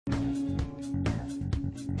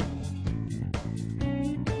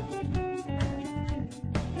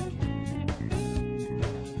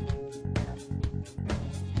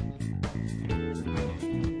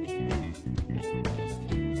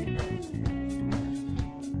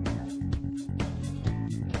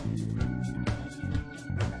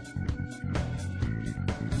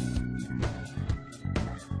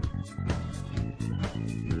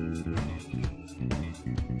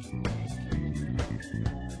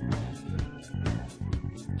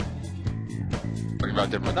about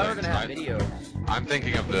I different thought we were things. gonna have videos. I'm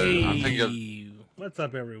thinking of the. I'm thinking of. Hey, what's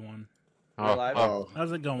up, everyone? We're live.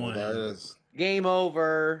 How's it going? Well, that is. Game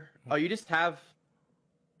over. Oh, you just have.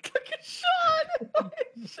 Sean.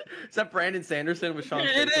 Is that Brandon Sanderson with Sean?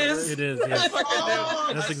 It is. It is. Yes.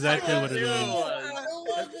 Oh, That's exactly what it is. I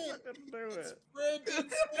love it. It's Brandon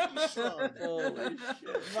Sanderson. Holy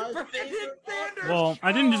shit. My favorite Well,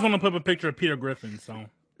 I didn't just want to put up a picture of Peter Griffin, so.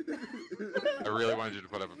 I really wanted you to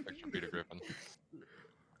put up a picture of Peter Griffin.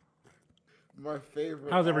 My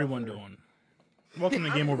favorite. How's everyone author. doing? Welcome to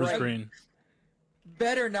Game Over Right. Screen.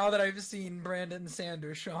 Better now that I've seen Brandon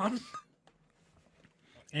Sanders, Sean.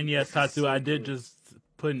 And yes, Tatsu, I did just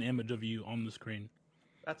put an image of you on the screen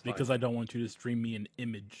That's fine. because I don't want you to stream me an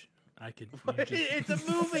image. I could. you just- It's a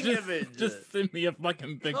moving image. Just send me a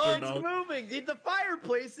fucking picture, Oh, it's dog. moving. The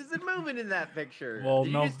fireplace isn't moving in that picture. Well,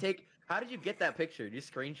 did no. you just take? How did you get that picture? Did you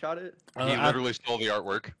screenshot it? He literally stole the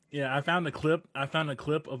artwork. Yeah, I found a clip. I found a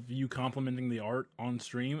clip of you complimenting the art on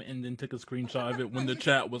stream, and then took a screenshot of it when the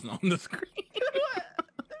chat wasn't on the screen.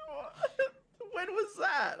 When was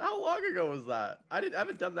that? How long ago was that? I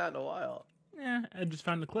haven't done that in a while. Yeah, I just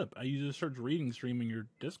found the clip. I usually search reading stream in your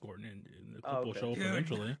Discord, and the clip will okay. show up Dude.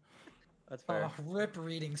 eventually. That's fair. Oh, rip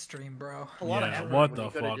reading stream, bro. A lot of Yeah, effort what when the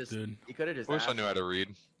you coulda fuck, just, dude? You could have just. I wish I asked. knew how to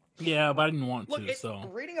read. Yeah, but I didn't want Look, to, so.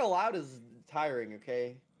 reading aloud is tiring.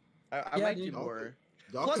 Okay, I Yeah, might do dude. more.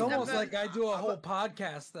 Y'all Plus, It's can- almost FF like I do a whole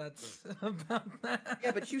podcast that's about that.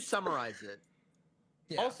 Yeah, but you summarize it.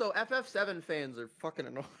 Yeah. Also, FF7 fans are fucking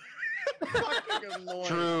annoying. Fucking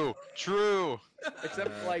annoying. True.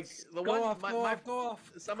 Except like the Go ones, off, my, go my, off, go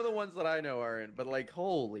off. some of the ones that I know aren't, but like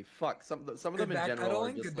holy fuck, some of them Good in general are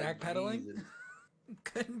backpedaling? just Good like, backpedaling?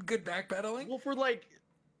 Jesus. Good backpedaling. Well, for like,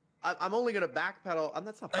 I'm only gonna backpedal.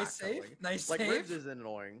 That's not Nice save. backpedaling. Nice Like save. Ribs isn't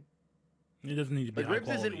annoying. It doesn't need to be Like, high Ribs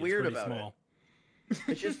isn't quality. It's weird pretty about it. small.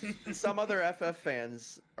 It's just some other FF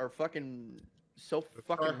fans are fucking so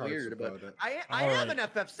fucking tryhards weird about about it. it. I am Alright. an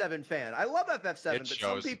FF7 fan. I love FF7, It but some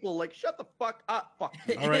shows. people like shut the fuck up. Fuck.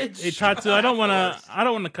 you. All right, It hey shut Tatsu, I don't want afterwards. to. I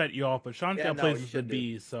don't want to cut you off, but Sean's Yeah, got no, places you to should do.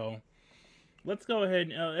 be, so let's go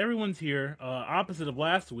ahead. Everyone's here. Opposite of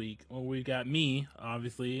last week, well, we got me,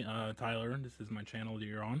 obviously, Tyler. This is my channel that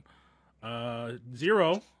you're on.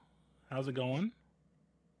 Zero, how's it going?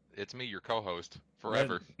 It's me, your co-host,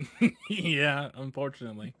 forever. Yeah,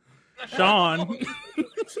 unfortunately. Sean,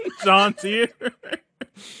 Sean's here.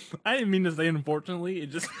 I didn't mean to say unfortunately. It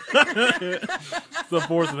just it's the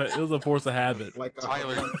force of it. It was a force of habit. Like a-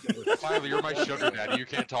 Tyler, you're my sugar daddy. You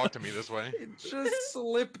can't talk to me this way. It just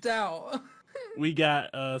slipped out. We got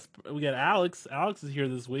Alex. Alex is here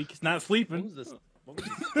this week. He's not What sleeping. was this? What was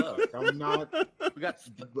this stuff? I'm not. We got.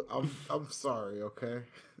 I'm sorry. Okay.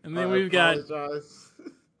 And then I we've got apologize.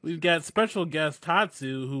 special guest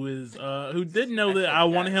Tatsu, who is who didn't know that I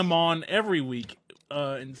want him on every week.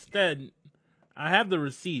 Instead, I have the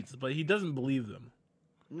receipts, but he doesn't believe them.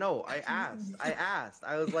 No, I asked.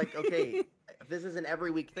 I was like, okay, if this is an every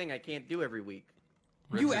week thing, I can't do every week.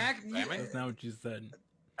 You Ribs act. is You, spamming? That's not what you said.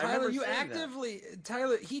 I Tyler, remember you saying that. actively.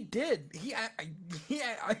 Tyler, he did.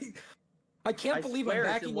 I can't I believe swear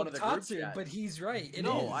I'm it's in backing one up of the group Tatsu, chats. but he's right. It is.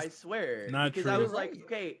 No, I swear. Not because I true. was like,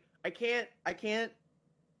 okay, I can't,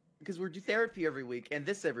 because we're do therapy every week and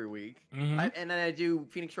this every week, Mhm. and then I do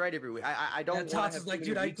Phoenix Wright every week. I don't. And wanna Tatsu's have like, too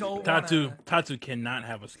dude, many I weekly don't things. wanna- Tatsu cannot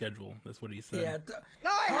have a schedule. That's what he said. Yeah. No,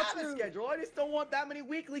 I have a Tatsu- schedule. I just don't want that many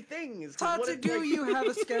weekly things. 'cause what Tatsu, if, do like- you have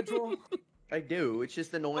a schedule? I do. It's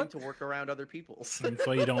just annoying What? to work around other people's. That's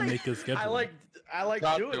why you don't make a schedule. I like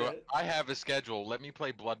doing Tatsu, it. I have a schedule. Let me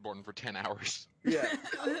play Bloodborne for 10 hours. Yeah.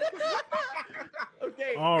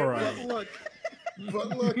 Okay. All it right. was- But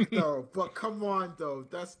look though. But come on though.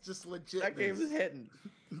 That's just legit. That game is hitting.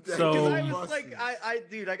 So- Because I was like,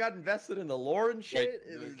 dude, I got invested in the lore and Wait, shit.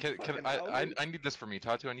 It was can, fucking I awesome. need this for me,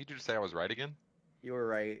 Tatsu. I need you to say I was right again. You were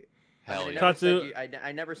right. Hell I yeah. never said Tatsu- you-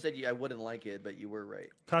 I never said you. I wouldn't like it, but you were right.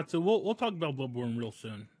 Tatsu, we'll talk about Bloodborne real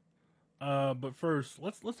soon. But first,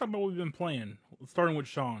 let's talk about what we've been playing. Starting with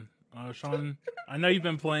Sean. Sean, I know you've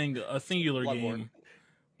been playing a singular Bloodborne. game.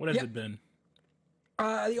 What has Yep. it been?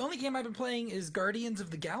 The only game I've been playing is Guardians of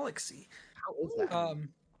the Galaxy. How is that?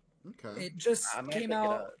 Okay. It just I might came pick it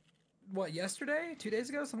out. up. What, yesterday? 2 days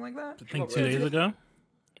ago, something like that. I think Oh, 2 really? days ago.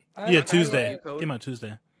 I- Yeah, I- Tuesday. code. Came out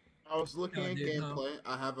Tuesday. I was looking No, at dude, no. gameplay.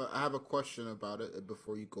 I have a question about it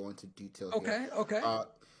before you go into detail. here. Okay.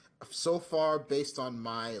 So far, based on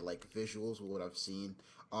my like visuals, what I've seen,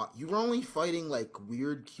 you were only fighting like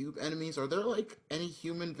weird cube enemies. Are there like any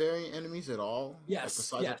human variant enemies at all? Yes, Like,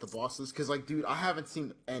 besides like the yes. bosses, because like, dude, I haven't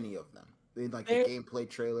seen any of them in like They- the gameplay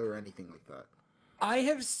trailer or anything like that. I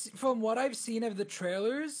have, from what I've seen of the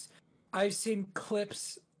trailers, I've seen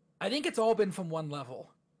clips I think it's all been from one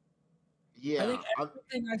level. Yeah, I think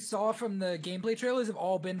everything I saw from the gameplay trailers have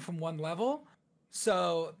all been from one level.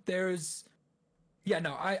 So there's, yeah,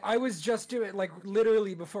 no, I was just doing, like,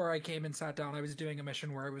 literally before I came and sat down, I was doing a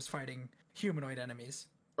mission where I was fighting humanoid enemies.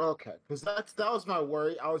 okay, because that was my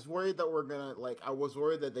worry. I was worried that I was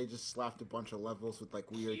worried that they just slapped a bunch of levels with like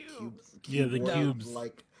weird cubes. Yeah, the work, cubes.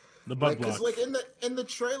 like The bug because blocks. like in the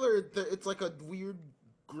trailer, it's like a weird,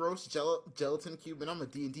 gross gelatin cube, and I'm a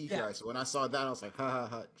D&D Yeah. guy, so when I saw that, I was like, ha ha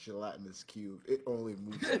ha, gelatinous cube. It only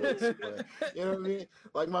moves towards square. You know what I mean?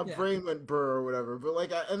 Like my Yeah. brain went burr or whatever. But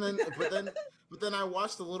like, but then I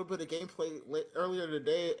watched a little bit of gameplay earlier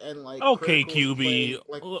today, and like, Okay, Critical's QB. playing,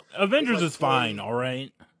 like, Well, Avengers like is fine, playing- all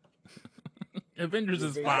right? Avengers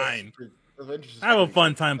is fine. Avengers is I have a pretty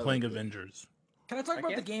fun good. time I playing like it. Avengers. Can I talk I about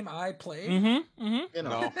the can't- game I played? Mm-hmm.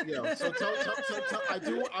 Mm-hmm.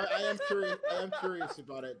 So I am curious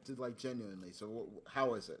about it, like, genuinely. So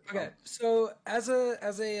how is it? Okay, so as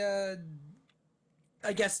a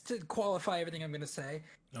I guess to qualify everything I'm gonna say,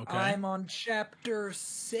 Okay. I'm on chapter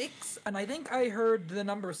 6, and I think I heard the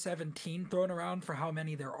number 17 thrown around for how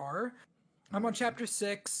many there are. I'm on chapter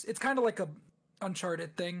 6. It's kind of like a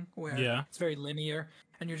Uncharted thing where Yeah. it's very linear,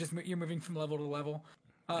 and you're moving from level to level.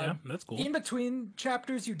 Yeah, that's cool. In between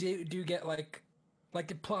chapters, you do get like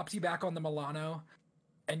it plops you back on the Milano,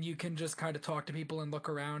 and you can just kind of talk to people and look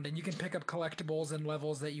around, and you can pick up collectibles and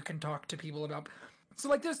levels that you can talk to people about. So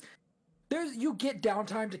like there's you get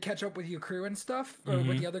downtime to catch up with your crew and stuff, or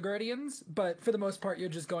with the other Guardians, but for the most part, you're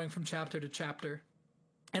just going from chapter to chapter.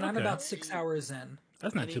 And I'm Okay. about 6 hours in.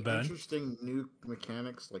 That's not Any too bad. interesting new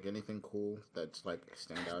mechanics, like anything cool that's like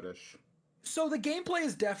standout-ish? So the gameplay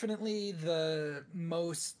is definitely the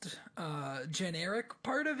most generic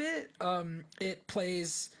part of it. It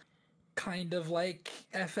plays kind of like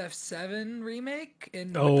FF7 remake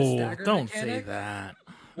with the Oh, stagger don't say mechanic. that.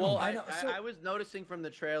 Well, I I know. So, I was noticing from the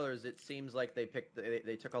trailers, it seems like they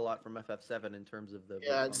took a lot from FF7 in terms of the.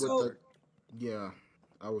 Yeah, with So- the yeah.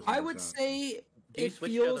 I would say Do you it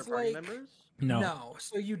switch to other feels party like members? No.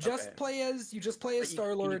 So you just Okay. play as But you- Star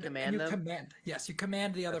can Lord, you and command you them? command. Yes, you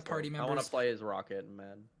command the other That's party dope. members. I want to play as Rocket,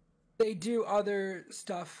 man. They do other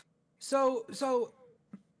stuff. So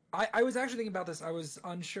I was actually thinking about this. I was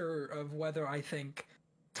unsure of whether I think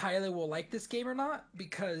Tyler will like this game or not,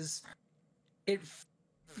 because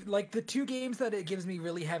like the two games that it gives me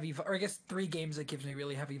really heavy, or I guess 3 games that gives me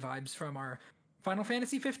really heavy vibes from are Final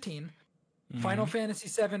Fantasy 15, Final Fantasy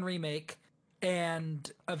 7 Remake,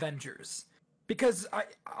 and Avengers. Because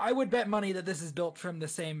I would bet money that this is built from the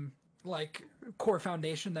same like core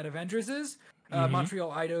foundation that Avengers is.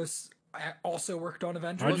 Montreal Eidos also worked on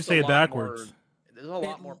Avengers. Why'd you Looks say a it lot backwards? more- There's a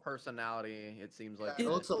lot It- more personality. It seems like. it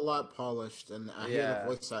looks a lot polished, and I hear Yeah.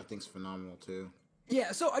 the voice acting's phenomenal too.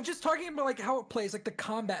 Yeah, so I'm just talking about like how it plays, like the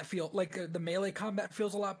combat feel, like the melee combat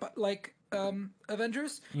feels a lot like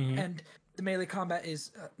Avengers, and the melee combat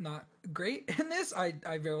is not great in this. I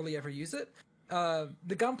rarely ever use it.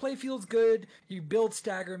 The gunplay feels good. You build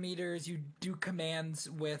stagger meters. You do commands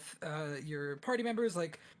with your party members.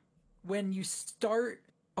 Like when you start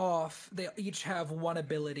off, they each have one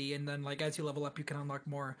ability, and then like as you level up, you can unlock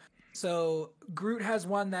more. So Groot has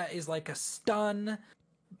one that is like a stun.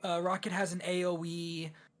 Rocket has an AoE.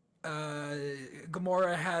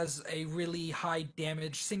 Gamora has a really high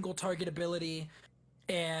damage single target ability,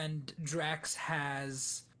 and Drax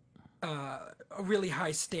has a really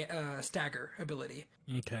high stagger ability.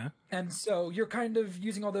 Okay. And so you're kind of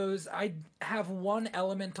using all those. I have one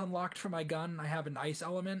element unlocked for my gun. I have an ice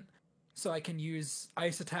element, so I can use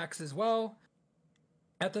ice attacks as well.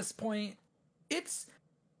 At this point, it's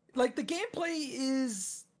like the gameplay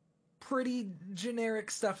is pretty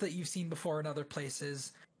generic stuff that you've seen before in other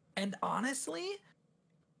places. And honestly,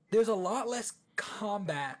 there's a lot less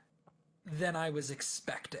combat than I was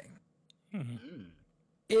expecting.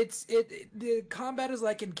 The combat is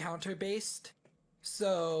like encounter based.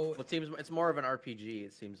 So It seems it's more of an RPG.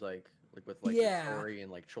 It seems like with like Yeah. the story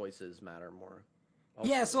and like choices matter more.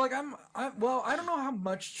 yeah, so like well, I don't know how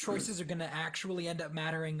much choices are gonna actually end up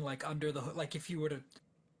mattering, like under the hood, like if you were to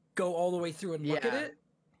go all the way through and look at Yeah. it.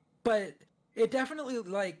 But it definitely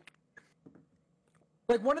like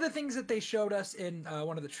one of the things that they showed us in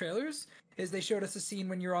one of the trailers is they showed us a scene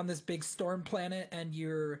when you're on this big storm planet and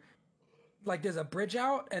you're like there's a bridge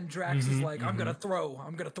out and Drax is like I'm gonna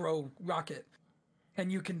throw Rocket,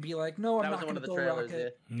 and you can be like no, I'm that was not in one gonna of the throw trailers.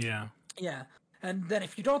 Rocket. Yeah. Yeah. And then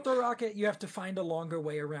if you don't throw Rocket, you have to find a longer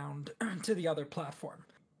way around to the other platform.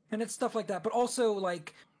 And it's stuff like that. But also,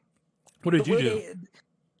 like... What did the you way do?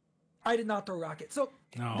 I did not throw Rocket. So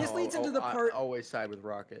No. this leads into the part... I always side with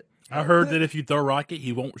Rocket. I heard that if you throw Rocket,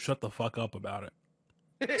 he won't shut the fuck up about it.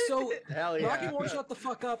 So Hell yeah. Rocket won't shut the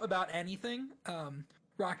fuck up about anything.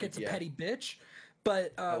 Rocket's a Yeah. petty bitch,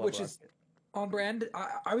 but I love which is Rocket. on brand.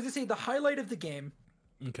 I was gonna say the highlight of the game,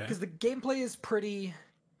 Okay. because the gameplay is pretty.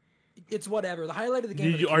 It's whatever. The highlight of the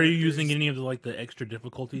game. Are you using any of the like the extra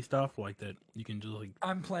difficulty stuff like that? You can just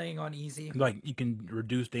I'm playing on easy. like you can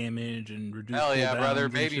reduce damage and reduce. Hell yeah, cooldowns brother,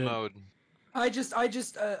 and baby shit. mode. I just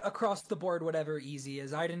across the board whatever easy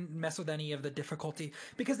is. I didn't mess with any of the difficulty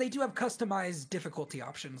because they do have customized difficulty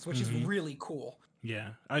options, which is Mhm. really cool.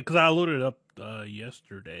 Yeah, because I loaded it up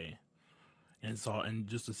yesterday and saw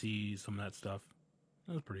just to see some of that stuff.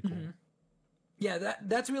 That was pretty cool. Mhm. Yeah,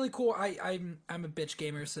 that's really cool. I'm a bitch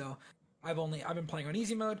gamer, so I've been playing on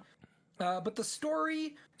easy mode. But the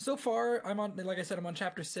story so far, like I said, I'm on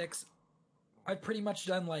chapter 6. I've pretty much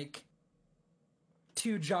done like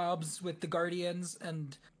 2 jobs with the Guardians,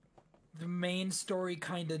 and the main story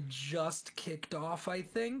kind of just kicked off, I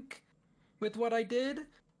think, with what I did.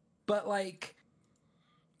 But like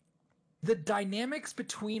the dynamics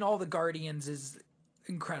between all the Guardians is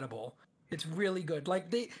incredible. It's really good.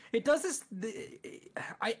 Like it does this.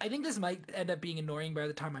 I think this might end up being annoying by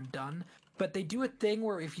the time I'm done. But they do a thing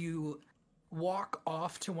where if you walk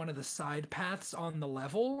off to one of the side paths on the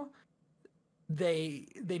level, they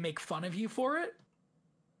make fun of you for it.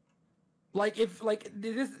 Like if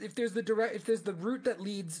there's the route that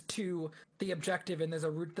leads to the objective and there's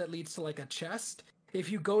a route that leads to like a chest. If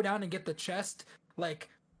you go down and get the chest, like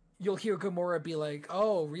you'll hear Gamora be like,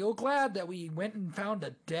 "Oh, real glad that we went and found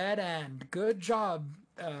a dead end. Good job,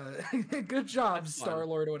 good job, That's fun.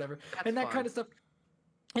 Star-Lord," or whatever, That's and that fun. kind of stuff.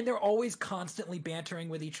 And they're always constantly bantering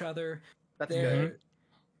with each other. That's They're good.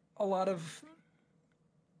 a lot of.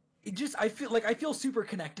 I feel super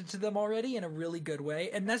connected to them already in a really good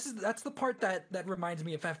way, and that's the part that reminds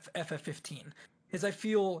me of FF15, is I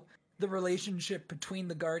feel the relationship between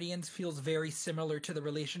the Guardians feels very similar to the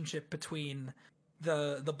relationship between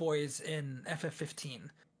the boys in FF15,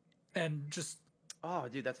 and just Oh,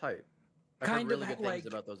 dude, that's hype. I've Kind heard of really good like- things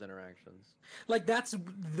about those interactions. like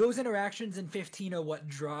those interactions in 15 are what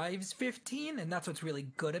drives 15, and that's what's really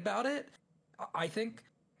good about it, I think.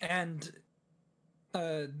 And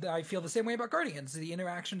I feel the same way about Guardians. The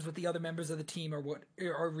interactions with the other members of the team are what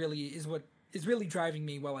is really driving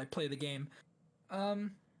me while I play the game.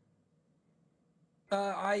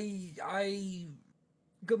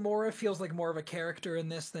 Gamora feels like more of a character in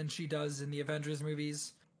this than she does in the Avengers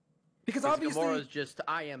movies, because obviously Gamora's just,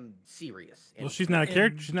 I am serious. Well, she's not a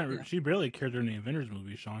character. in- She's not. yeah. She barely a character in the Avengers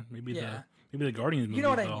movie, Sean. Maybe Yeah. the Guardians movie. You know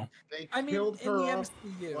what I though. mean. They I mean, killed in her the off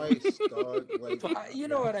MCU. twice, dog. Like, You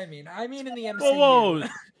know what I mean. I mean in the MCU. Whoa, whoa!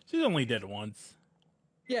 She's only dead once.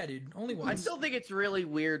 Yeah, dude. Only I once. still think it's really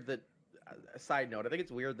weird that. Side note: I think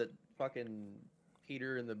it's weird that fucking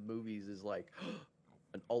Peter in the movies is like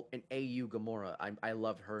an AU Gamora. I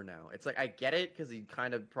love her now. It's like I get it because he'd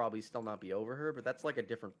kind of probably still not be over her, but that's like a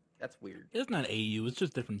different. That's weird. It's not AU. It's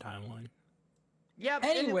just different timeline. Yeah.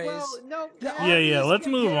 Anyways, no. The Yeah, obvious let's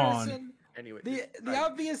move on. comparison- Anyway, The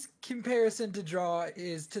obvious comparison to draw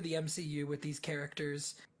is to the MCU with these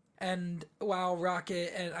characters, and while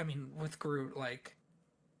Rocket and I mean with Groot, like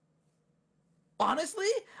honestly,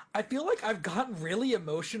 I feel like I've gotten really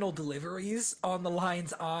emotional deliveries on the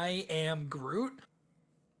lines "I am Groot"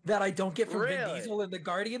 that I don't get from Vin Really? Diesel in the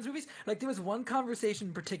Guardians movies. Like there was one conversation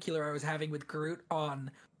in particular I was having with Groot on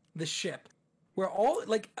the ship, where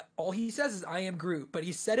all he says is "I am Groot," but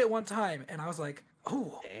he said it one time, and I was like,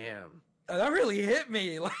 "Oh, Damn. that really hit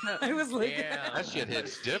me!" Like I was like, Damn. That shit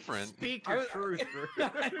hits different. Speak I your was- truth.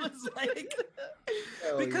 I was like,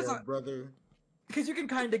 hell because yeah, I- brother. because you can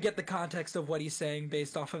kind of get the context of what he's saying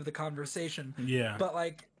based off of the conversation, Yeah. but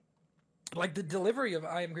like the delivery of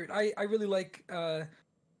 "I am Groot," I really like.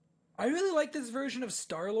 I really like this version of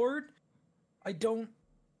Star-Lord. I don't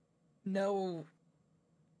know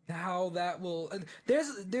how that will.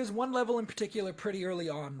 There's one level in particular pretty early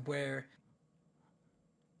on where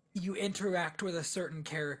you interact with a certain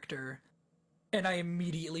character, and I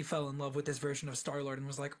immediately fell in love with this version of Star-Lord and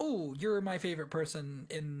was like, "Oh, you're my favorite person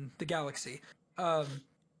in the galaxy."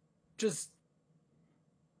 Just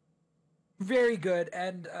very good,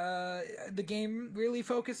 and the game really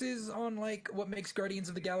focuses on like what makes Guardians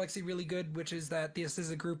of the Galaxy really good, which is that this is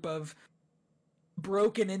a group of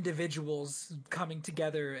broken individuals coming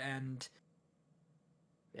together, and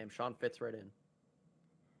Damn, Sean fits right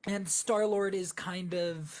in. Star-Lord is kind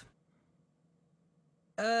of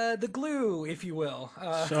the glue, if you will.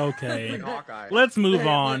 Okay. Like Hawkeye. Let's move That-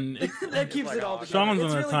 on. that keeps like it all Hawkeye. together. Sean's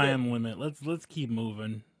It's on a really time limit. Let's keep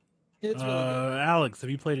moving. good. It's really good. Alex, have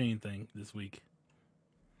you played anything this week?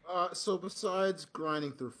 So besides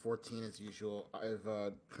grinding through 14 as usual,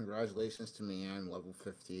 I've congratulations to me. I'm level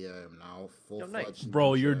 50. I am now Yo, nice. full-fledged.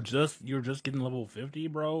 Bro, ninja. you're just getting level 50,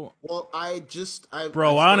 bro. Well, I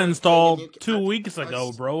Bro, I started uninstalled playing a new- 2 I- weeks I ago,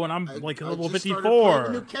 s- bro, and I'm I- like I level just started playing a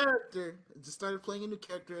new 54. character. I just started playing a new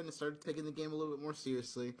character and I started taking the game a little bit more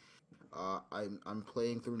seriously. I'm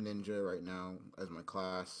playing through Ninja right now as my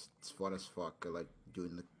class. It's fun as fuck. I like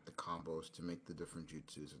doing the combos to make the different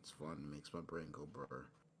jutsus. It's fun. It makes my brain go brr.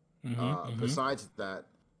 Besides that,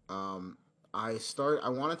 I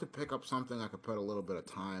wanted to pick up something I could put a little bit of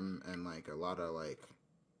time and like a lot of like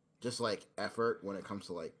just like effort when it comes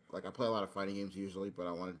to like I play a lot of fighting games usually, but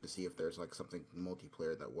I wanted to see if there's like something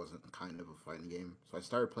multiplayer that wasn't kind of a fighting game. So I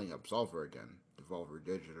started playing Absolver again, Devolver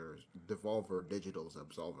Digital's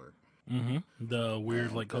Absolver. The weird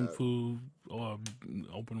And, like kung fu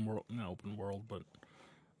open world, not open world, but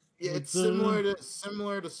Yeah, it's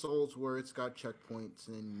similar to Souls, where it's got checkpoints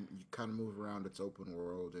and you kind of move around. It's open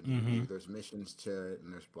world, and there's missions to it,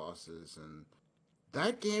 and there's bosses, and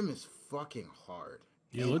that game is fucking hard.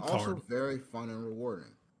 Yeah, it and looks also hard. very fun and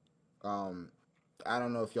rewarding. I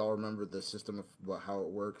don't know if y'all remember the system of how it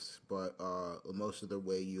works, but most of the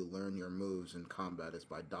way you learn your moves in combat is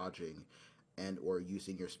by dodging, and or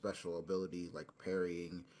using your special ability like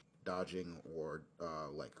parrying, dodging, or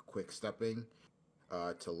like quick stepping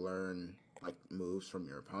to learn like moves from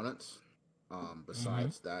your opponents.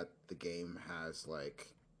 Besides that, the game has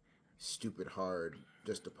like stupid hard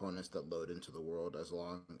just opponents that load into the world as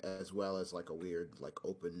well as like a weird like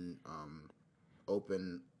open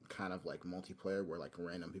kind of like multiplayer where like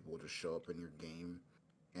random people will just show up in your game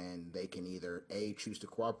and they can either A, choose to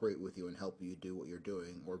cooperate with you and help you do what you're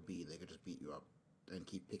doing, or B, they could just beat you up and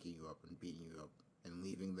keep picking you up and beating you up and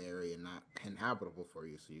leaving the area not inhabitable for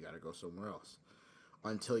you, so you gotta go somewhere else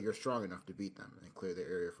until you're strong enough to beat them and clear the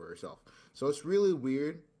area for yourself. So it's really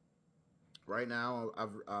weird. Right now,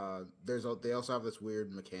 they also have this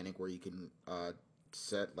weird mechanic where you can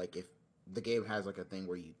set like if the game has like a thing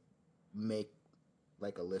where you make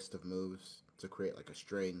like a list of moves to create like a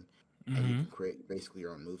string, and you can create basically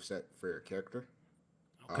your own move set for your character.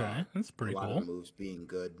 Okay, that's pretty a lot cool. of the moves being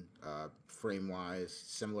good, frame wise,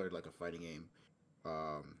 similar to like a fighting game.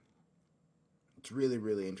 It's really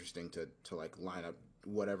really interesting to like line up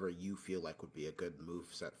whatever you feel like would be a good move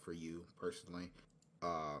set for you personally.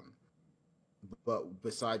 But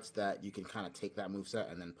besides that, you can kind of take that move set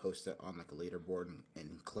and then post it on like a leaderboard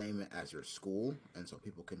and claim it as your school, and so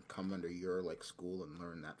people can come under your like school and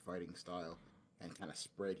learn that fighting style and kind of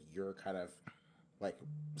spread your kind of like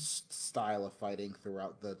style of fighting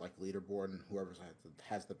throughout the like leaderboard, and whoever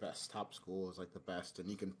has the best top school is like the best, and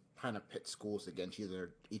you can kind of pit schools against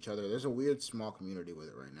each other. There's a weird small community with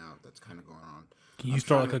it right now that's kind of going on. Can you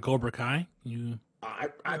start like a Cobra Kai?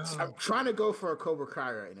 I'm trying to go for a Cobra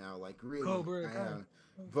Kai right now, like really. Cobra I Kai. am.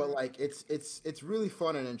 But like it's really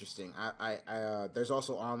fun and interesting. There's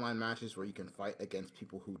also online matches where you can fight against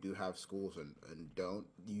people who do have schools and don't.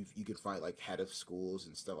 You can fight like head of schools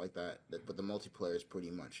and stuff like that. But the multiplayer is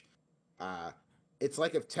pretty much, it's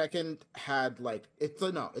like if Tekken had like it's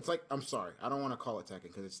like I'm sorry, I don't want to call it Tekken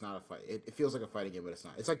because it's not a fight. It feels like a fighting game, but it's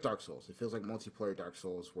not. It's like Dark Souls. It feels like multiplayer Dark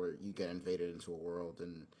Souls where you get invaded into a world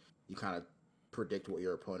and you kind of predict what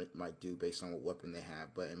your opponent might do based on what weapon they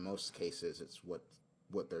have. But in most cases, it's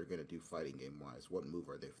what they're gonna do fighting game wise. What move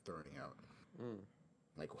are they throwing out?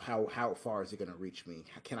 Like how far is it gonna reach me?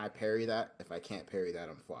 Can I parry that? If I can't parry that,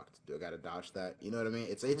 I'm fucked. Do I gotta dodge that? You know what I mean?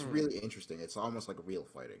 It's really interesting. It's almost like real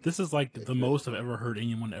fighting. This is like the most I've ever heard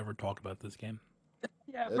anyone ever talk about this game.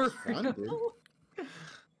 Yeah, It's fun, dude.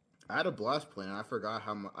 I had a blast playing. I forgot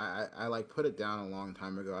how much I like put it down a long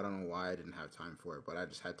time ago. I don't know why I didn't have time for it, but I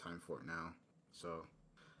just had time for it now. So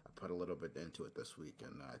I put a little bit into it this week,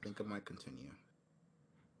 and I think I might continue.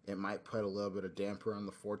 It might put a little bit of damper on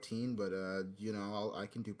the 14, but you know, I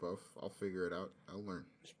can do both. I'll figure it out. I'll learn.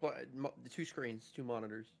 Two screens, two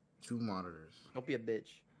monitors. 2 monitors. Don't be a bitch.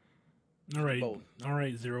 All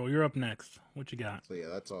right, Zero, you're up next. What you got? So yeah,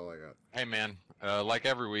 that's all I got. Hey man, like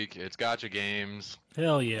every week, it's gotcha games.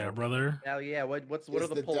 Hell yeah, brother. Hell yeah! What Is are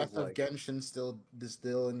the polls death like? of Genshin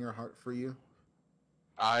still in your heart for you?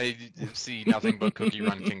 I see nothing but Cookie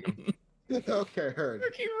Run Kingdom. Okay, heard.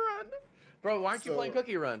 Cookie Run, bro. Why aren't you playing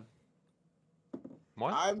Cookie Run?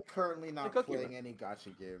 What? I'm currently not Cookie playing Run. any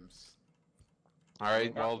gacha games. All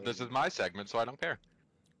right, well, this is my segment, so I don't care.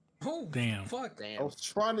 Oh, Damn. fuck. I Damn. was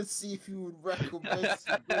trying to see if you would recommend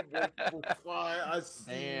some good one before I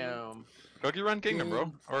see Damn. Cookie Run Kingdom,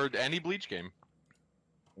 bro, or any Bleach game,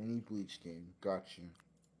 any Bleach game. Got you.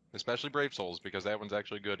 especially Brave Souls, because that one's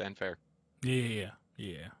actually good and fair. Yeah.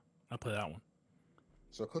 I play that one.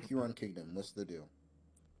 So Cookie Run Kingdom, what's the deal?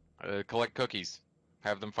 Collect cookies.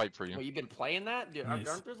 Have them fight for you. Well, you've been playing that? Dude, Nice.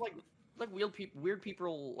 aren't there like weird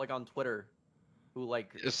people like on Twitter who like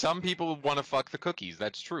Some people want to fuck the cookies.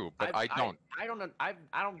 That's true, but I don't. I don't know. I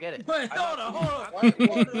don't get it. Wait, I'm hold not- on,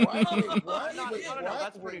 hold on. What? No,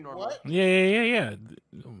 that's pretty normal. What? Yeah.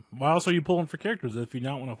 Why else are you pulling for characters if you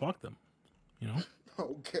don't want to fuck them? You know?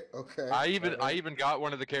 Okay. I even got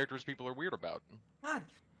one of the characters people are weird about. God,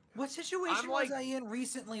 what situation I'm was like- I in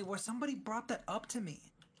recently where somebody brought that up to me?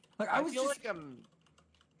 Like I I was feel just like I'm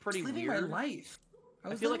pretty living weird. my life. I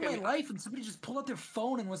was feel living like my life, and somebody just pulled out their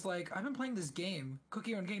phone and was like, "I've been playing this game,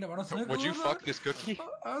 Cookie Run Kingdom." And I was like, Would you "Hold fuck on." this cookie?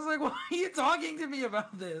 I was like, "Why are you talking to me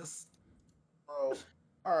about this?" Bro,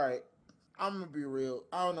 all right. I'm gonna be real.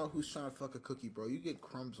 I don't know who's trying to fuck a cookie, bro. You get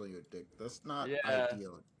crumbs on your dick. That's not Yeah.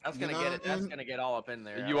 ideal. That's You gonna know get what it. I That's mean? gonna get all up in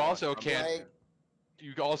there. You I don't want also crumbs. can't- Like,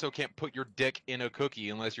 You also can't put your dick in a cookie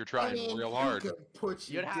unless you're I trying mean, real you hard. can put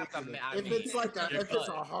your You'd have dick to in it. I If mean, it's like you if it's a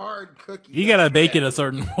could. hard cookie, You gotta that's bake it bad. a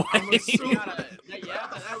certain I'm way. assuming- You gotta, yeah,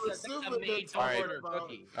 that's I'm a assuming made to they're order talking about-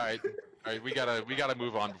 cookie. All right, we gotta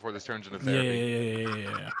move on before this turns into Yeah,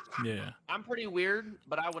 therapy. yeah. I'm pretty weird,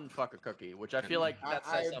 but I wouldn't fuck a cookie, which I feel like that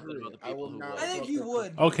I says something agree. about the I people would who not would. I think fuck you a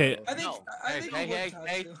would. cookie, Okay. bro. I think No. I Hey, think hey, you hey, would.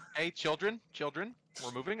 hey, Tatsu. hey, children,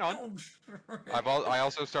 we're moving on. Oh, I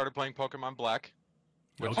also started playing Pokemon Black,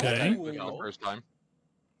 which Okay. is technically for the first time.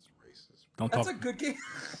 It's racist. Don't That's talk. a good game.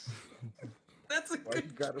 That's a Why you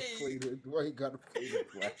good gotta game. play the? Why you gotta play the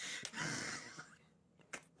black?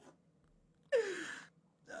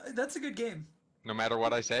 That's a good game. No matter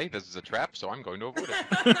what I say, this is a trap, so I'm going to avoid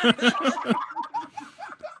it.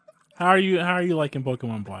 How are you liking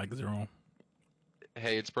Pokemon Black, Zero?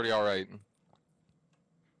 Hey, it's pretty all right.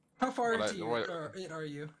 How far What I- into what- it are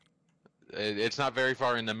you? It's not very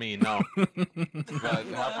far into me, no. But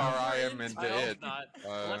how far I am I into hope it, not.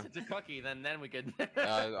 Unless it's a cookie, then we could.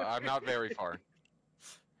 I'm not very far.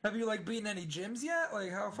 Have you like beaten any gyms yet?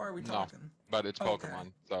 Like how far are we No. talking? But it's Okay.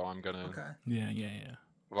 Pokemon, so I'm gonna. Okay. Yeah.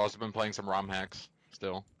 I've also been playing some ROM hacks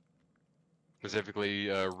still, specifically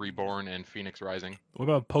Reborn and Phoenix Rising. What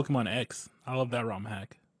about Pokemon X? I love that ROM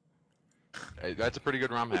hack. Hey, that's a pretty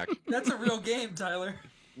good ROM hack. That's a real game, Tyler.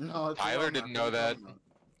 No, it's Tyler not. didn't know that.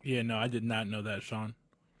 Yeah, no, I did not know that, Sean.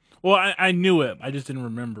 Well, I knew it. I just didn't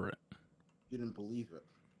remember it. You didn't believe it.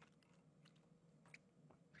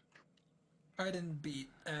 I didn't beat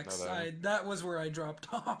X. No, that- That was where I dropped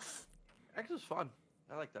off. X was fun.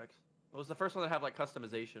 I liked X. It was the first one to have like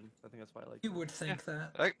customization. I think that's why I liked it. You would think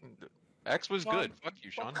that. X was Sean, good. Fuck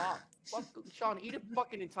you, Sean. Fuck off. Sean, eat a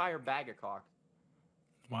fucking entire bag of cock.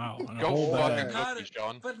 Wow. And a Go whole fuck bag. a Not cookie,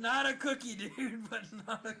 Sean. But not a cookie, dude. But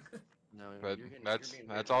not a cookie. No, But you're getting- that's you're being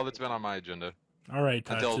that's very all that's been on my agenda All right,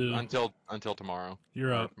 Tatsu. until tomorrow. You're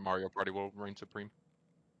where up. Mario Party will reign supreme.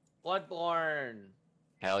 Bloodborne.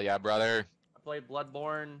 Hell yeah, brother. I played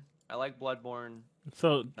Bloodborne. I like Bloodborne.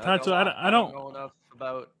 So, I Tatsu, don't know- I don't know enough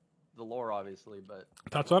about the lore, obviously, but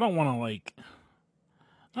Tatsu, I don't want to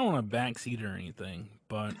I don't want to backseat or anything,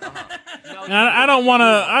 but No, I don't want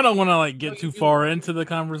to like No, get you too do. far into the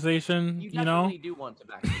conversation, you you know. definitely do want to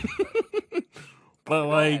back. But Go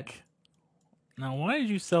like, ahead. now why did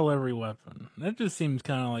you sell every weapon? That just seems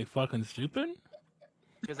kind of like fucking stupid.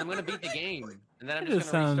 Because I'm gonna beat the game, and then I'm It just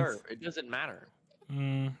just gonna sounds- restart. It doesn't matter.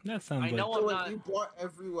 That sounds I like know So I'm wait, not. you bought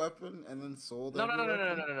every weapon and then sold No, no, every no, no, no,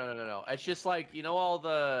 weapon? no, no, no, no. It's just like all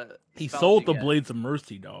the. he spells sold you the get. Blades of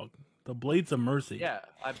Mercy, dog. The Blades of Mercy. Yeah,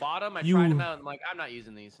 I bought them. I You- tried them out. And I'm like, I'm not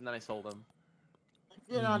using these, and then I sold them.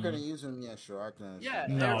 If you're not gonna use them, yeah, sure, I can. Yeah,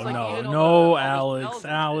 understand. No, There's, like, no, even all no, the- all the Alex, spells and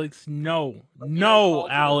shit. Alex, no, Yeah, no, all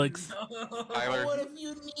the- Alex. Tyler. But what if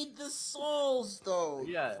you need the souls though?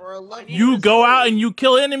 Yeah. For a level. need You the go out souls. and you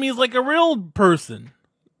kill enemies like a real person.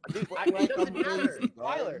 Dude, But it like, doesn't I'm matter. lazy,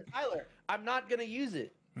 dog. Tyler, I'm not gonna use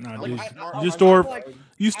it. No, Like, dude, I- you I'm store like-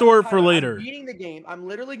 you store it I'm- for I'm later. beating the game. I'm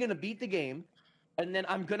literally gonna beat the game, and then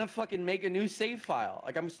I'm gonna fucking make a new save file.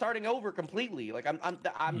 Like I'm starting over completely. Like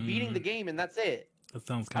I'm beating the game, and that's it. That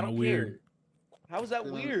sounds I kind of don't weird. care. How is that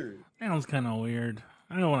You know, weird? That sounds kind of weird.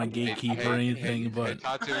 I don't want to gatekeep or anything, but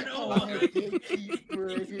Tatsu, I know.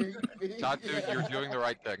 Tatsu, you're doing the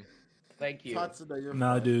right thing. Thank you. Tatsuda, you're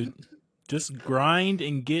nah, fine. dude, just grind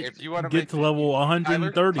and get If you wanna get make- to level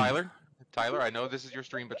 130. Tyler, I know this is your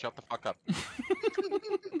stream, but shut the fuck up. Is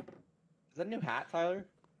that a new hat, Tyler?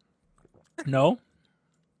 No,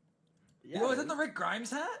 Yeah. Yo, is that the Rick Grimes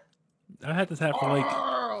hat? I had this hat for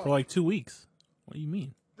Oh, like 2 weeks. What do you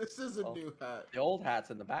mean? this is a Oh. new hat. the old hat's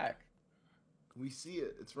in the back? We see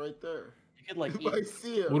it. It's right there. You could like I eat.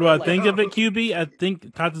 see it. What do I like- think of it, QB? I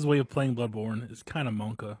think Tatsu's way of playing Bloodborne is kind of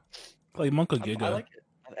Monka. Like Monka I Giga. like it.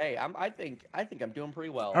 Hey, I think I'm doing pretty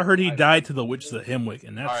well. I heard he died to the Witches of Hemwick,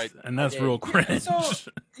 and Alright. that's did. real Yeah, cringe.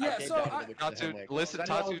 Yeah, did so die to I, the Witches of Tatsu, Hemwick. listen, No,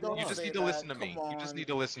 Tatsu, don't you just say need to that. listen to me. Come You just on. need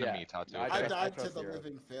to listen to Yeah. me, Tatsu. I okay? I trust- died to trust the Zero.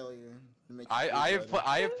 living failure. to make you feel I have better.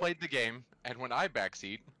 I have played the game, and when I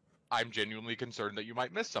backseat, I'm genuinely concerned that you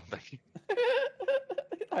might miss something.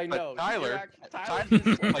 I But know. you're Tyler Tyler's just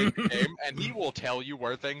just played the game, and he will tell you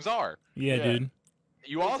where things are. Yeah, Yeah. dude.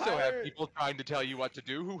 You Well, also Tyler- have people trying to tell you what to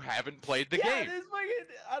do who haven't played the yeah, game. this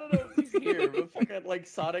fucking, I don't know if he's here, but fucking like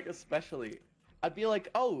Sonic especially. I'd be like,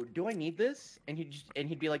 "Oh, do I need this?" And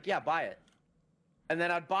he'd be like, "Yeah, buy it." And then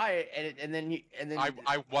I'd buy it, and then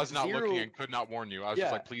I was not Zero- looking and could not warn you. I was Yeah.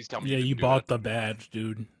 just like, please tell me. Yeah, you didn't do bought that. the badge,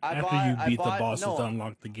 dude. I After bought- you I beat the bought- bosses no. to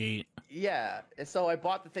unlock the gate. yeah. And so I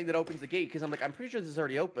bought the thing that opens the gate because I'm like, I'm pretty sure this is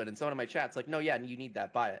already open. And someone in my chat's like, "No, yeah, you need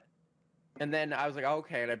that. Buy it." And then I was like,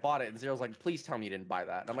 "Okay," and I bought it. And Zero's like, "Please tell me you didn't buy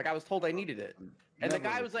that." And I'm like, "I was told I needed it." And the Never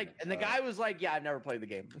guy was like, listen to chat. "Yeah, I've never played the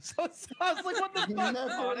game." So I was like, "What the fuck?" Never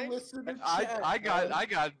Sonic? listen to I chat,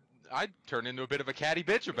 man. I turned into a bit of a catty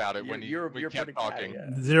bitch about it when we you're kept pretty talking.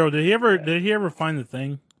 catty, yeah. Zero, did he ever find the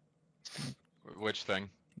thing? Which thing?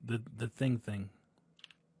 The thing.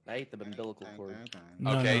 I hate the umbilical cord.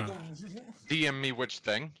 No, Okay. no. DM me which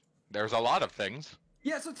thing. There's a lot of things.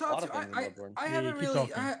 yeah, so lot Tatsu, of things in Bloodborne. I Yeah, haven't keep really,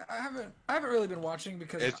 talking. I haven't really been watching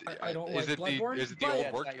because I don't like is it Bloodborne. the but- Yeah, old it's not your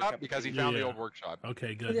cup workshop? of Because he tea. found the Yeah. old workshop.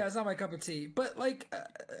 Okay, good. Yeah, it's not my cup of tea. But like,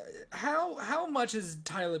 how much has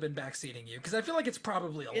Tyler been backseating you? Because I feel like it's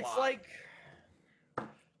probably a lot. It's like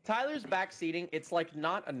Tyler's backseating. It's like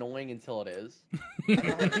not annoying until it is. I don't know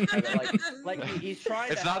how to describe it. like he's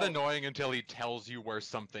trying. It's to not help. annoying until he tells you where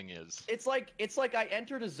something is. It's like I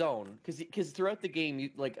entered a zone because throughout the game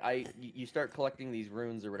you start collecting these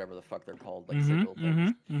runes or whatever the fuck they're called, like sigil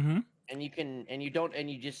things. And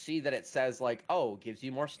you just see that it says like, oh, gives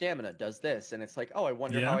you more stamina, does this, and it's like, oh, I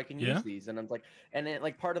wonder how Yeah, I can yeah. use these, and I'm like, and then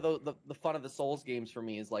like part of the fun of the Souls games for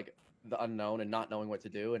me is like the unknown and not knowing what to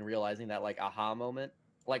do and realizing that like aha moment,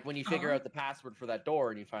 like when you figure Uh-huh. out the password for that door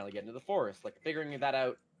and you finally get into the forest, like figuring that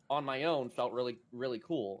out on my own felt really really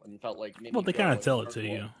cool and felt like maybe Well, they feel kind of like tell it Dark to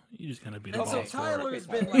Lord. you. You just kind of beat a And so boss for it. Tyler's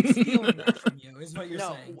Okay, been Tyler. like stealing that from you, is what you're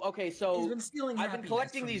No, saying. okay, He's so been stealing. I've been happiness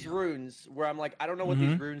collecting from these you. runes where I'm like, I don't know what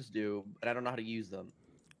these runes do, and I don't know how to use them.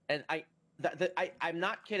 And I'm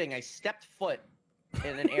not kidding. I stepped foot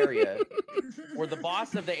in an area where the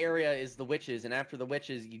boss of the area is the witches, and after the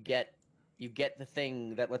witches, you get the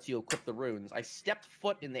thing that lets you equip the runes. I stepped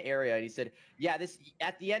foot in the area, and he said, "Yeah, this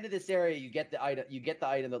at the end of this area, you get the item. You get the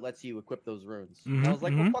item that lets you equip those runes." And I was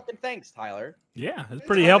like, "Well, fucking thanks, Tyler." Yeah, it's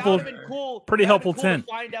pretty Like, helpful. That would've been cool. pretty That would've helpful been cool tint.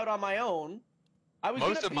 to find out on my own. I was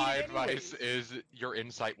Most gonna of my beat it advice anyways. is your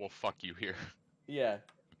insight will fuck you here. Yeah,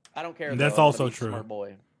 I don't care. That's though. I'm also gonna be a true. Smart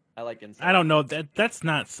boy. I like insight. I don't know. That's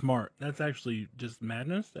not smart. That's actually just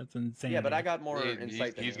madness. That's insane. Yeah, but I got more He-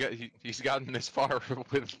 insight than he's you. got he's gotten this far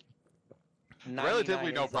with 99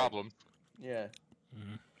 relatively no insight. problem. Yeah.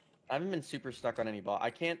 Mhm. I haven't been super stuck on any boss. I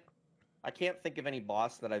can't think of any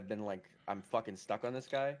boss that I've been like, I'm fucking stuck on this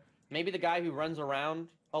guy. Maybe the guy who runs around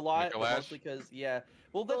a lot, but Nikolaj? mostly because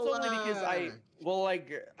Well, that's only because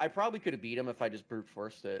I probably could have beat him if I just brute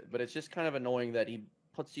forced it. But it's just kind of annoying that he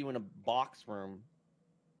puts you in a box room,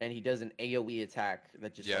 and he does an AOE attack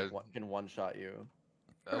that just Yeah. can one shot you.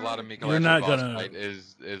 A lot of You're Mikolaj's not boss gonna- fight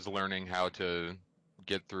is learning how to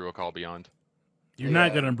get through a call beyond. You're not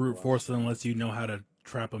Yeah. gonna brute force it unless you know how to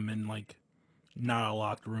trap them in like not a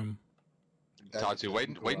locked room. Tatsu, wait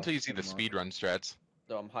until you see the speedrun strats.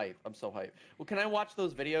 So I'm hyped. I'm so hyped. Well, can I watch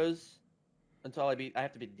those videos until I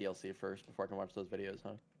have to beat the DLC first before I can watch those videos,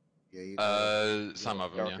 huh? Yeah, you Some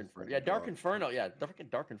of them, Dark yeah. Inferno. Yeah, Dark Inferno. Yeah,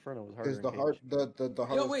 Dark Inferno was harder. Because the than hard, Cage. the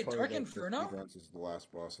hardest wait, part Dark of the Inferno? speedruns is the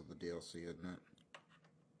last boss of the DLC, isn't it?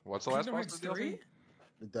 What's the last Kingdom boss? Hearts of the 3?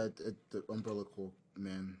 DLC? The umbilical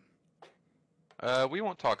man. We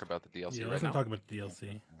won't talk about the DLC Yeah, right let's now. not talk about the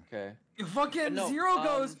DLC. Okay. Fucking No, Zero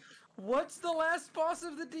goes, what's the last boss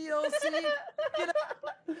of the DLC?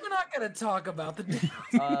 We're not gonna talk about the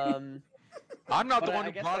DLC. I'm not but the I one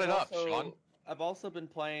who guess brought I've it up, also- Sean. I've also been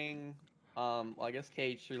playing, well, I guess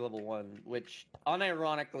Cage 3 level 1, which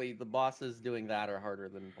unironically the bosses doing that are harder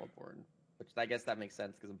than Bloodborne. Which I guess that makes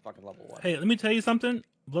sense because I'm fucking level 1. Hey, let me tell you something.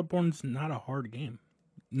 Bloodborne's not a hard game.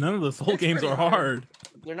 None of the Soul It's games pretty are hard. hard.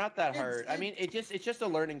 They're not that It's- hard. I mean, it's just a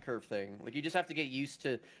learning curve thing. Like you just have to get used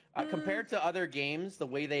to. Compared to other games, the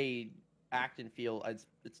way they act and feel, it's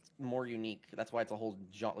more unique. That's why it's a whole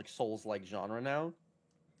like Souls-like genre now.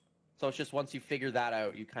 So it's just once you figure that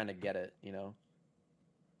out, you kind of get it, you know.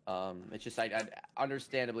 It's just I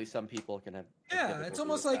understandably some people can have. Yeah, it's difficulty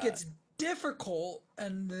almost with like that. it's difficult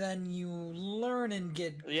and then you learn and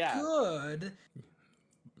get Yeah. good.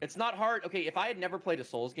 It's not hard. Okay, if I had never played a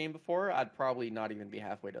Souls game before, I'd probably not even be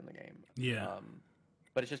halfway done the game. Yeah.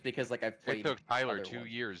 But it's just because like I've played. It took Tyler other 2 ones.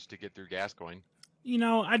 years to get through Gascoigne. You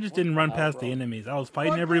know, I just What didn't run the past hell, the bro? enemies. I was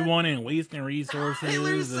fighting Fuck, everyone and wasting resources.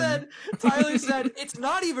 Tyler said it's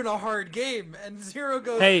not even a hard game, and Zero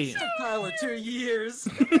goes, Hey. "It took Tyler 2 years."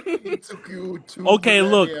 It took you two Okay,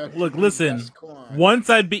 look, millennia to look, beat listen. Gascoigne. Once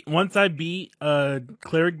I beat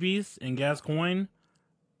Cleric Beast and Gascoigne,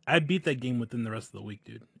 I beat that game within the rest of the week,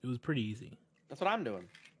 dude. It was pretty easy. That's what I'm doing.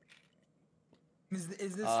 Is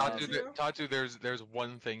this Tatsu, Zero? Tatsu, there's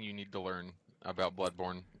one thing you need to learn about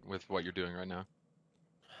Bloodborne with what you're doing right now.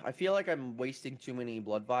 I feel like I'm wasting too many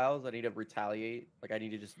blood vials. I need to retaliate. Like I need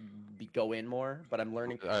to just go in more. But I'm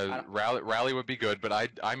learning. I don't- Rally would be good, but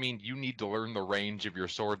I mean you need to learn the range of your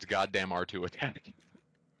sword's goddamn R2 attack.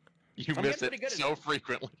 You I'm miss getting pretty it good at so it.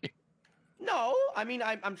 frequently. No, I mean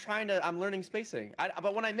I'm learning spacing.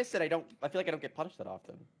 But when I miss it, I feel like I don't get punished that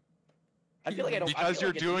often. I feel like I don't. I Because feel you're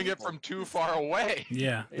like it's doing it equal. from too far away.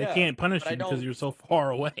 Yeah, they Yeah, can't punish but I you because don't- you're so far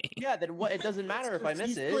away. Yeah, then what? It doesn't matter if I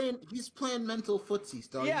miss it. He's playing mental footsies,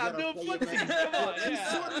 dog. Yeah, You I'm gotta doing play your footsies, mental come on, footsies.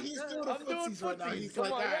 yeah. He's doing the I'm doing footsies right now. footsies, He's come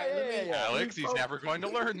like, on, "Ah, yeah, let me- yeah, yeah. Alex, he's never going to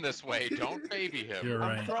learn this way. Don't baby him. You're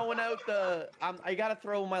I'm right. throwing out the. I gotta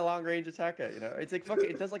throw my long range attack at. You know, it's like fucking.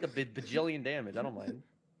 It does like a bajillion damage. I don't mind.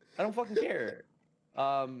 I don't fucking care.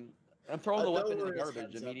 I'm throwing I the know weapon in where the his garbage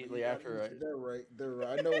head's at, immediately yeah, after. They're right. They're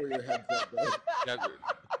right. I know where your head's at, bro.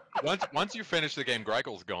 Yeah, once you finish the game,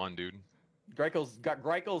 Greikel's gone, dude.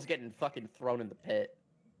 Greikel's getting fucking thrown in the pit.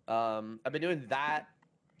 I've been doing that.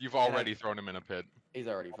 You've already thrown him in a pit. He's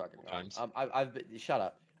already fucking gone. Times. I've been, shut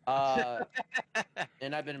up.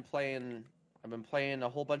 And I've been playing a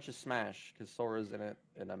whole bunch of Smash because Sora's in it,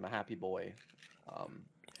 and I'm a happy boy. All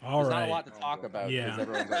There's not a right. lot to talk about because Yeah.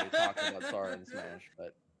 everyone's already talking about Sora and Smash,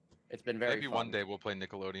 but it's been very Maybe fun. one day we'll play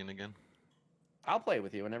Nickelodeon again. I'll play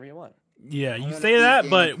with you whenever you want. Yeah, I'm you gonna say keep that, getting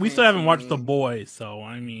but we still haven't watched The fancy. Boys, so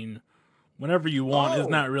I mean, whenever you want is Oh!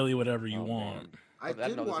 not really whatever you Oh, want. man. I I didn't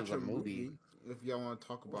did know this watch was a a movie. movie. If y'all want to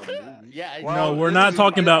talk about movies. Yeah. No, we're this not isn't-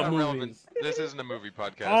 talking it's about not relevant. movies. This isn't a movie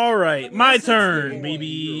podcast. All right, my This is turn, the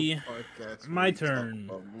baby. Podcast My where we talk turn.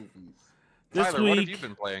 about movies. This Tyler, what have week, you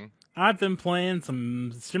been playing? I've been playing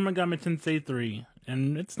some Shin Megami Tensei 3,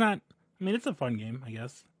 and it's not. I mean, it's a fun game, I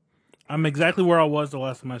guess. I'm exactly where I was the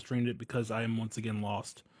last time I streamed it because I am once again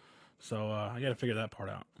lost. So I got to figure that part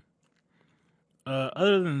out.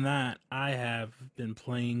 Other than that, I have been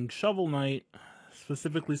playing Shovel Knight,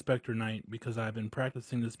 specifically Spectre Knight, because I've been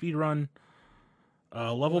practicing the speed run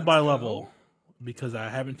level Let's by go. level because I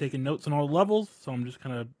haven't taken notes on all the levels, so I'm just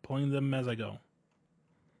kind of playing them as I go.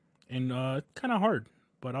 And it's kind of hard,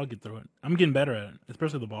 but I'll get through it. I'm getting better at it,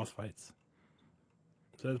 especially the boss fights.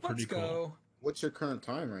 So that's Let's pretty cool. go. What's your current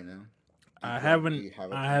time right now? I Do haven't. you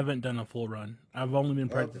have a I time? haven't done a full run. I've only been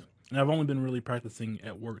Okay. practicing. I've only been really practicing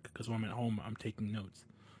at work because when I'm at home, I'm taking notes.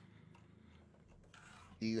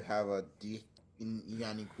 Do you got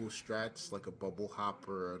any cool strats like a bubble hop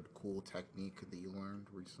or a cool technique that you learned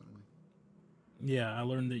recently? Yeah, I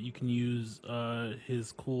learned that you can use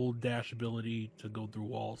his cool dash ability to go through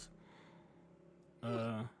walls.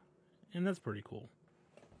 And that's pretty cool.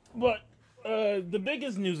 But the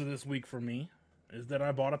biggest news of this week for me is that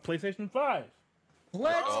I bought a PlayStation 5.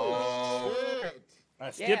 Let's Oh. Shit. I Yeah,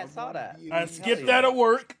 I skipped. saw that. I Hell skipped yeah. that at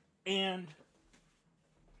work, and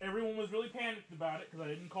everyone was really panicked about it because I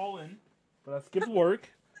didn't call in. But I skipped work,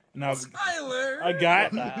 and Tyler. I What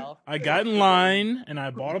got the hell? I got in line, and I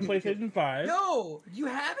bought a PlayStation 5. Yo, you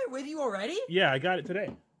have it with you already? Yeah, I got it today.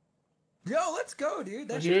 Yo, let's go, dude.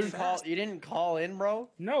 That You shit didn't is call. fast. You didn't call in, bro.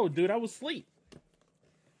 No, dude, I was asleep.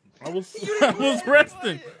 I was You I didn't was play?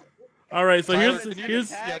 resting. All right, so Tyler, here's can you-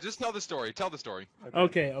 here's Yeah, just tell the story. Tell the story.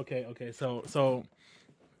 okay. So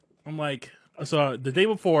I'm like, so the day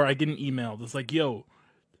before I get an email that's like, yo,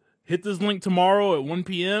 hit this link tomorrow at 1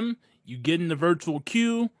 p.m. You get in the virtual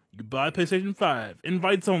queue. You buy a PlayStation 5.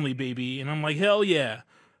 Invites only, baby. And I'm like, hell yeah.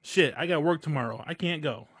 Shit, I got work tomorrow. I can't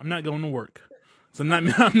go. I'm not going to work. So I'm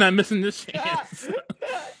not missing this chance.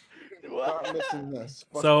 What? Not missing this.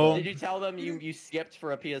 Fuck So- Did you tell them you skipped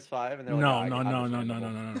for a PS5 and they're like, No, "Oh, no.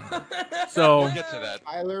 understandable." So We'll get to that.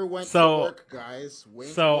 Tyler went So- to work, guys.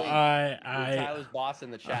 Wink, so wink. Tyler's boss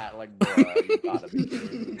in the chat, like, bruh, you gotta be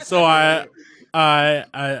kidding me. So I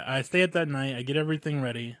stay up that night. I get everything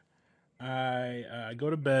ready. I go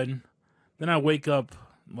to bed. Then I wake up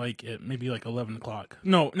like at maybe like 11 o'clock.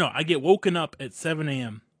 No, I get woken up at 7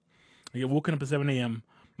 a.m. I get woken up at 7 a.m.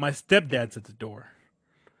 My stepdad's at the door.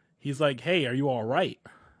 He's like, "Hey, are you all right?"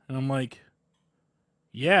 And I'm like,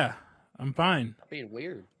 "Yeah, I'm fine. Being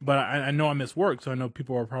weird. But I know I miss work, so I know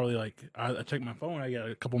people are probably like, I check my phone, I got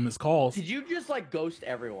a couple missed calls. Did you just like ghost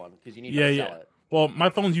everyone because you need Yeah, to yeah. sell it? Well, my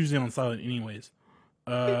phone's usually on silent anyways.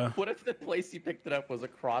 What if the place you picked it up was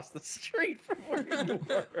across the street from where you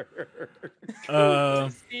were?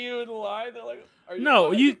 See you in line. They're like, "Are you No,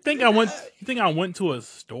 buying you a think I went? pizza?" You think I went to a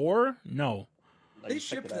store? No. Like, They you picked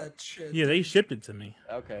shipped it up. that shit. Yeah, they shipped it to me.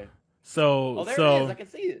 Okay. So Oh, there so it is. I can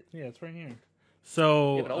see it. yeah, it's right here. You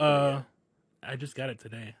So haven't opened it yet. I just got it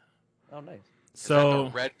today. Oh, nice. Is that So the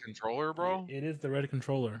red controller, bro? it is the red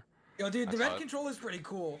controller. Yo, dude, I the saw red it. controller is pretty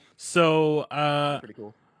cool. So Pretty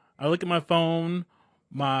cool. I look at my phone.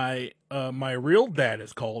 My my real dad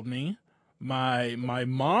has called me. My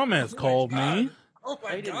mom has Oh my called God. me. Oh I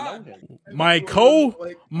my didn't god. know him.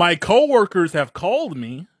 My coworkers have called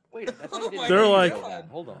me. Wait, I thought you Oh didn't my They're know like- that.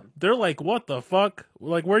 Hold on. They're like, "What the fuck?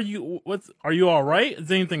 Like, where are you all right?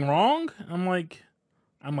 Is anything wrong?" I'm like,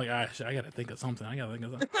 I gotta think of something. I gotta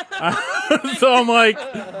think of something. so I'm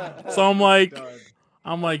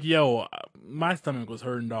like, yo, my stomach was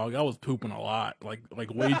hurting, dog. I was pooping a lot, like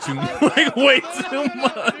way too, like way too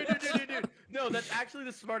much. Dude. No, that's actually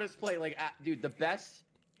the smartest play. Like, dude, the best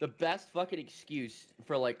fucking excuse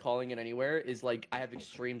for like calling it anywhere is like I have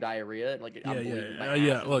extreme diarrhea and like I'm bleeding.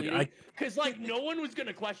 Look, because like no one was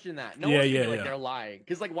gonna question that. No Yeah, one's gonna yeah, be like yeah. they're lying.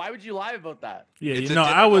 Because like why would you lie about that? yeah, It's you a know,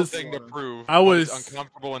 I difficult was, thing to prove. I but was- it's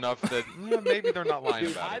uncomfortable enough that maybe they're not lying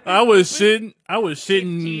Dude, about it. I was shitting,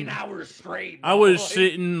 15 hours straight. I bro. was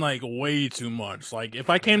shitting like way too much. Like if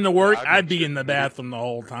I came to work, I've been I'd be in the shitting, dude. bathroom the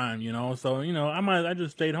whole time, you know. So you know, I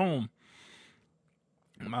just stayed home.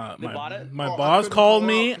 My They bought it? my Oh, I boss couldn't called go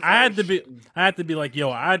me. out 'cause I had was to be shitting. I had to be like,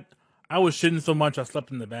 yo, I was shitting so much I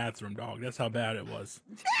slept in the bathroom, dog. That's how bad it was.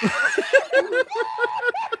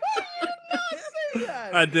 Say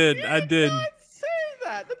that. I did. You I did did. not say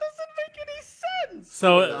that. That doesn't make any sense.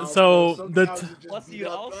 So Now, so bro, the sometimes it just Plus, be you'd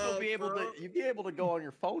that also bad, be able bro. to be able to go on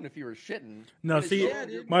your phone if you were shitting. No, But it's see, so-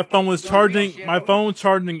 dude. my phone was Don't charging. shit My on- phone was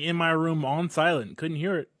charging in my room on silent. Couldn't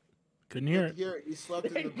hear it. Couldn't hear it. You slept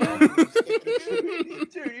in the bathroom. sticking a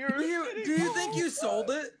shit. Dude, you're Do you think you sold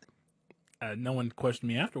it? No one questioned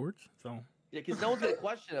me afterwards. So Yeah, because no one's gonna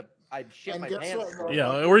question it. I shit And my guess pants. what, bro? yeah,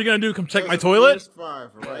 what are you gonna do? Come check my There's a toilet?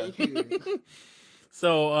 PS5 right here.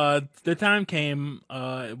 So the time came,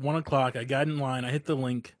 1 o'clock. I got in line. I hit the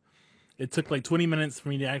link. It took like 20 minutes for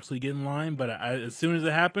me to actually get in line, but as soon as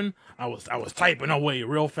it happened, I was typing away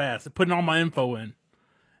real fast, putting all my info in.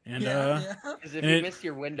 And Yeah. Because if And you it- miss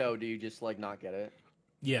your window, do you just like not get it?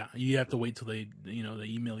 yeah, you have to wait till they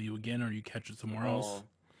email you again, or you catch it somewhere else. Oh.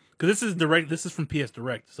 Because this is direct. This is from PS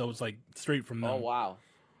Direct, so it's like straight from them. Oh wow.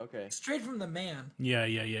 Okay. Straight from the man. Yeah.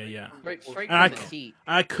 Straight I from the seat.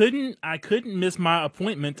 I couldn't miss my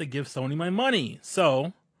appointment to give Sony my money,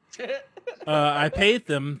 so I paid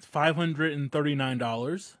them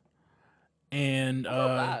 $539, and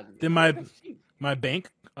then my bank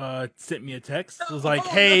sent me a text. It was like, Oh,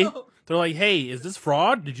 hey, no. they're like, hey, is this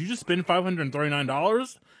fraud? Did you just spend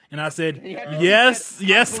 $539? And I said, And you had to yes, I'm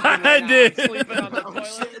yes, pooping right I now. did. I'm sleeping on the I'm toilet.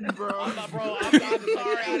 shitting, bro. I'm not, bro. I'm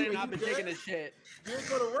sorry. I didn't. I've been taking a shit. You didn't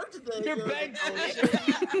go to work today. Your yo. bank's Oh, like,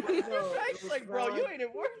 shit. your bank's like, bro, you ain't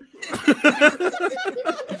at work.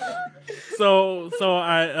 so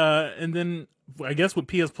I and then I guess with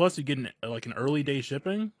PS Plus you get like an early day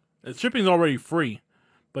shipping. Shipping's already free,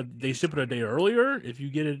 but they ship it a day earlier if you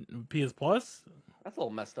get it PS Plus. That's a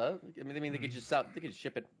little messed up. I mean, they could just they could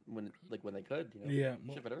ship it when they could. You know? Yeah,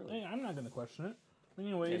 Ship it early. Hey, I'm not gonna question it.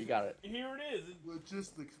 Anyways, Yeah, you got it. Here it is. It's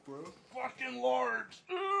Logistics, bro. fucking large.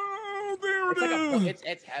 Oh, there It's like a, it is.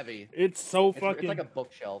 it's heavy. It's so It's fucking. like a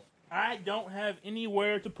bookshelf. I don't have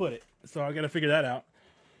anywhere to put it, so I gotta figure that out.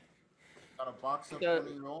 Got a box up The- one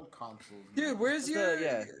of your own consoles. Dude, where's It's your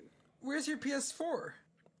yeah. where's your PS4?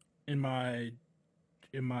 In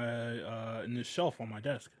the shelf on my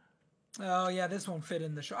desk. Oh yeah, this won't fit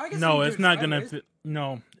in the show. I guess No, you can it's do it not gonna sideways. fit.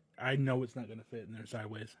 No, I know it's not gonna fit in there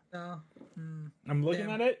sideways. No. I'm looking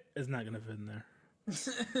Damn. at it. It's not gonna fit in there.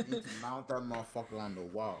 You can mount that motherfucker on the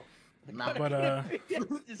wall. Mount But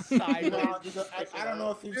Just sideways. I don't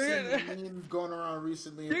know if you've seen the memes going around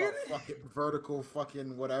recently about fucking vertical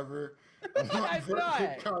fucking whatever. I've Vertical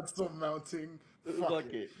not. console mounting. Fuck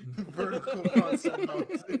Fuck it. Vertical console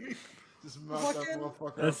mounting. Just mount that Fucking-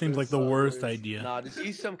 motherfucker. that up seems there like the worst sideways. idea. Nah, just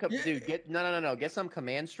use some. Dude, get no. Get some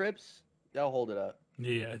command strips. They'll hold it up.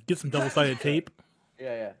 Yeah, get some double-sided tape.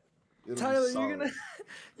 Yeah. It'll be Tyler, solid.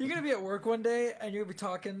 you're gonna be at work one day and you'll be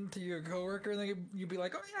talking to your coworker and you'll be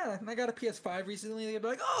like, "Oh yeah, I got a PS5 recently." And they'll be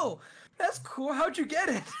like, "Oh, that's cool. How'd you get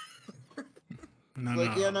it?" No,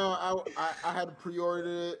 Like, no. yeah, no, I had pre-ordered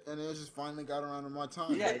it, and it just finally got around to my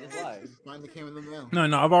time. Yeah, it just lied. It finally came in the mail. No,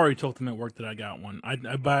 I've already told them at work that I got one.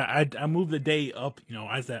 I moved the day up. You know,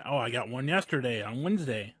 I said, oh, I got one yesterday on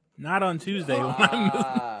Wednesday, not on Tuesday. When I moved.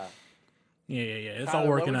 Ah. Yeah. It's Tyler, all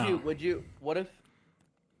working what out. would you? What if?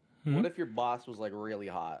 Hmm? What if your boss was like really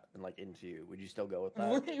hot and like into you? Would you still go with that?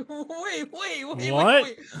 Wait.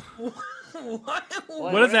 What? What?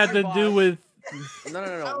 What does that have your to do boss- with? No. I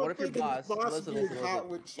don't What if your think boss? Listen. being hot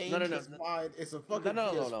would change No. his mind. It's a fucking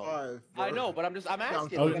No. PS5. I bro. know, but I'm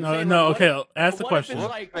asking. Oh, like, I'm no, saying, no. like, what Okay, if- ask the what if it's question. Look,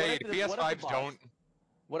 like- what hey, if this- what if the PS5s boss- don't.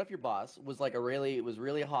 What if your boss was like was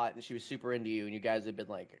really hot and she was super into you and you guys had been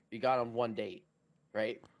like you got on one date,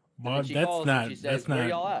 right? And then Well, she that's calls and not she says, "Where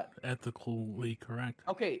y'all at?" ethically correct.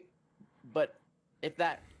 Okay, but if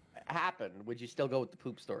that happened, would you still go with the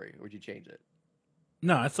poop story or would you change it?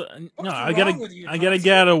 No, it's no. What's I wrong gotta with you, get Thompson?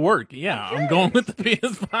 out of work. Yeah, I'm going curious. with the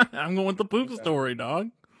PS5. I'm going with the poop Okay. story, dog.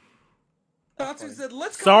 Tatsu said,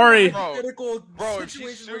 "Let's go." Sorry. to a hypothetical Bro, if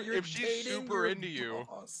situation she's where su- you're if she's dating super your into you-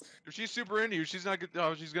 boss. If she's super into you, she's not.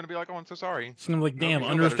 She's gonna be like, "Oh, I'm so sorry." She's gonna be like, No, damn, we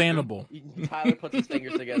know better, understandable. Tyler puts his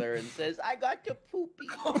fingers together and says, "I got to poopy."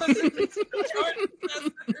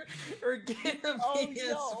 or get a Oh,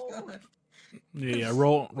 PS5. no. Yeah,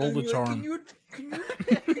 roll the And you're like, charm.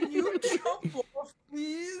 Can you jump off,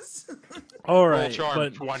 please? All Roll right, charm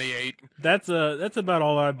but 28. that's about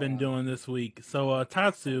all I've been doing this week. So,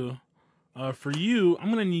 Tatsu, for you, I'm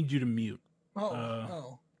gonna need you to mute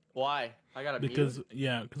Oh. Why? I got to because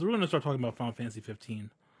mute? because we're gonna start talking about Final Fantasy 15.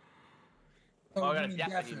 Oh, I you gotta mean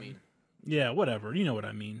definitely deafen. mute. Yeah, whatever. You know what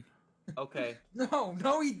I mean. Okay. No,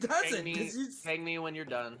 he doesn't. Hang me, 'cause you- hang me when you're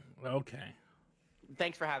done. Okay.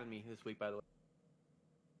 Thanks for having me this week, by the way.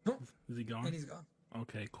 Is he And gone? he's gone.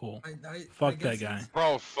 Okay, cool. I Fuck guess that guy. he's-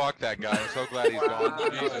 Bro, fuck that guy. I'm so glad he's gone. Wow.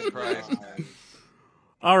 Jesus Christ.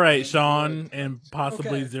 All right, Sean, and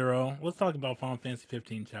possibly Okay. Zero. Let's talk about Final Fantasy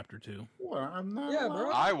 15 Chapter 2, Well, I'm not. Yeah,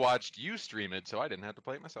 bro. I watched you stream it, so I didn't have to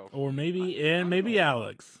play it myself. or maybe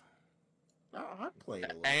Alex. I played a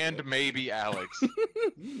little And bit. maybe Alex.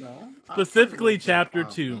 You know, I Specifically, played a little Chapter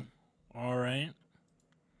bit. 2. All right.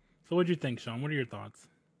 So, what'd you think, Sean? What are your thoughts?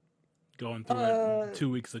 Going through it 2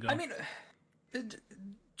 weeks ago. I mean,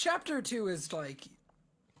 chapter 2 is like,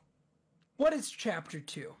 what is chapter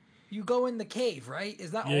 2? You go in the cave, right?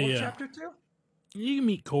 Is that Yeah, all of yeah. chapter 2? you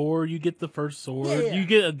meet Core. You get the first sword.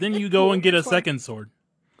 Yeah. Then you It's go cool, and get a it's fun. second sword.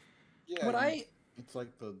 Yeah, But it's like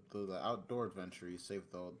the outdoor adventure. You save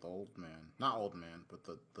the old man, not old man, but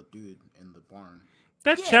the dude in the barn.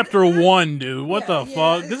 That's Yeah, Chapter that- 1, dude. What yeah, the yeah,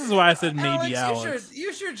 fuck? This is why I said maybe Alex. Alex.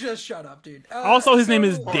 You should just shut up, dude. Also, his name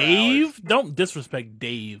is so- Dave. Don't disrespect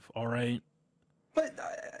Dave. All right. But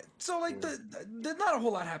so like the not a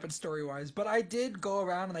whole lot happened story wise, but I did go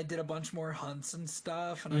around and I did a bunch more hunts and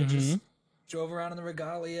stuff, and I just Mm-hmm. drove around in the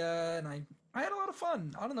regalia, and I had a lot of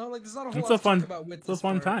fun. I don't know, like there's not a whole It's lot a to fun. talk about with It's a this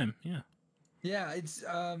fun part. time. Yeah. Yeah, it's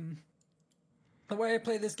the way I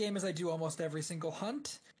play this game is I do almost every single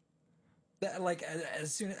hunt. That like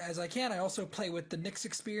as soon as I can. I also play with the Nyx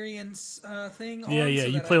experience thing. Yeah, on, yeah. so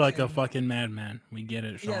You that play I like a can- fucking madman. We get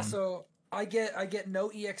it, Sean. Yeah, so I get no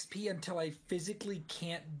EXP until I physically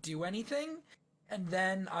can't do anything, and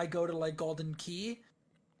then I go to like Golden Key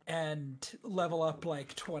and level up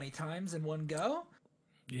like 20 times in one go,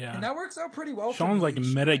 Yeah. and that works out pretty well. for Sean's me like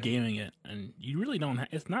each meta time. gaming it, and you really don't.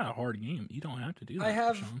 It's not a hard game. You don't have to do that. I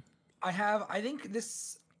have- Sean. I think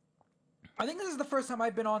this is the first time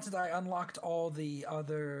I've been on since I unlocked all the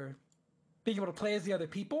other being able to play as the other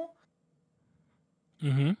people,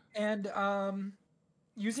 Mm-hmm. and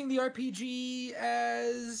using the RPG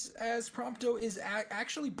as Prompto is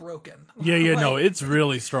actually broken. Yeah, yeah. No, Like, it's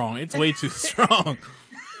really strong. It's way too strong.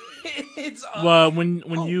 it's Well, when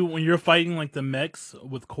Oh. you're fighting like the mechs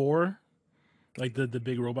with Core, like the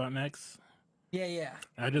big robot mechs, yeah.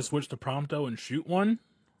 I just switch to Prompto and shoot one,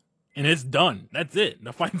 and it's done. That's it.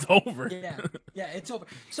 The fight's over. Yeah, it's over.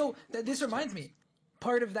 So this reminds me,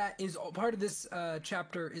 part of this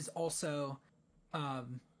chapter is also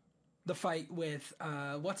the fight with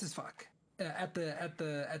what's his fuck at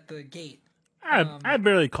the gate. I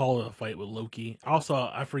barely call it a fight with Loki. Also,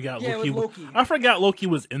 I forgot Yeah, Loki. with Loki. I forgot Loki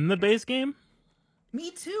was in the base game.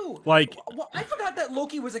 Me too. Like, Well, I forgot that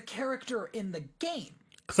Loki was a character in the game.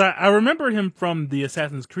 because I remember him from the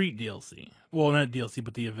Assassin's Creed DLC. Well, not DLC,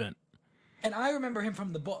 but the event. And I remember him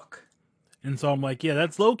from the book. And so I'm like, yeah,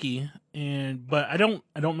 that's Loki. But I don't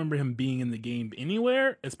remember him being in the game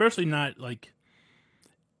anywhere, especially not like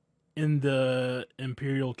in the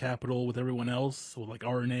Imperial capital with everyone else, with like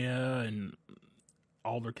Aranea and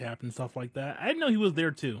Aldercap and stuff like that. I didn't know he was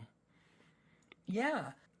there too.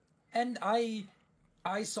 Yeah. And I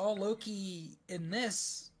I saw Loki in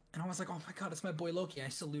this, and I was like, "Oh my god, it's my boy Loki!" I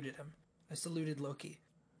saluted him. I saluted Loki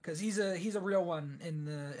because he's a real one in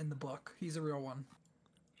the book. He's a real one.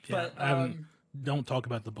 Yeah, But I haven't. Don't talk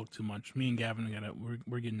about the book too much. Me and Gavin got it.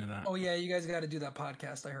 We're getting to that. oh yeah, you guys got to do that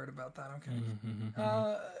podcast. I heard about that. Okay.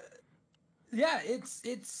 Mhm. Yeah,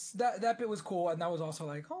 it's that bit was cool, and that was also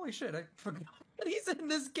like, holy shit, I forgot that he's in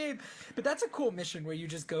this game. But that's a cool mission where you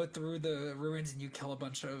just go through the ruins and you kill a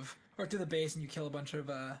bunch of, or to the base and you kill a bunch of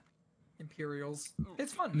Imperials.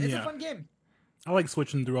 It's fun. It's a Yeah. fun game. I like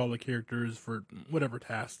switching through all the characters for whatever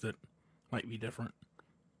tasks that might be different.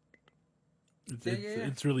 Yeah.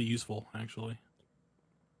 It's really useful actually.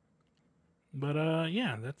 But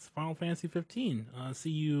yeah, that's Final Fantasy 15. See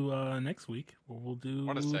you next week where we'll do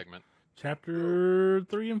What a segment. chapter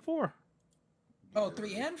 3 and 4. Oh,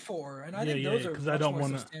 3 and 4, and I Yeah, think yeah, those are because much I don't more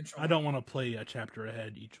want to. substantial. I don't want to play a chapter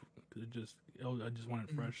ahead each. I just want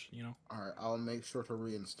it fresh, you know. All right, I'll make sure to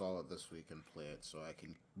reinstall it this week and play it so I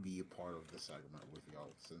can be a part of the segment with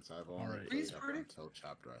y'all since I've only Alright. played Please, up Purdy. until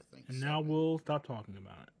chapter I think. And now 7. we'll stop talking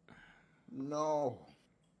about it. No.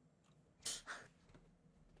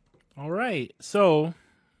 All right, so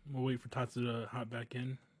we'll wait for Tatsu to hop back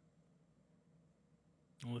in,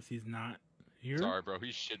 unless he's not here. Sorry, bro.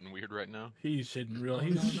 He's shitting weird right now. He's shitting real. Oh,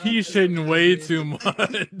 He's no, not he's this shitting guy, way dude. too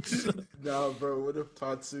much. No, bro. What if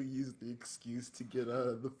Tatsu used the excuse to get out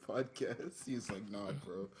of the podcast? He's like, nah,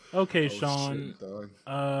 bro. Okay, Oh, Sean. shit, dog.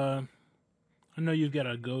 I know you've got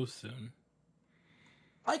to go soon.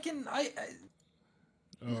 I can.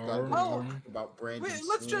 He's got Or- to Oh. talk about Brandon. Wait,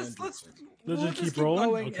 let's just We'll we'll just keep rolling?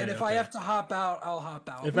 going, Okay, and if okay. I have to hop out, I'll hop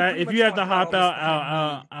out. If We pretty if much you have to talked about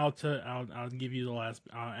hop all out, this stuff I'll give you the last.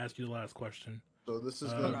 I'll ask you the last question. So this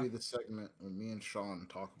is going to Okay. be the segment when me and Sean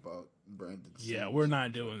talk about Brandon. Yeah, Sims. we're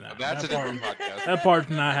not doing that. That's a that, part, different podcast. that part's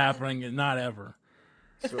not happening. Not ever.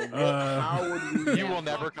 So what, Uh, how would we? You will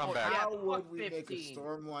never come back. How Yeah, would fuck we make a 15.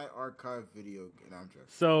 Stormlight Archive video game? No, I'm joking.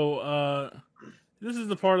 So this is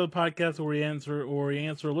the part of the podcast where we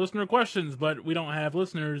answer listener questions, but we don't have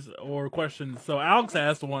listeners or questions. So Alex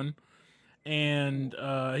asked one, and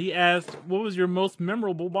he asked, "What was your most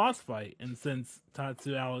memorable boss fight?" And since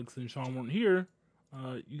Tatsu, Alex, and Sean weren't here,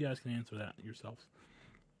 you guys can answer that yourselves.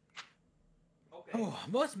 Okay. Oh,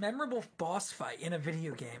 most memorable boss fight in a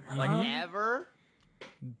video game. Like Uh-huh. ever?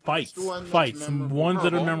 Fights, the one that's fights, memorable. ones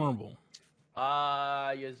that are Memorable.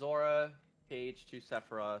 memorable. Yuzora, Cage to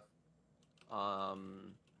Sephiroth.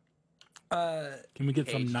 Can we get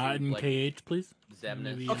some KH2, nod in like- KH, please? Zemnis.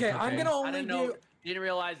 Maybe Okay, it's I'm gonna I only didn't know. do. Didn't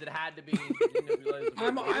realize it had to be. Didn't realize it was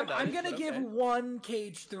I'm weird, I'm but gonna give okay. one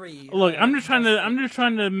Cage 3. Look, I'm just trying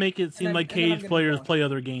to make it seem then- like and then I'm Cage gonna players move on. play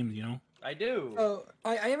other games, you know. I do. So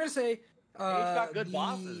I am gonna say. Cage got good the,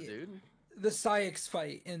 bosses, dude. The Syx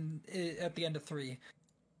fight at the end of 3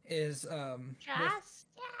 is That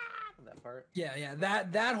part. yeah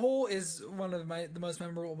that whole is one of the most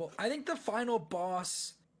memorable. I think the final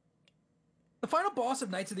boss of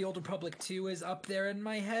Knights of the Old Republic 2 is up there in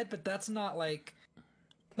my head, but that's not like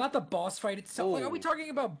not the boss fight itself. Like, are we Ooh. talking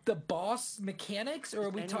about the boss mechanics, or are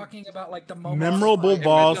we Any- talking about like the moment? Memorable fight.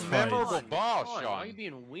 boss It's a fight. memorable boss, Why are you Sean.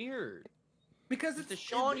 being weird? Because It's it's the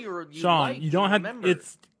Sean you Sean, like, you don't have. remember.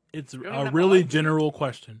 It's don't even a have to really like it. general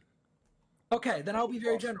question. Okay, then I'll be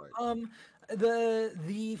very Boss general. fight.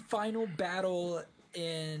 The final battle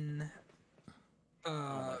in Oh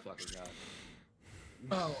my fucking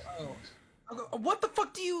god. oh. What the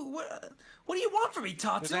fuck do you what do you want from me,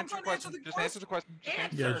 Tatsu? Just I'm answer the trying to answer question. the Just answer the question. Just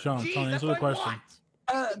answer. Yeah, Sean, Jeez, Sean, that's answer the what I question.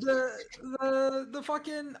 want. The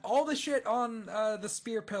fucking all the shit on the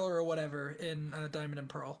spear pillar or whatever in Diamond and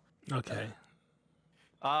Pearl. Okay.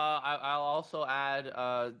 I'll also add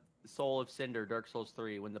Soul of Cinder, Dark Souls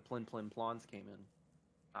 3, when the Plin Plin Plons came in.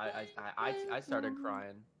 I started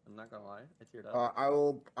crying. I'm not gonna lie, I teared up. I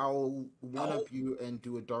will one up you and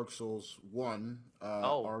do a Dark Souls 1.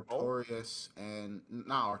 Artorias and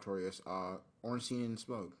not Artorias. Ornstein and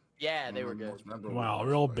Smoke. Yeah, they One were of the good. most memorable Wow, boss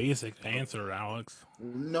real fights. basic answer, Alex.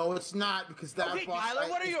 No, it's not because that Okay, boss Tyler, fight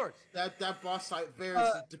what are is- yours? That boss fight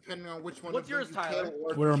varies depending on which one. what's of them yours, you Tyler? kill or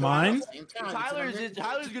What are kill at mine? the same time. It's an Tyler's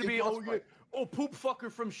amazing- gonna be boss oh fight. poop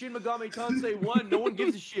fucker from Shin Megami Tensei 1. No one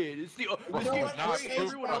gives a shit. It's the Bro, it's the it's not great poop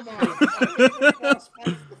everyone fucker. else. The boss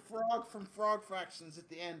fights the frog from Frog Fractions at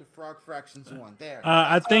the end of Frog Fractions 1. There.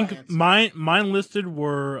 I That's my think answer. mine listed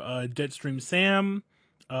were Jetstream Sam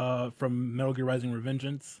from Metal Gear Rising: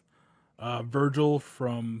 Revengeance, Virgil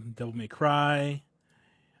from Devil May Cry,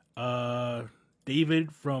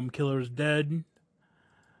 David from Killer's Dead,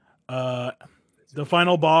 the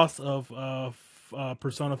final boss of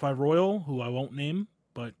Persona 5 Royal, who I won't name,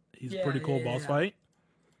 but he's a Yeah, pretty cool yeah, boss yeah. fight.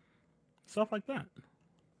 Stuff like that.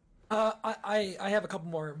 I have a couple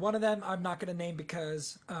more. One of them I'm not going to name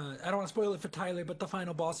because I don't want to spoil it for Tyler, but the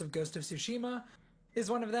final boss of Ghost of Tsushima is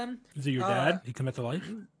one of them. Is it your dad? He come back to life?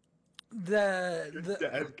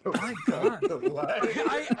 My God.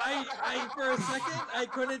 I for a second I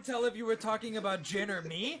couldn't tell if you were talking about Jin or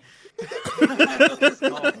me.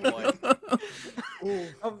 Oh boy.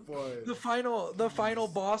 Boy. The final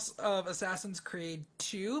boss of Assassin's Creed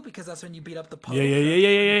 2, because that's when you beat up the Pope.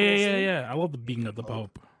 Yeah. I love the beating of the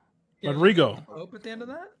Pope. Yeah, Rodrigo. Pope at the end of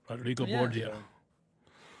that. Rodrigo Yeah. Borgia.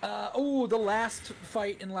 The last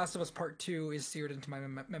fight in Last of Us Part 2 is seared into my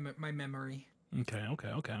memory. Okay. I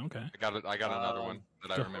got another one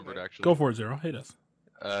that I Go- remembered actually. Go for it, Zero. Hit us.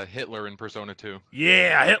 Hitler in Persona 2.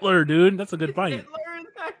 Yeah, Hitler, dude. That's a good fight. Hitler in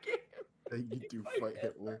that game. You do fight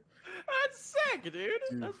Hitler. That's sick, dude. Do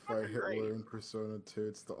That's fight fucking Hitler great. in Persona 2.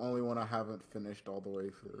 It's the only one I haven't finished all the way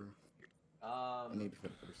through. I need to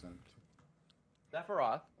finish Persona 2.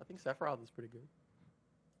 Sephiroth. I think Sephiroth is pretty good.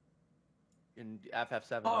 In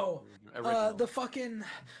FF7. Oh, original. the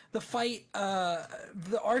fight,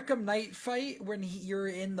 the Arkham Knight fight when you're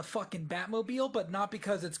in the fucking Batmobile, but not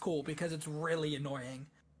because it's cool, because it's really annoying.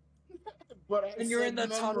 But And you're in the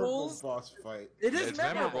tunnels? Boss fight. It is It's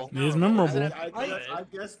memorable. memorable. It is memorable. I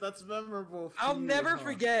guess that's memorable. for I'll you, never huh?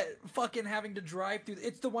 forget fucking having to drive through.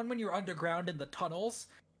 It's the one when you're underground in the tunnels.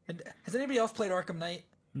 And has anybody else played Arkham Knight?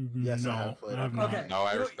 Yes, I no, have played I have it. not. Okay. No,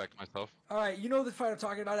 I You know- respect myself. All right, you know the fight I'm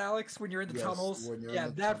talking about, Alex, when you're in the Yes, tunnels. when you're Yeah, in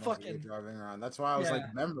the that tunnels and you're fucking. driving around. That's why I was Yeah.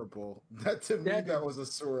 like memorable. That to me, Yeah, that dude. was a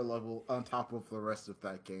sewer level on top of the rest of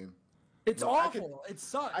that game. It's No, I could- awful. It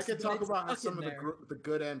sucks. I could but talk it's about fucking some of there. the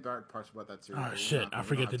good and bad parts about that series. Oh but shit! we're not- I we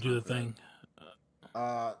forget don't to have do the time for thing.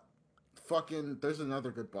 that. Fucking. There's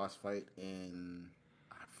another good boss fight in.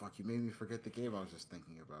 Fuck, you made me forget the game I was just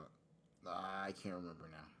thinking about. I can't remember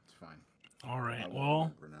now. It's fine. All I right. won't Well,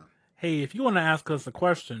 remember now. hey, if you want to ask us a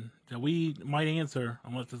question that we might answer,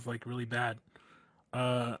 unless it's like really bad,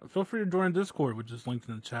 feel free to join Discord, which is linked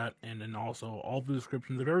in the chat, and then also all the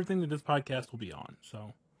descriptions of everything that this podcast will be on.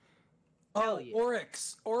 So, Hell Oh, yeah.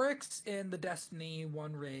 Oryx in the Destiny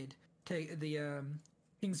 1 raid. Take the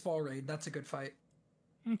King's Fall raid. That's a good fight.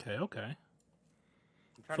 okay.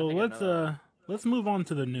 I'm trying to So think of another- let's move on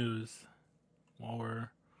to the news while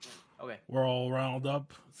Okay. we're all riled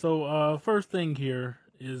up. So, first thing here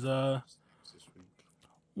is This week.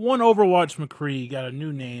 one Overwatch McCree got a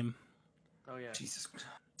new name, Oh yeah. Jesus.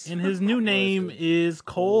 and his new name is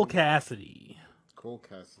Cole Cassidy, Cole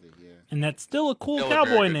Cassidy, yeah. and that's still a cool Still a very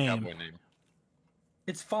cowboy good name. cowboy name.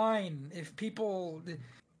 It's fine if people. good.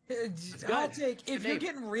 Hot take. If Good you're name.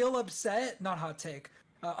 getting real upset, not hot take.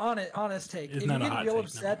 Honest take. It's if not you're a getting hot real take,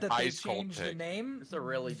 upset no. that they Ice cold changed the take. name, It's a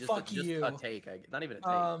really just, fuck a take. Not even a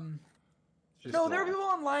take. Just No, there are like- people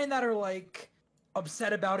online that are like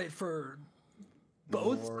upset about it for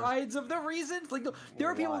both More- sides of the reasons. Like there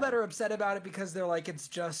are people Why? that are upset about it because they're like it's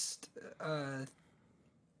just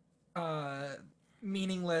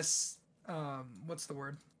meaningless. What's the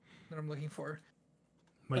word that I'm looking for?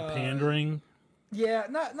 Like Uh, pandering. Yeah,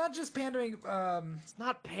 not just pandering. It's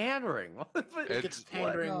not pandering. It's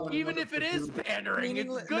pandering. No. one Even another if it to is do- pandering,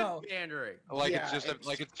 Meaningless- it's good no. pandering. like Yeah, it's just it's-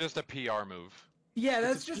 like it's just a PR move. Yeah, it's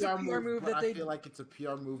that's just a PR move but that they. I feel like it's a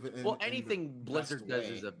PR move. Well, anything Blizzard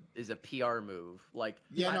does way. is a PR move. Like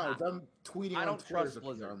Yeah, no, I- them tweeting I on don't Twitter trust is a PR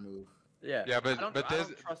Blizzard. move. yeah. Yeah, but I don't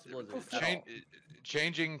this trust Blizzard. at Chan- all.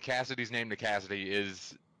 changing Cassidy's name to Cassidy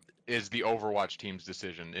is the Overwatch team's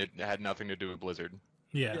decision. It had nothing to do with Blizzard.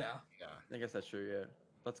 Yeah. Yeah. Yeah. I guess that's true. Yeah,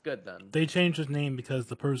 that's good then. They changed his name because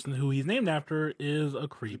the person who he's named after is a He's a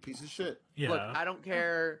creep. piece of shit. Yeah. Look, I don't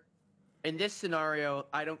care. In this scenario,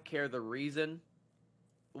 I don't care the reason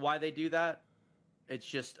why they do that. It's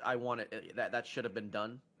just I want it. That should have been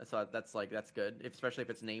done. That's good, especially if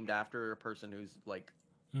it's named after a person who's like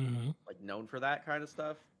known for that kind of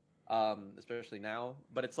stuff. Especially now.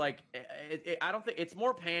 But it's like I don't think it's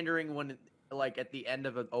more pandering when like at the end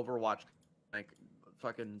of an Overwatch, like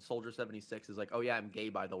fucking Soldier 76 is like, oh yeah, I'm gay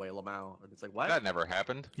by the way, Lamau. And it's like what? That never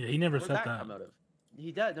happened. Yeah, he never Where'd said that that. come out of?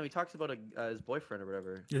 He does. No, he talks about his boyfriend or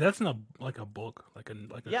whatever. Yeah, that's in a book, like a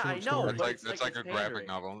Yeah, short I know, story. It's but like it's it's like like a it's graphic pandering.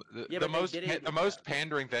 novel. Yeah, The but they most did it the with most that.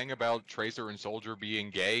 pandering thing about Tracer and Soldier being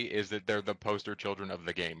gay is that they're the poster children of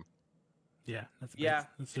the game. Yeah, that's Yeah,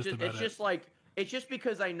 that's just about it's it. just like it's just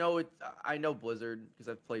because I know I know Blizzard because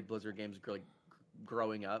I've played Blizzard games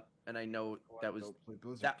growing up, and I know that was Go play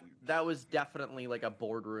Blizzard that games. that was definitely like a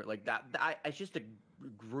boardroom like that. It's just a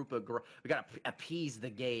group of we gotta appease the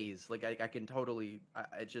gays. Like I can totally.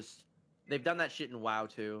 I just they've done that shit in WoW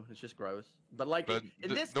too. It's just gross. But like But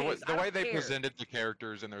in this the case, way I don't they care. presented the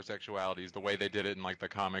characters and their sexualities, the way they did it in like the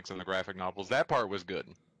comics and the graphic novels, that part was good.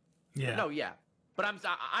 yeah. No, yeah. But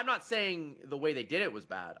I'm not saying the way they did it was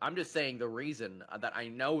bad. I'm just saying the reason that I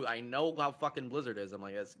know how fucking Blizzard is. I'm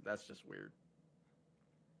like, that's just weird.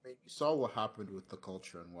 I mean, you saw what happened with the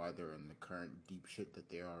culture and why they're in the current deep shit that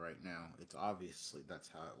they are right now. It's obviously that's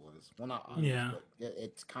how it was. Well, not obvious, Yeah. but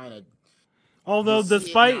it's kind of. Although You see it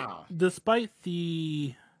despite now.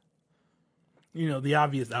 the the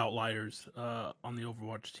obvious outliers on the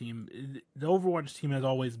Overwatch team, the Overwatch team has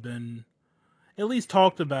always been at least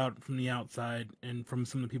talked about from the outside and from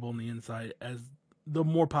some of the people on the inside as the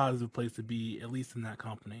more positive place to be, at least in that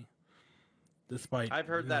company. Despite I've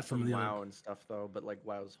heard that some from of the WoW other, and stuff though, but like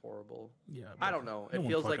WoW's horrible. yeah, I don't know. No It one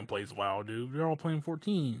feels fucking like plays WoW, dude. They're all playing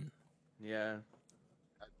 14. yeah.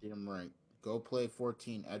 Damn right. Go play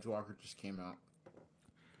 14. Edgewalker just came out.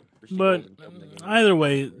 Christian But Golden from the game. either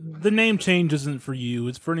way, the name change isn't for you.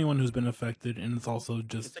 It's for anyone who's been affected, and it's also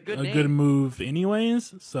just It's a good good name. move,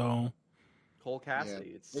 anyways. So Cole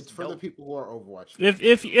Cassidy. It's for the dope. people who are Overwatch.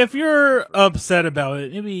 if you're upset about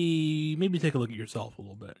it, maybe take a look at yourself a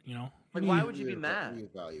little bit. You know, Like, Maybe- why would you be mad?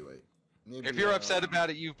 Reevaluate. Maybe, If you're upset about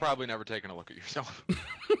it, you've probably never taken a look at yourself.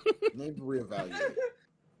 maybe reevaluate.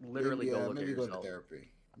 Literally maybe, go look maybe at go yourself. to therapy.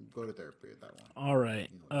 Go to therapy at that one. All right.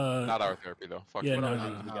 Not our therapy though. Fuck yeah, you. no, else no.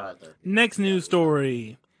 do you Not got? our therapy. Next news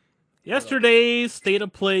story. Yesterday's state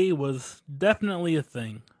of play was definitely a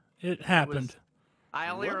thing. It happened. I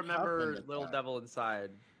only What remember happened at Little that? Devil Inside,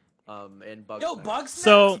 and Bugs. Yo, Bugs.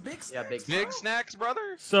 So- Big Yeah, big Big snacks,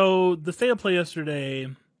 brother. So the state of play yesterday,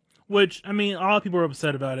 which I mean, a lot of people are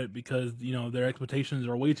upset about it because their expectations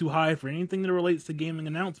are way too high for anything that relates to gaming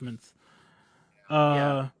announcements.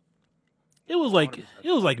 Yeah. It was like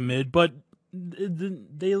 100%. mid, but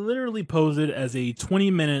they literally posed it as a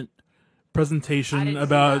 20-minute I presentation didn't see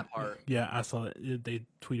about. that part. Yeah, I saw it. They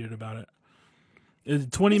tweeted about it. It's a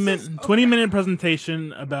 20 This minute is- okay. 20-minute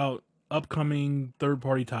presentation about upcoming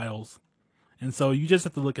third-party titles, and so you just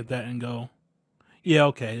have to look at that and go, yeah,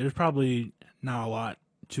 okay. There's probably not a lot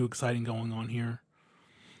too exciting going on here.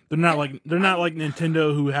 They're not like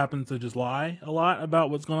Nintendo, who happens to just lie a lot about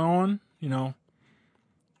what's going on.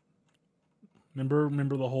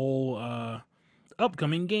 Remember the whole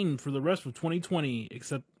upcoming game for the rest of 2020,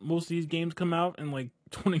 except most of these games come out in like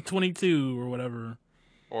 2022 or whatever.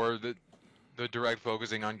 Or the direct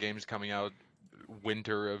focusing on games coming out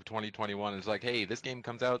winter of 2021 is like, hey, this game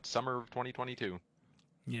comes out summer of 2022.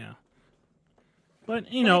 Yeah. But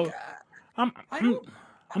Like, I'm I I'm, don't.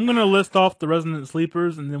 I'm gonna list off the resident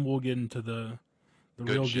sleepers and then we'll get into the Good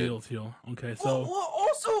real shit. deals here. Okay, Well,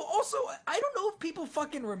 so also, I don't know if people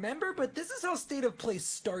fucking remember, but this is how State of Play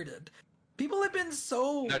started. People have been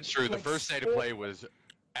so. That's true. The like, first state of play was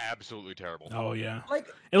absolutely terrible. oh yeah. Like,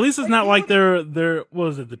 At least it's like, not people- like their what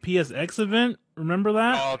was it, the PSX event? Remember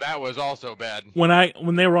that? Oh, that was also bad.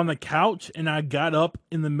 When they were on the couch and I got up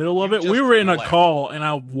in the middle of You it, we just were in a left. call and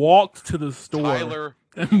I walked to the store Tyler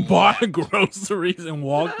and bought groceries and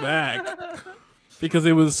walked back because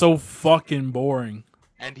it was so fucking boring.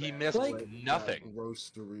 and he missed Like- nothing.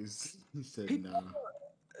 Roasteries. He said People- no.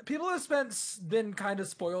 people have been kind of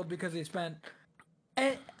spoiled because they spent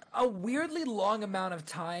a weirdly long amount of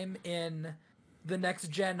time in the next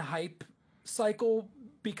gen hype cycle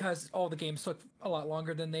because all the games took a lot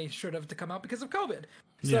longer than they should have to come out because of COVID.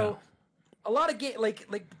 So a lot of like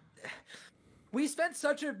we spent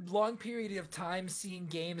such a long period of time seeing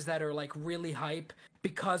games that are like really hype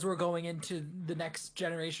because we're going into the next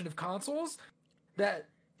generation of consoles that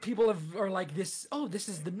people are like this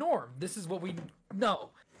is the norm. This is what we no.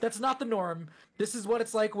 That's not the norm. This is what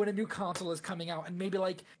it's like when a new console is coming out and maybe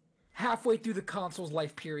like halfway through the console's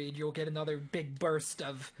life period you'll get another big burst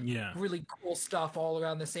of Yeah. really cool stuff all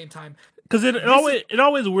around the same time. Because it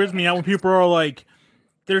always weirds me out when people are like,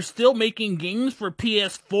 they're still making games for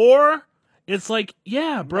PS4. It's like,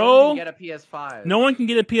 yeah, Bro, bro. get a PS5. No one can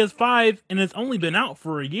get a PS5, and it's only been out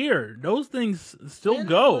for a year. Those things still When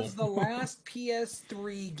go. was the last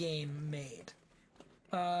PS3 game made?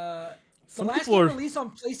 The Some last people game are- released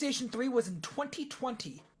on PlayStation 3 was in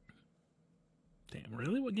 2020. Damn,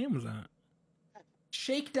 really? What game was that?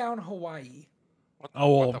 Shakedown Hawaii. Oh,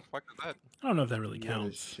 What well, the fuck is that? I don't know if that really What is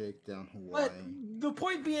counts. Shakedown Hawaii? But the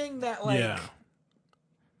point being that like Yeah,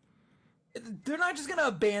 they're not just gonna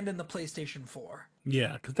abandon the PlayStation 4.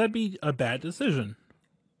 yeah, because that'd be a bad decision.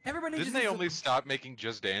 Everybody Didn't just they needs only stop making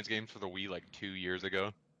Just Dance games for the Wii like 2 years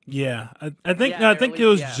ago? Yeah, I think Yeah, I they think it released-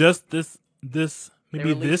 was yeah. just this They maybe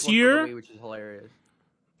released this one for the year. Wii, which is hilarious.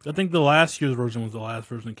 I think the last year's version was the last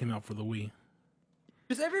version that came out for the Wii.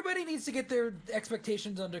 Because everybody needs to get their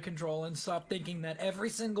expectations under control and stop thinking that every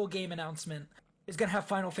single game announcement is gonna have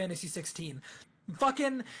Final Fantasy 16.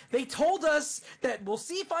 Fucking, they told us that we'll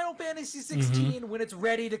see Final Fantasy 16 when it's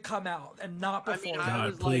ready to come out, and not I before. mean, I that. God,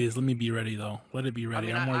 was please let me be ready though. Let it be I ready.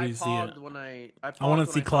 mean, I'm I ready to see it. paused when I I wanna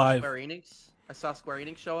paused see when Clive. Square Enix. I saw Square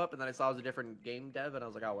Enix show up, and then I saw it was a different game dev, and I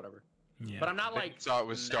was like, oh, whatever. Yeah. But I'm not Then like you saw it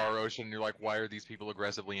was Star mad. Ocean. And you're like, why are these people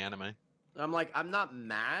aggressively anime? I'm like, I'm not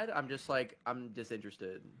mad. I'm just like, I'm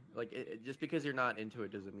disinterested. Like, just because you're not into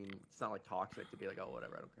it doesn't mean it's not like toxic to be like, oh,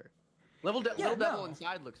 whatever, I don't care. Yeah, Little Devil no.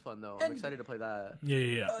 Inside looks fun though. I'm And- excited to play that.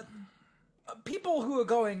 Yeah. People who are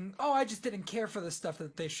going, oh, I just didn't care for the stuff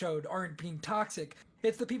that they showed, aren't being toxic.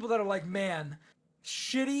 It's the people that are like, man,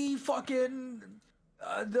 shitty fucking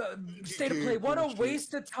the state of play. What a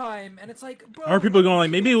waste of time. And it's like, bro, Or people going like,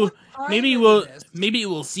 maybe put time maybe into we'll this. maybe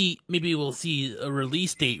we'll see a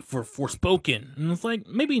release date for Forspoken, and it's like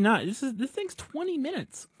maybe not. This thing's 20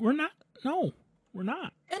 minutes. We're not. No, we're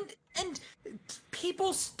not. And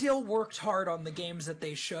people still worked hard on the games that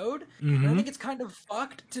they showed. Mm-hmm. And I think it's kind of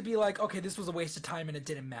fucked to be like, okay, this was a waste of time and it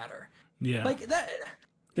didn't matter. Yeah, Like that.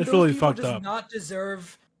 It's those really people fucked just up. not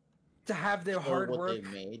deserve to have their Show hard what work they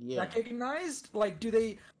made, yeah. recognized. Like, do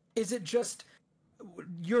they? Is it just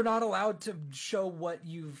you're not allowed to show what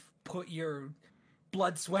you've put your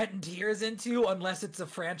blood, sweat, and tears into unless it's a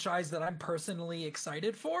franchise that I'm personally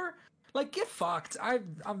excited for? Like, get fucked.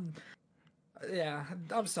 I'm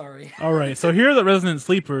sorry. All right, so here are the Resident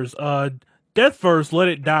Sleepers. Death Verse, Let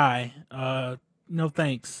It Die. No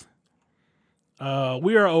thanks. We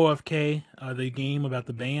Are OFK, the game about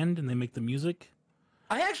the band, and they make the music.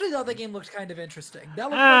 I actually thought that game looked kind of interesting. That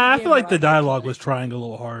looked I a feel game like that the I dialogue actually- was trying a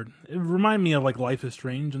little hard. It reminded me of like Life is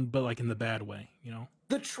Strange, but like in the bad way, you know.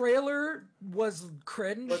 The trailer was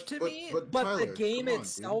cringe But- to but- me, but but Tyler, the game come on, dude.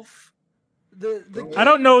 itself, the Don't- I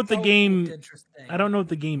don't know what the itself game- looked interesting. I don't know what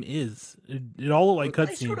the game is. It all looked like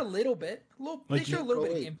They showed a cutscene. little bit. They Like, showed a little Go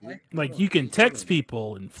bit away, of gameplay. dude. Like Come you on, can keep text talking.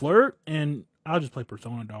 people and flirt, and I'll just play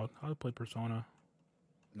Persona, dog. I'll play Persona.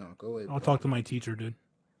 No, go away. I'll talk to my teacher, dude.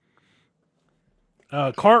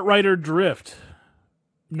 Kart Rider Drift.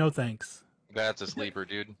 No thanks. That's a sleeper,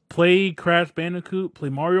 dude. Play Crash Bandicoot. Play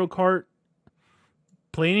Mario Kart.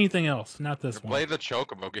 Play anything else. Not this Play one. the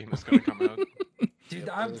Chocobo game that's gonna come out. Dude,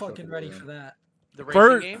 Yeah, I'm play fucking something ready like for that. that. The racing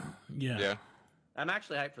First, game. yeah. Yeah. I'm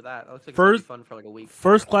actually hyped for that. That looks like First- it's gonna be fun for like a week.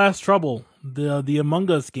 First Class Trouble. The Among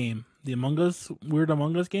Us game. The weird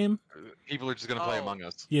Among Us game. People are just gonna play Oh. Among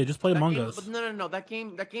Us. Yeah, just play That Among game- Us. But no. That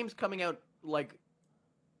game's coming out like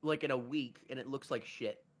in a week, and it looks like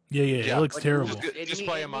shit. Yeah, Yeah, it looks Like, terrible. Just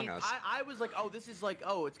play Among Us. I was like, oh, this is like,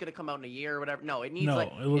 oh, it's gonna come out in a year or whatever. No, it needs No,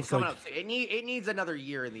 like it looks it's coming like- out. It needs another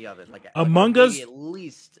year in the oven. Like Among maybe Us- at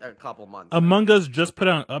least a couple months. Among Us just put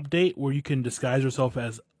out an update where you can disguise yourself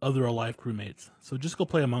as other alive crewmates. So just go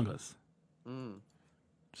play Among Us.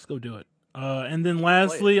 Just go do it. And then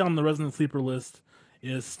lastly on the Resident Sleeper list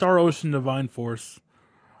is Star Ocean Divine Force.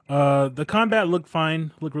 The combat looked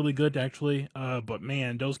fine, looked really good actually. But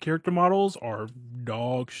man, those character models are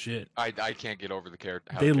dog shit. I can't get over the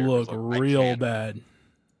character. They look real bad.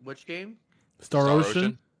 Which game? Star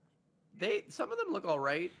Ocean? Some of them look all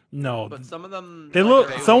right, No, but some of them They like, look-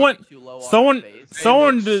 they're way someone- too low on someone- the face.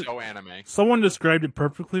 someone did- so anime. someone described it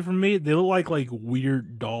perfectly for me. They look like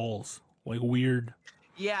weird dolls, like weird,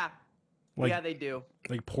 Yeah, like yeah, they do.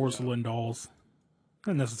 like porcelain dolls.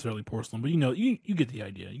 Not necessarily porcelain, but you get the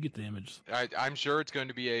idea. You get the image. I'm sure it's going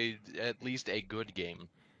to be at least a good game,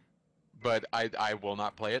 but I will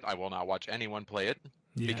not play it. I will not watch anyone play it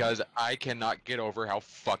Yeah. because I cannot get over how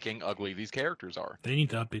fucking ugly these characters are. They need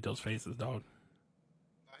to update those faces, dog.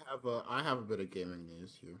 I have a bit of gaming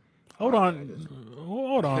news here. Hold Okay, on, it is.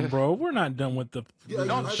 hold on, bro. We're not done with the Yeah,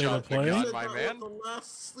 Don't state shout of the play. gun. said my that man. was the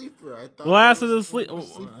last sleeper. I thought Last that of the was sleep- one of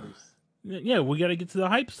the sleepers. Yeah, we got to get to the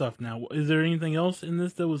hype stuff now. Is there anything else in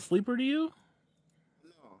this that was sleeper to you?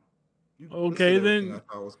 No. You Okay, listed everything then-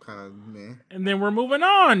 I thought was kind of meh. And then we're moving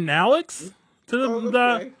on, Alex, to the, Oh, the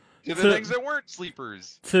okay. To the So- things that weren't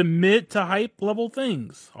sleepers. to mid to hype level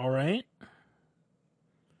things. All right.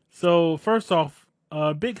 So first off,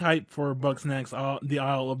 big hype for Bugsnax, the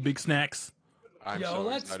Isle of Big Snacks, I'm Yo, so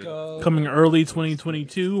let's excited. go. coming early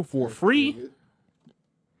 2022 for free.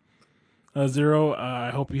 Zero. I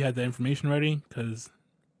hope you had the information ready, because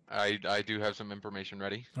I do have some information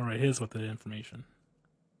ready. all right, here's what the information.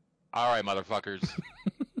 All right, motherfuckers.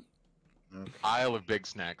 Okay. Isle of Big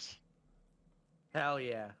Snacks. Hell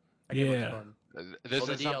yeah. That game looks Yeah. fun. This Well,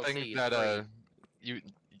 the is something DLC is that free. you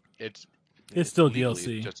it's It's still legally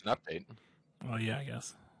DLC. just an update. Oh yeah, I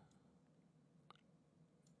guess.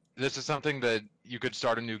 This is something that you could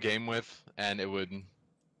start a new game with, and it would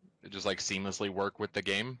just like seamlessly work with the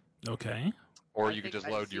game, Okay. or I you could think just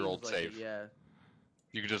it load your seems old like it, save. yeah.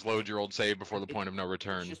 You can just load your old save before the point of no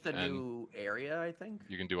return. It's just a and new area, I think.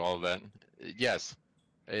 you can do all of that. Yes.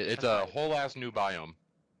 It's That's a right. whole ass new biome.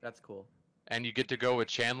 That's cool. And you get to go with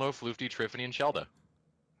Chandlo, Floofty, Triffany, and Shelda.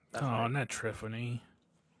 That's Oh, right. not Triffany.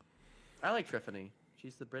 I like Triffany.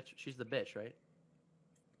 She's the bitch. She's the bitch, right?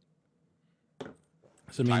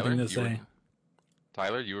 It's a mean Tyler, thing to you were- say.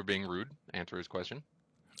 Tyler, you were being rude. Answer his question.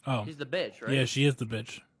 Oh, She's the bitch, right? yeah, she is the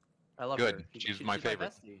bitch. I love Good. her. She's my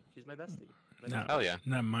favorite. bestie. She's my bestie. My No. bestie. Hell yeah.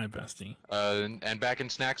 Not my bestie. And back in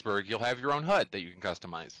Snacksburg, you'll have your own hut that you can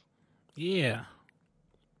customize. Yeah.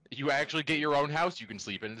 You actually get your own house you can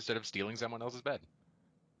sleep in instead of stealing someone else's bed.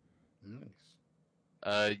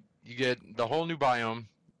 Nice. You get the whole new biome,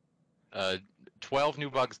 12 new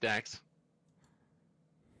bug snacks.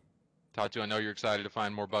 Tatu, I know you're excited to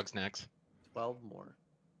find more bug snacks. 12 more.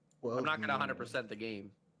 Well, I'm not gonna 100% the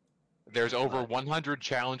game. There's over 100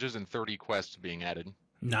 challenges and 30 quests being added.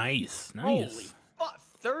 Nice. Holy Nice. fuck!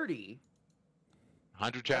 30.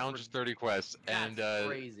 100 challenges, 30 quests, That's and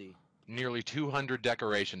crazy. nearly 200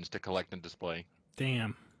 decorations to collect and display.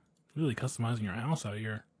 Damn. Really customizing your house out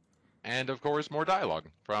here. And of course, more dialogue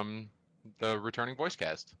from the returning voice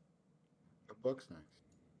cast. The bug snacks.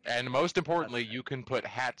 And most importantly, That's you can put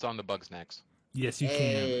hats on the bug snacks. Yes, you can.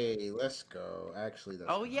 Hey, let's go. Actually, that's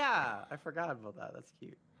Oh kinda yeah, I forgot about that. That's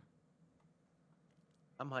cute.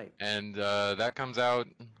 I'm hyped. And that comes out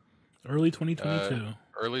Early 2022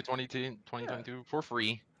 early 2022 for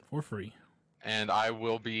free. for free. And I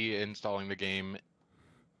will be installing the game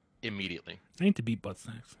immediately. I need to beat butt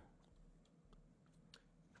snacks.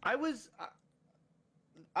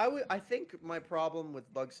 I think my problem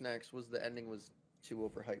with Bug Snacks was the ending was too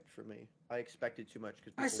overhyped for me. I expected too much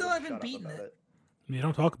because I still haven't beaten it. You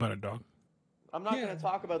don't talk about it, dog. I'm not Yeah. gonna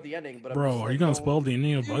talk about the ending, but I'm Bro, just, are like, you gonna going- spoil the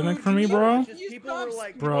ending of Bug Dude, Snacks for me, you bro? know, Just You people were stop-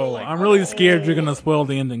 like, Bro, like, I'm really "Oh." scared you're gonna spoil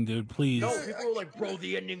the ending, dude. Please. No, people were like, bro,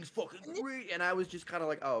 the ending's fucking great, and I was just kind of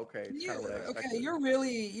like, oh, okay, it's kind of what I expected. Okay, you're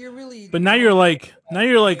really. But now you're like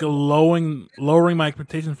lowering my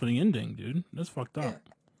expectations for the ending, dude. That's fucked up. Yeah.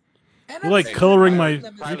 And You're I'm like still coloring playing my-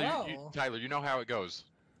 them as Tyler, well. Tyler, you know how it goes.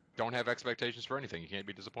 Don't have expectations for anything. You can't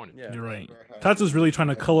be disappointed. Yeah. You're right. Never had- Tatsu's really trying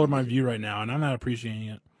to color my view right now, and I'm not appreciating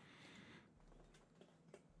it.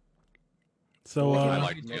 So I uh,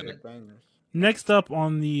 like the Never ending. bangers. next up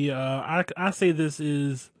on the I say this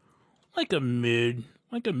is like a mid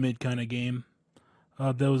kind of game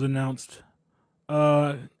that was announced.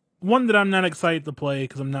 One that I'm not excited to play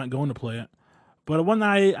because I'm not going to play it, but one that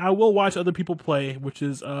I will watch other people play, which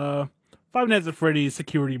is Five Nights at Freddy's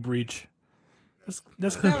Security Breach.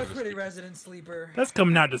 That's That was pretty Resident Sleeper. that's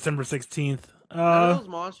coming out December 16th. None of those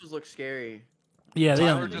monsters look scary. Yeah, they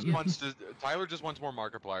Tyler are. just wants more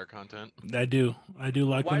Markiplier content. I do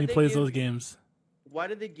like Why when he they plays give- those games. Why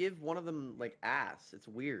did they give one of them like ass? It's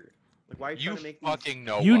weird. Like, why are you You trying to make these- fucking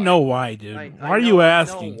know. You why. know why, dude. I Why are know- you I know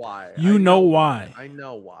asking? why. You I know why. I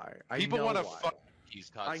know why. I People know want to why. fuck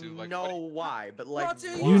these I Tatsu. Like, know why, but like, Well,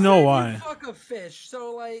 dude, why? You know said why. You fuck a fish,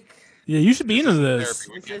 so like. Yeah, you should be This into isn't this.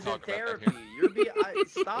 therapy. We This can't isn't talk about that therapy. You're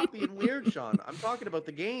stop being weird, Sean. I'm talking about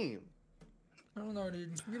the game. I don't know,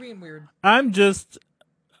 dude. You're being weird. I'm just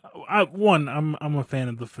I'm a fan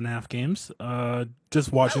of the FNAF games.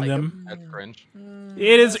 Just watching like them. That's cringe.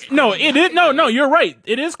 It is no, you're right.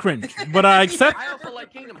 It is cringe, but I accept. I also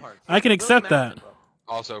like Kingdom Hearts. I can accept that.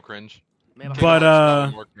 Also cringe. Man,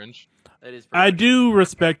 But, More cringe. it is I pretty do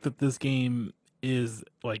respect that this game is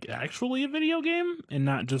like actually a video game and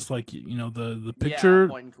not just like the picture.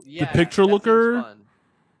 Yeah, picture that seems looker. fun.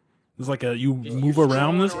 It's like you Just move scrolling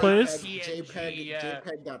around this around place. PNG, yeah.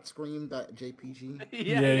 JPEG got screamed at JPG.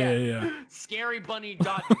 Yeah. Scary bunny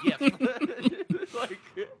dot gif. Like,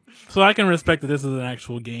 So I can respect that this is an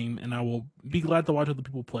actual game, and I will be glad to watch other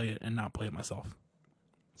people play it and not play it myself.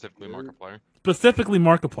 Specifically You're- Markiplier. Specifically, I'm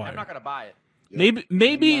Markiplier. not gonna buy it. Yep.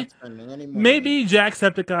 Maybe I'm not spending any money. maybe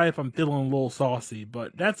Jacksepticeye if I'm feeling a little saucy,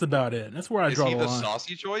 but that's about it. That's where I Is draw he the the line.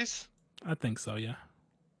 saucy choice? I think so. Yeah.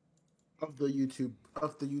 of the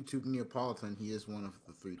YouTube Neapolitan, he is one of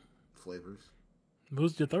the 3 flavors.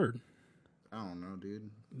 Who's your third? I don't know, dude.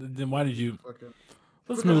 Then why did you? Fucking-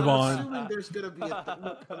 Let's Because move I'm on. assuming there's gonna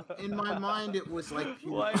be in my mind, it was like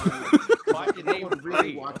Why? PewDiePie. Why did no they one really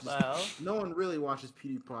free? watches. What the hell? No one really watches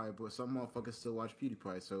PewDiePie, but some motherfuckers still watch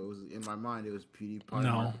PewDiePie. So it was in my mind, it was PewDiePie.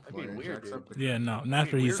 No. That'd be Markiplier, and weird, dude. Jacksepticeye. Yeah, no. Not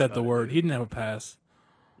after he weird said about the it, word. dude. He didn't have a pass.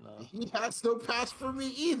 No. He has no pass for me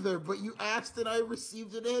either. But you asked and I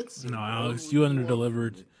received an answer. No, What Alex, would you want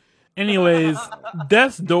underdelivered. from me? Anyways,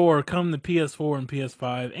 Death's Door come to PS4 and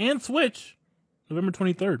PS5 and Switch November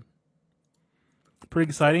 23rd. Pretty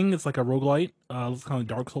exciting. It's like a roguelite. It's kind of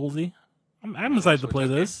Dark Soulsy. I'm excited to Switch, play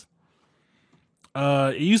okay. this.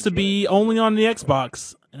 It used to be only on the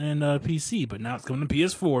Xbox and PC, but now it's coming to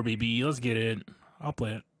PS4, baby. Let's get it. I'll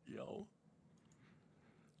play it. Yo.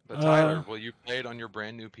 But Tyler, will you play it on your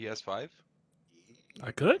brand new PS5?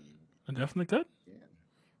 I could. I definitely could. Yeah.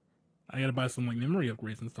 I gotta buy some like memory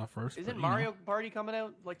upgrades and stuff first. Isn't but, you Mario know. Party coming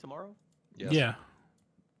out like tomorrow? Yes. Yeah.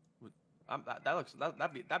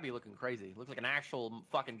 That'd be looking crazy. Looks like an actual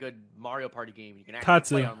fucking good Mario Party game. You can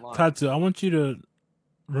actually play online. Tatsu, I want you to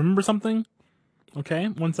remember something. Okay,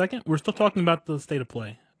 1 second. We're still talking about the state of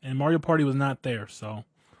play, and Mario Party was not there, so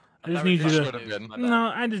I just need you just to. should have been.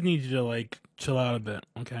 No, I just need you to like chill out a bit.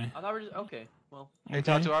 Okay. I thought we were just okay. Well, Hey, Okay.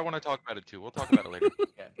 Tatsu, I want to talk about it too. We'll talk about it later.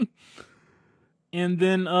 okay. And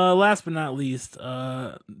then, last but not least,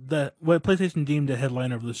 what PlayStation deemed a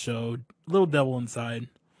headliner of the show, Little Devil Inside,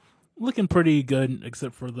 looking pretty good,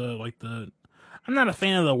 except for the. I'm not a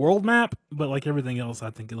fan of the world map, but like everything else, I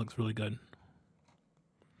think it looks really good.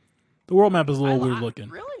 The world map is a little weird looking.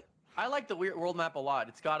 Really? I like the weird world map a lot.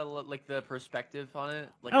 It's got like the perspective on it.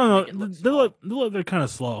 Like, I don't make it know. look small. They're kind of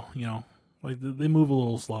slow, you know. Like they move a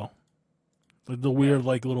little slow. Like the weird,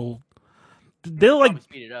 like little. They look like Probably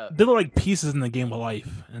speed it up. they look like pieces in the game of life,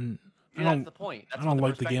 and Dude, that's the point. That's I don't what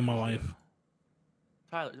like the game of perspective is. life.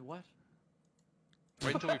 Tyler, what?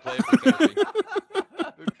 Wait until we play it for Thursday.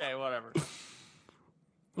 Okay, whatever.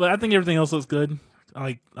 But I think everything else looks good.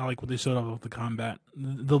 I like what they showed off of the combat.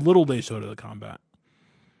 The little they showed of the combat.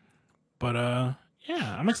 But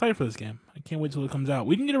yeah, I'm excited for this game. I can't wait till it comes out.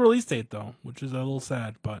 We didn't get a release date though, which is a little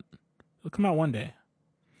sad, but it'll come out one day.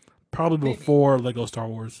 Probably Maybe. before Lego Star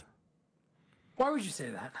Wars. Why would you say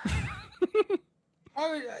that? Why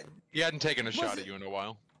would, He hadn't taken a shot it- at you in a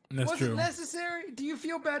while. That's was true. it necessary? Do you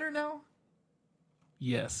feel better now?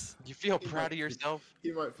 Yes. You feel proud of yourself?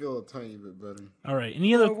 You might feel a tiny bit better. All right.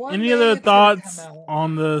 Any other one any day other it's gonna thoughts come out.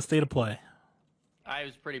 on the state of play? I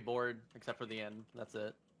was pretty bored, except for the end. That's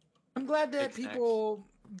it. I'm glad that Big snacks. people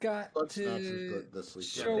got But Snacks is to the sleep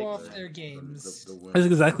show big off snacks. their games. The win. That's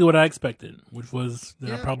exactly what I expected, which was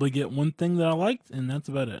that I Yeah. probably get one thing that I liked, and that's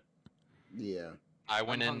about it. Yeah. I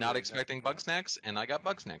went I'm in not hungry. expecting bug snacks, and I got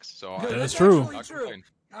bug snacks. So Good, I That's that's true. actually not true. complain.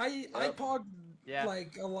 I Yep. pogged Yeah.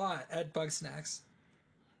 like a lot at Bug Snacks.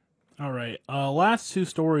 All right. Last two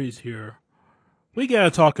stories here. We gotta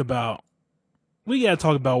talk about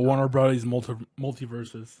Warner Brothers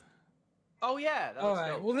multiverses. Oh yeah. That All looks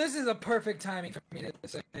right. dope. Well, this is a perfect timing for me to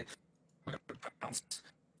say.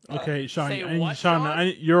 Okay, Sean. say Sean, what,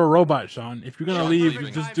 Sean? you're a robot, Sean. If you're gonna Sean's leave,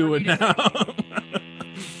 leaving. just do it Time now. for me to-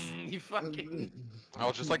 You fucking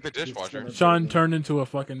Oh, just like the dishwasher. Sean turned into a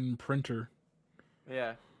fucking printer.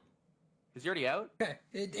 yeah. Is he already out? Okay,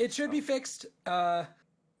 it should be fixed. Right?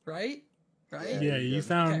 Right? Yeah. Yeah, you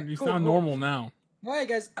sound Okay, you cool, sound cool. normal now. All right,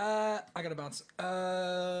 guys. I gotta bounce.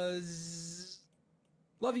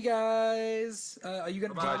 Love you guys. Are you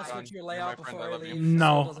gonna Bye, join us John. for your You're my layout friend, before I I love you. leave? so it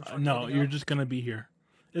No, doesn't fuck no, anything you're up? just gonna be here.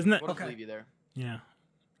 Isn't it? We'll just Okay. leave you there. Yeah.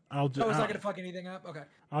 I'll just Oh, it's not gonna fuck anything up. Okay.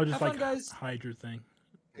 I'll just Have like fun, guys. hide your thing.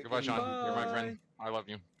 Goodbye, Sean. You're my friend. I love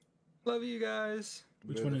you. Love you guys.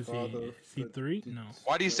 Which May one the is he? Father, Is he 3? No.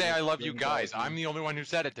 Why do you say I love you guys? I'm the only one who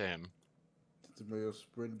said it to him. May your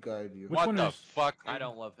sprint guide you. Which What one the is- fuck? I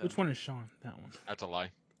don't love him. Which one is Sean? That one. That's a lie.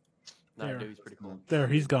 No, There. dude, he's pretty cool. There,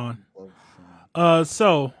 he's gone. Love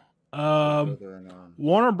Sean. Brother and,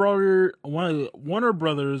 Warner Brothers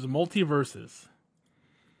Multiverses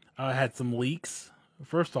had some leaks.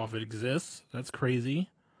 First off, it exists. That's crazy.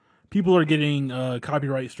 People are getting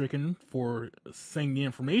copyright stricken for saying the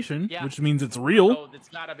information, Yeah. which means it's real. Oh, it's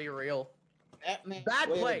gotta be real. Batman Bad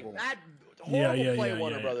play. playable. Bad. Yeah, Horrible play,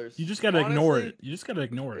 Warner Brothers. You just gotta ignore Honestly, it. You just gotta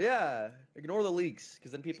ignore it. Yeah, ignore the leaks,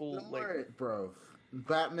 because then people Ignore like. it, bro.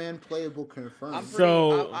 Batman playable confirmed. I'm pretty,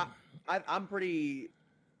 So- I'm pretty.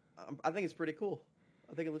 I think it's pretty cool.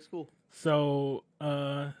 I think it looks cool. So,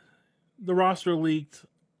 the roster leaked.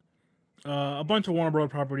 A bunch of Warner Bros.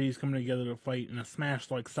 Properties coming together to fight in a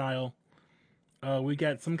Smash-like style. We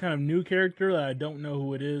got some kind of new character that I don't know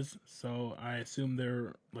who it is, so I assume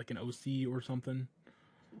they're like an OC or something.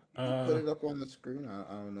 Put it up on the screen.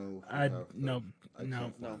 I don't know. If we I have the- no, I no,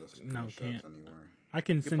 can't find the no, screenshots can't. anywhere. I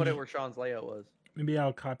can You send put it you. where Sean's layout was. Maybe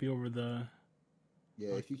I'll copy over the Yeah,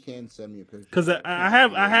 if you can send me a picture. because can't I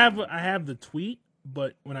have the tweet,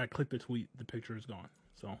 but when I click the tweet, the picture is gone.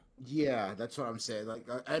 So Yeah, that's what I'm saying. Like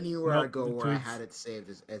anywhere Nope, I go the where I tweets- had it saved,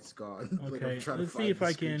 it's gone. Like, Okay, I'm trying let's to see find if the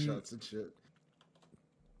I can- screenshots and shit.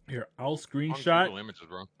 here, I'll Wrong screenshot. Google Images,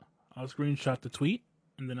 bro. I'll screenshot the tweet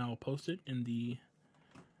and then I'll post it in the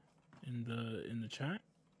chat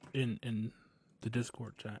in the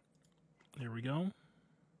Discord chat. There we go.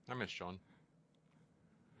 I miss Sean.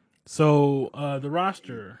 So the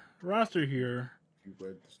roster here You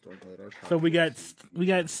read the Stormlight Archive. So we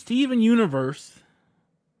got Steven Universe.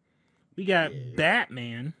 We got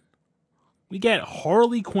Batman. We got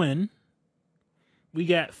Harley Quinn. We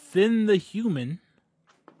got Finn the Human.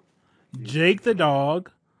 Jake the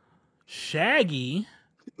Dog. Shaggy.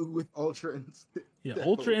 with Ultra Instinct. Yeah,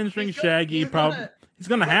 Ultra Instinct He's Shaggy. gonna- He's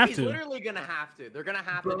gonna have He's to. literally gonna have to. They're gonna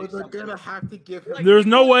have Bro, to do they're something. gonna have to give him. Like, There's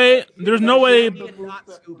no way. There's no way. Shaggy and not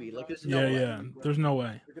Scooby. Like, there's no Yeah, way. yeah. There's no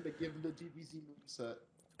way. They're gonna give him the GBC moveset.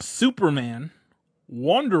 Superman,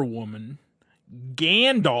 Wonder Woman,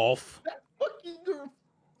 Gandalf, Fucking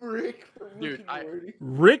Rick from Dude, Rick and Morty.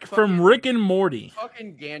 Rick from Rick and Morty,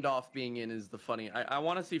 Fucking Gandalf being in is the funny. I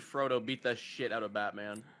want to see Frodo beat the shit out of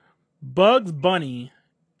Batman. Bugs Bunny,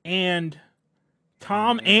 and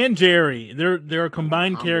Tom and Jerry. They're a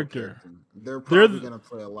combined Combo character. character. They're They're probably the- gonna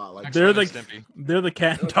play a lot like. They're Ren the and Stimpy. they're the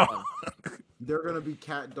cat and They're dog. They're gonna be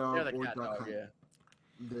Cat Dog They're the or cat Duck dog, Hunt. yeah.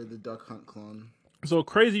 They're the Duck Hunt clone. So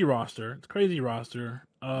crazy roster. It's crazy roster.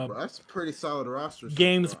 Bro, that's a pretty solid roster. so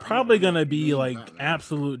Game's far. probably I'm gonna be really like Batman.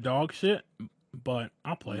 absolute dog shit, but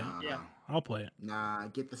I'll play it. Nah, Yeah. I'll play it. nah,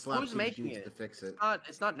 get the slap Who's making it? to fix it.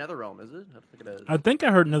 It's not NetherRealm, is it? I don't think it is. I think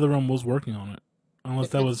I heard NetherRealm was working on it, unless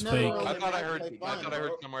that was It's fake. NetherRealm. I thought I heard. Like, I thought I heard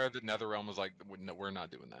bro. somewhere that NetherRealm was like, no, we're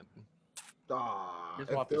not doing that. If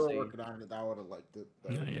Just want they to were see. working on it, I would have liked it.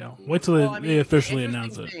 That Yeah, would've yeah. been cool. Wait till Well, I they mean, officially the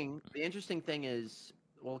announce it. The interesting thing is,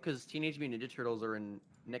 well, because Teenage Mutant Ninja Turtles are in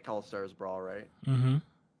Nick All-Stars Brawl, right? Mm-hmm.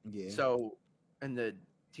 Yeah. So, and the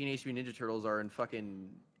Teenage Mutant Ninja Turtles are in fucking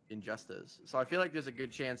Injustice. So I feel like there's a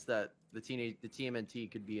good chance that the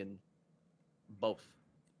TMNT could be in both.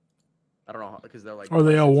 I don't know because they're like. Are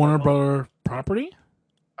they a licensed by Warner both. Brother property?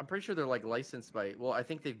 I'm pretty sure they're like licensed by. Well, I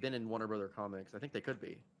think they've been in Warner Brother Comics. I think they could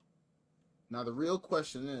be. Now the real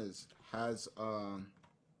question is,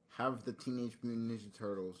 have the Teenage Mutant Ninja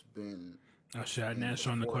Turtles been? Oh shit! I didn't answer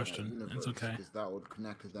on the question. It's okay. Because that would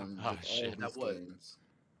connect them Oh, with all shit. of That these would. games.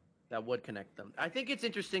 That would connect them. I think it's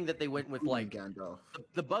interesting that they went with like Gandalf.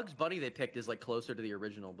 the Bugs Bunny they picked is like closer to the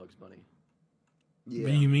original Bugs Bunny. Yeah.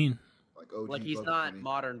 What do you mean? Like OG Like he's Bugs not Bunny.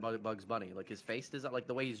 modern Bugs Bunny. Like his face doesn't like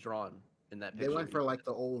the way he's drawn in that They picture. went for like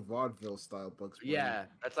the old vaudeville style Bugs Bunny. Yeah,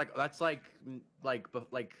 that's like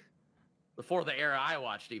before the era I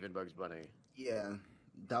watched even Bugs Bunny. Yeah.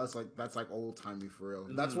 That's like old timey for real.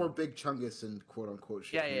 That's where Big Chungus and quote unquote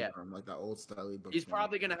shit Yeah, came yeah. from, like that old style Bugs He's Bunny.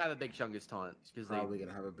 probably gonna have a big Chungus taunt because probably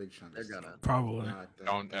gonna have a Big Chungus. they're gonna. Probably.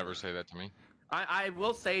 Don't ever say that to me. I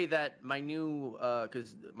will say that my new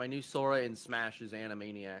Sora in Smash is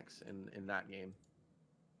Animaniacs in that game.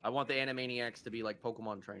 I want the Animaniacs to be like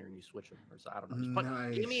Pokemon trainer and you switch them. Or so I don't know. Just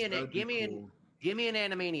Nice. give me an That'd be cool. give me an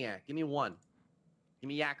Animaniac. Give me one. Give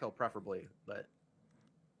me Yakko preferably, but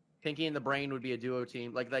Pinky and the Brain would be a duo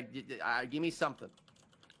team. Give me something.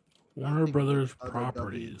 Warner Brothers Other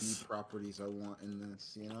properties. WB properties I want in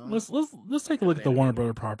this, you know. Let's take a look at the Warner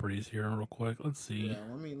Brother properties here real quick. Let's see. Yeah,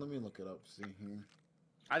 let me look it up. See here.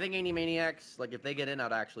 I think Animaniacs, like if they get in,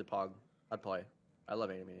 I'd actually I'd play. I love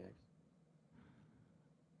Animaniacs.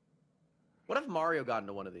 What if Mario got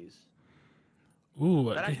into one of these?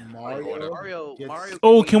 Ooh. That actually- Mario gets- Mario.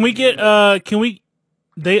 Oh, could can we be- get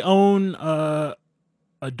they own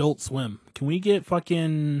Adult Swim. Can we get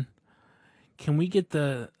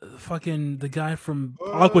the guy from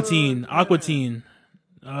Aqua Teen? yeah. Aqua Teen.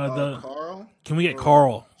 Carl. Can we get Or-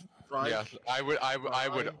 Carl? Right? Yeah,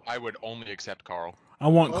 I would only accept Carl. I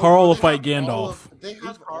want Oh, Carl they to fight have all Gandalf. They have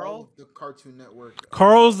Who's Carl? all of the Cartoon Network.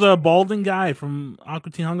 Carl's the balding guy from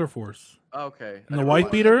Aqua Teen Hunger Force. Okay. And the I wife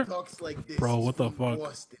don't beater? Talks like this. Bro, He's what the from fuck?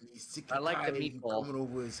 Boston. He's sick I and like the tired of meatball. coming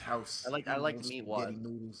over his house. I like the eating meatwad. spaghetti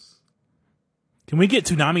noodles. Can we get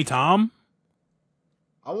Toonami Tom?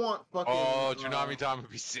 I want fucking. Oh, Tsunami Tom would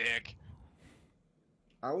be sick.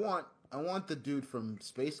 I want the dude from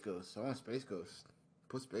Space Ghost. I want Space Ghost.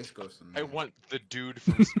 Put Space Ghost in I there. want the dude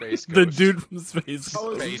from Space Ghost. The dude from Space. I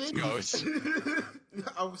was Space thinking- Ghost.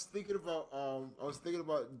 I was thinking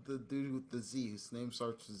about the dude with the Z. His name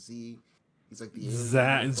starts with Z. He's like the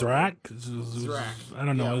alien Zrak? Zrak. I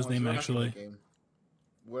don't know Yeah, his want name Zrak in the actually. game.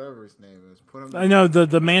 Whatever his name is. Put him. I know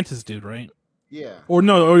the Mantis dude, right? Yeah. Or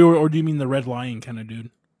no, or do you mean the Red Lion kind of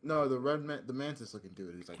dude? No, the mantis looking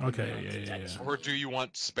dude. He's like. Okay, yeah. Or do you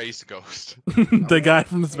want Space Ghost? The guy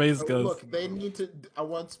from Space Oh, Ghost. Look, they need to. I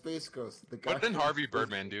want Space Ghost. The guy Put in from Harvey Space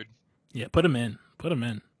Birdman, Ghost. dude. Yeah, put him in.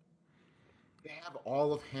 They have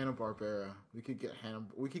all of Hanna-Barbera. We could get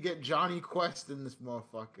We could get Johnny Quest in this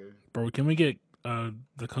motherfucker. Bro, can we get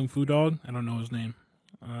the Kung Fu Dog? I don't know his name.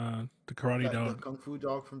 The Karate The Dog. Kung Fu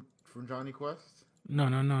Dog from Johnny Quest. No.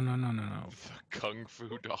 The Kung Fu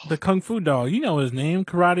Dog. The Kung Fu Dog. You know his name.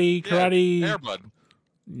 Karate. Yeah, Airbud.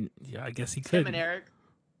 Yeah, I guess he Tim could. and Eric.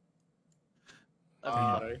 That'd be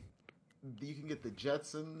Uh, funny. You can get the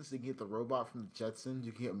Jetsons. You can get the robot from the Jetsons.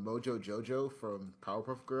 You can get Mojo Jojo from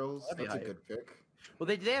Powerpuff Girls. That'd be That's a hype. good pick. Well,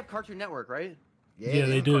 they have Cartoon Network, right? Yeah,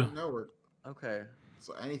 they have do. Cartoon Network. Okay.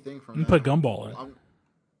 So anything from You them. put Gumball in.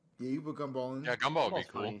 Yeah, you put Gumball in. Yeah, Gumball would be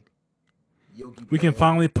Gumball's cool. funny. Yogi We can Bear.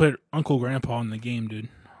 finally put Uncle Grandpa in the game, dude.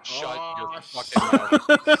 Shut your Oh, fucking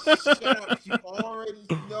mouth. Shut up! You already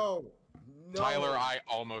know. No. Tyler, I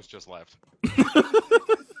almost just left.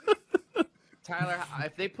 Tyler,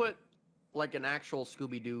 if they put like an actual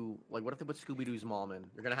Scooby Doo, like what if they put Scooby Doo's mom in?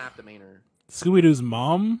 You're gonna have to main her. Scooby Doo's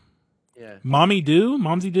mom, Yeah. Mommy Doo,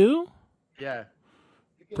 Momsy Doo. Yeah.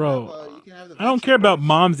 You can Bro, you can have the I don't care about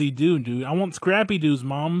Momsy Doo, dude. I want Scrappy Doo's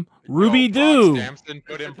mom, Ruby Doo. Brock Samson,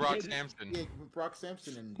 put in Brock Samson. Yeah, Brock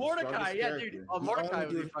Sampson and Mordecai, yeah, dude. Oh, Mordecai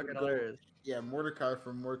would be fucking hilarious. Yeah, Mordecai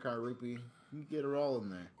from Mordecai Rigby. You get it all in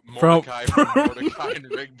there. Mordecai from Mordecai and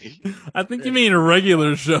Rigby. I think you mean a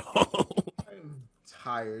regular show. I'm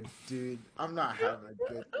tired, dude. I'm not having a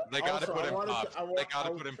good. They gotta Also, put I in wanted to- pops. I wa- They I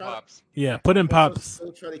gotta was put in trying- Oh, pops. Yeah, put in I was pops.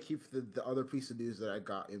 still trying to keep the other piece of news that I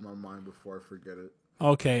got in my mind before I forget it.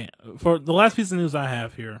 Okay, for the last piece of news I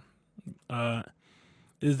have here,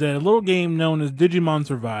 is that a little game known as Digimon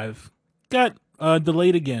Survive got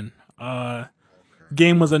delayed again.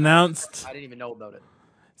 Game was announced. I didn't even know about it.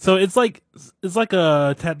 So it's like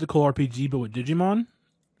a tactical RPG, but with Digimon,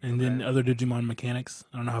 and then other Digimon mechanics.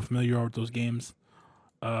 I don't know how familiar you are with those games.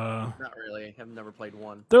 Not really. I've never played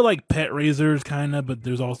one. They're like pet raisers, kind of, but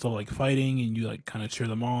there's also like fighting, and you like kind of cheer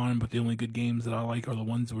them on. But the only good games that I like are the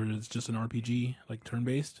ones where it's just an RPG, like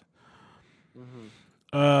turn-based.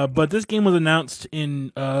 But this game was announced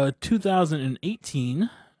in 2018,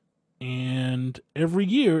 and every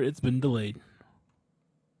year it's been delayed.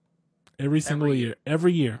 Every single year.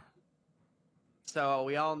 Every year. So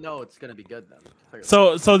we all know it's gonna be good then.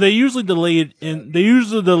 So they usually delay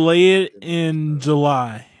it in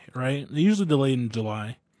July, right? They usually delay it in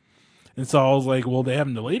July. And so I was like, well, they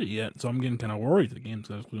haven't delayed it yet, so I'm getting kind of worried the game's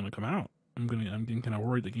going to come out. I'm getting kind of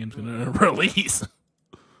worried the game's going to release.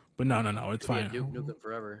 But no, it's Yeah, fine. Duke Nukem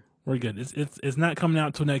Forever. We're good. It's not coming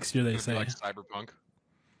out till next year, they It'd be say. like Cyberpunk.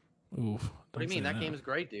 Oof. What do you mean? That game's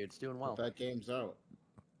great, dude. It's doing well. That game's out.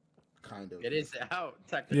 Kind of. It is out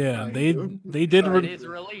technically. Yeah, Kind they of. did It is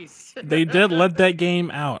released. they did let that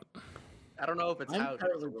game out. I don't know if it's I'm out. It's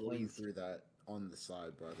currently playing released. through that on the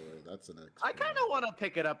side, by the way. That's an. I kind of want to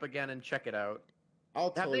pick it up again and check it out. I'll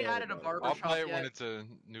Have tell they you all added a about it. barber I'll shop play it yet? when it's a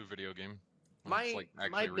new video game. When My it's, like, my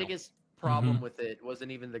actually real. biggest problem Mhm. with it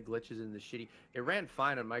wasn't even the glitches and the shitty. It ran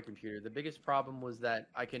fine on my computer. The biggest problem was that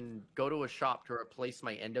I can go to a shop to replace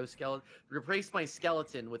my replace my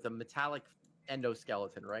skeleton with a metallic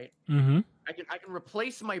endoskeleton, right? Mm-hmm. I can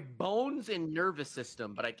replace my bones and nervous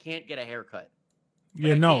system, but I can't get a haircut.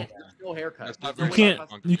 Yeah, I no. can't. There's no haircut. That's not There's You no very way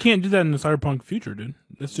can't I you can't do that in the Cyberpunk future, dude.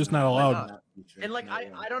 It's just not Why allowed. not? And like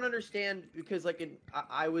I don't understand because like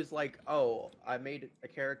I was like, oh, I made a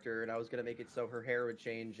character and I was gonna make it so her hair would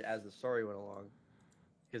change as the story went along,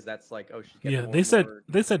 because that's like, oh, she's getting Yeah, more they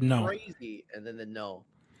and said more no. crazy, and then the no,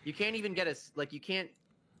 you can't even get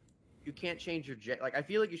you can't change your like I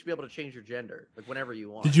feel like you should be able to change your gender like whenever you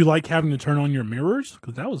want. Did you like having to turn on your mirrors?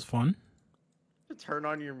 Because that was fun. to turn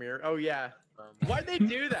on your mirror? Oh yeah, why'd they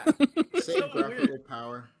do that? Save so graphical weird.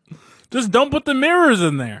 power. Just don't put the mirrors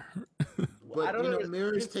in there. But I don't you know, know.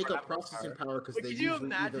 mirrors It's take up graphical processing power. power because But they could you usually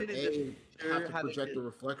imagine either in the A, future have to having project to- a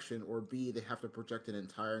reflection, or B, they have to project an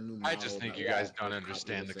entire new model. I just think that you guys will don't copy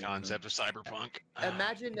understand the same concept of cyberpunk.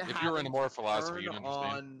 Imagine if you're into having more to philosophy, turn you'd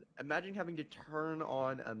understand. Imagine having to turn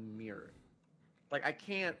on a mirror. Like I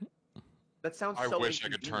can't. That sounds. I so wish I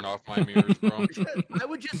could turn inconvenient. off my mirrors, bro. I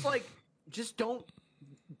would just don't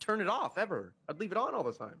turn it off ever. I'd leave it on all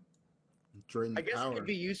the time. thing. Drain the I guess power. it could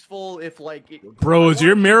be useful if like. Bro, is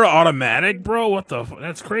your mirror automatic, bro? What the?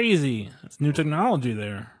 That's crazy. That's new technology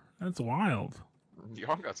there. That's wild.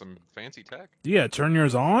 Y'all got some fancy tech. Yeah, turn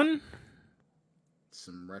yours on.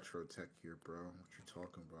 Some retro tech here, bro. What you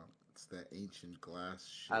talking about? It's that ancient glass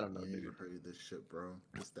shit. I don't know, You ain't dude. heard of this shit, bro.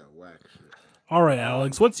 It's that whack shit. All right,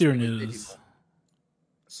 Alex, what's your news?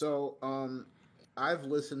 So, I've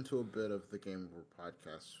listened to a bit of the Game Over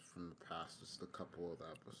podcast from the past, just a couple of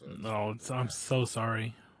episodes. Oh, I'm so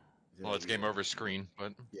sorry. Well, it's game over screen,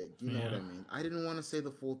 but Yeah, you know what Yeah. I mean. I didn't want to say the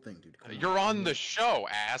full thing, dude. Come you're on the show,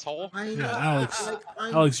 asshole. I know. Yeah, Alex.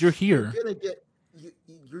 I'm Alex, you're here. Gonna get.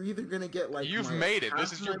 You're either gonna get like. You've my made it.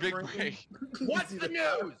 This half is your my big brain- break. What's It's the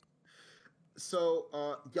either- news? So,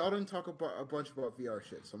 y'all didn't talk about a bunch about VR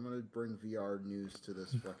shit, so I'm gonna bring VR news to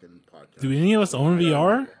this fucking podcast. Do any of us own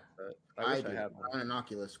VR? I wish I do. had one. I own an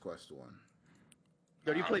Oculus Quest 1.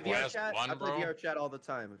 Do you play VR Blast chat? I one, play bro. VR chat all the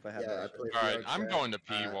time if I have Yeah, I that. play All right, VR I'm chat. going to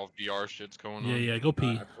pee while VR shit's going Yeah, on. yeah, go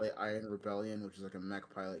pee. I play Iron Rebellion, which is like a mech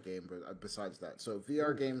pilot game. But besides that, so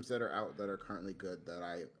VR games that are out that are currently good that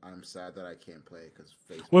I'm sad that I can't play because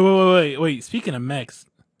Facebook. Wait. Speaking of mechs,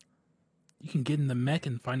 you can get in the mech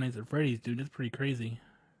in Five Nights at Freddy's, dude. That's pretty crazy.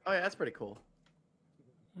 Oh yeah, that's pretty cool.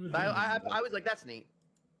 I was like, that's neat.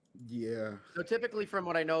 Yeah. So typically, from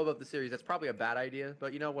what I know about the series, that's probably a bad idea.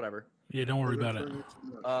 But you know, whatever. Yeah, don't worry about it.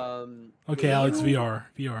 Okay, do Alex, you-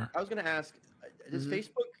 VR. I was gonna ask, does Mhm.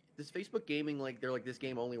 Facebook gaming like they're like this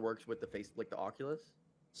game only works with the Oculus?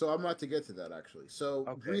 So I'm about to get to that actually. So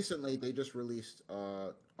Okay. recently they just released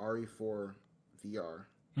RE4 VR.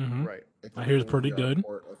 Mm-hmm. Right. It's I a hear it's full pretty VR good.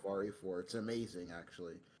 port of RE4. It's amazing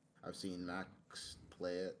actually. I've seen Max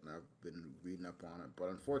play it and I've been reading up on it, but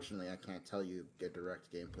unfortunately I can't tell you a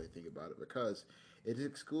direct gameplay thing about it because it is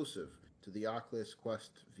exclusive to the Oculus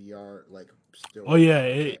Quest VR. Like still. Oh yeah,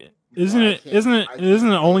 isn't it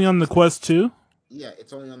only on the Quest 2? Yeah,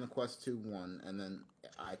 it's only on the Quest 2 1, and then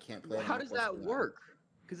I can't play. Well, it how on the does Quest that 1. work?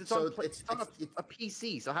 Because it's So on it's a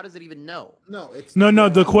PC. So how does it even know? No, it's No,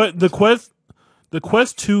 the Quest.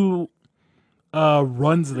 Quest 2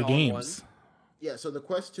 runs the All games. Yeah, so the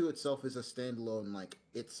Quest 2 itself is a standalone, like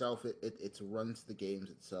itself. It runs the games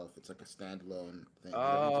itself. It's like a standalone thing. You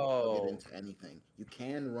don't need to plug it into anything. You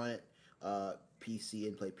can run it PC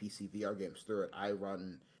and play PC VR games through it. I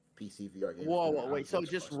run PC VR games. Whoa, wait. So it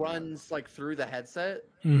just runs like through the headset?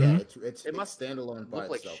 Mm-hmm. Yeah, it's must standalone by Look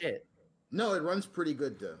like itself. shit. No, it runs pretty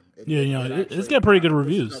good though. It's got pretty good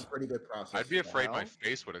reviews. It's got pretty good process. I'd be afraid my Wow.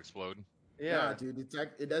 face would explode. Yeah. Nah, dude,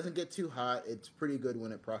 it doesn't get too hot. It's pretty good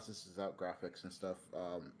when it processes out graphics and stuff.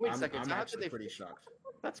 Wait a I'm, second, I'm so how actually did they- pretty shocked.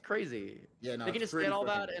 That's crazy. Yeah, no, They can it's just pretty get all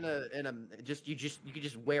fucking that good. you can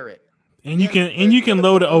just wear it. And you Yeah, can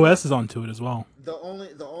load OSs onto it as well. The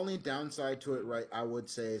only downside to it, right, I would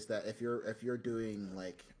say, is that if you're doing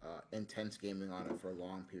like intense gaming on it for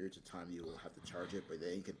long periods of time, you will have to charge it. But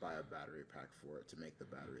then you could buy a battery pack for it to make the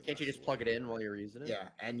battery. Can't you last just plug it longer. in while you're using it? Yeah,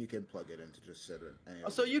 and you can plug it in to just sit it. And Oh,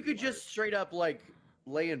 so you could just straight up like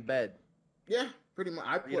lay in bed. yeah, pretty much.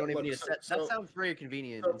 You don't even need to set. That sounds very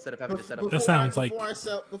convenient instead of having to set up. That sounds like-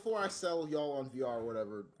 before I sell y'all on VR or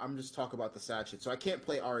whatever. I'm just talking about the sad shit. So I can't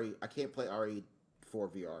play RE. I can't play RE for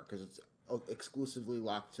VR because it's exclusively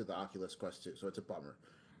locked to the Oculus Quest 2. So it's a bummer.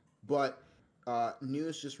 But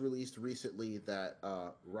news just released recently that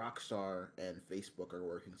Rockstar and Facebook are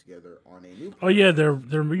working together on a new. Oh yeah, they're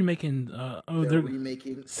remaking. They're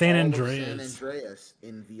remaking San all of Andreas. San Andreas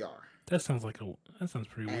in VR. That sounds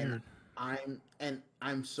pretty weird.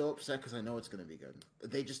 I'm so upset because I know it's going to be good.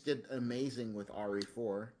 They just did amazing with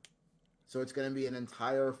RE4, so it's going to be an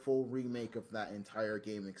entire full remake of that entire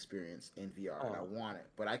game experience in VR. And I want it,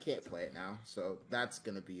 but I can't play it now, so that's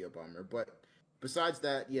going to be a bummer. But besides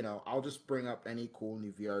that, I'll just bring up any cool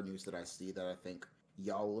new VR news that I see that I think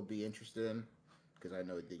y'all will be interested in, because I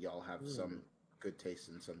know that y'all have some good taste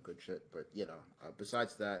in some good shit. But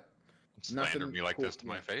besides that, Slander me like cool, this to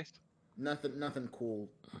my face. Nothing cool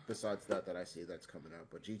besides that I see that's coming out.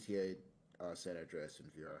 But GTA San Andreas in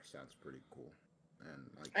VR sounds pretty cool. And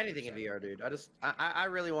like Anything in VR, dude. I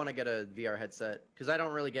really want to get a VR headset because I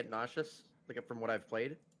don't really get nauseous like from what I've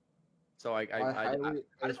played. So I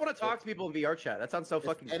just want to talk to people in VR chat. That sounds so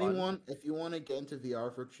fucking fun. If you want to get into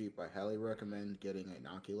VR for cheap, I highly recommend getting an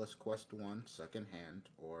Oculus Quest 1 secondhand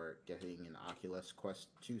or getting an Oculus Quest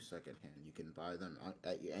 2 secondhand. You can buy them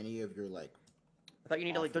at any of your like. I thought you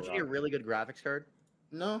need to don't you need a really good graphics card?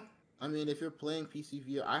 No, I mean if you're playing PC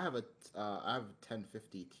VR, I have a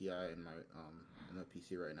 1050 Ti in my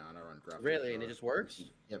PC right now, and I run graphics. Really, and it just works?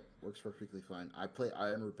 Yep, works perfectly fine. I play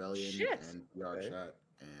Iron Rebellion and VR chat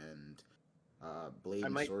and Blade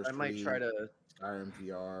and Sorcery. I might try to Skyrim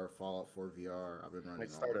VR, Fallout 4 VR. I've been running.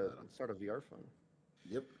 Might start a VR phone.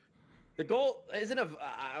 Yep. The goal isn't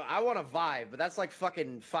I want a Vive, but that's like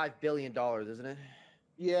fucking $5 billion, isn't it?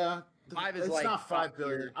 Yeah. Vive is it's like not top 5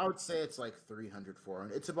 billion. tier. I would say it's like 300,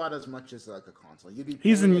 400. It's about as much as like a console. You'd be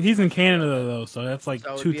He's paying in it- Canada though, so that's like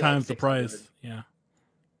So it'd 2 be like times the 600. price. Yeah.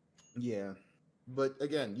 Yeah, but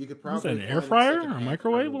again, you could Was probably that an find air it fryer or secondhand for a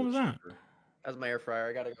microwave? little What was that? cheaper. That's my air fryer.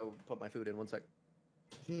 I gotta go put my food in 1 sec.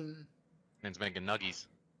 Man's making nuggies.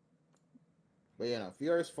 But yeah, no,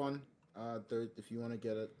 VR is fun. If you want to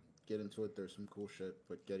get into it, there's some cool shit.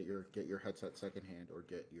 But get your headset secondhand or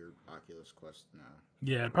get your Oculus Quest now.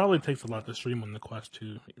 Yeah, it probably takes a lot to stream on the Quest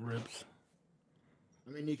 2 ribs.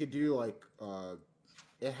 I mean, you could do like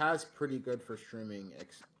it has pretty good for streaming.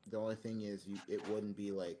 The only thing is, it wouldn't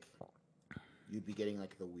be like you'd be getting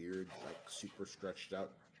like the weird, like super stretched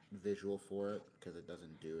out visual for it because it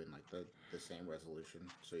doesn't do in like the same resolution.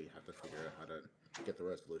 So you have to figure out how to get the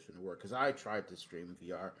resolution to work. Because I tried to stream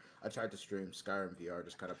VR. I tried to stream Skyrim VR,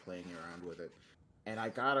 just kind of playing around with it, and I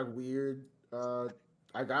got a weird.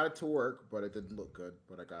 I got it to work, but it didn't look good.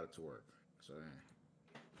 But I got it to work. So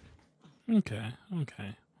yeah.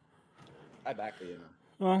 Okay. I back But, it.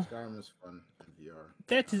 Well, Skyrim is fun in VR.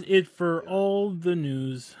 that is it for all the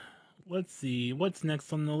news. Let's see what's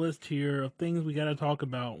next on the list here of things we got to talk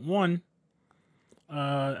about. One,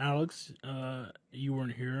 Alex, you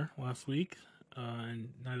weren't here last week, and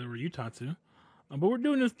neither were you, Tatsu. But we're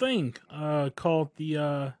doing this thing called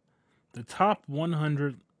the top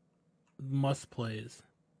 100 must plays,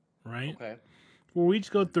 right? Okay. Where we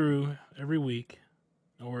each go through every week,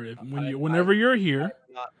 or whenever you're here.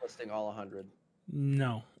 I'm not listing all 100.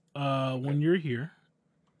 No, when you're here,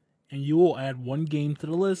 and you will add one game to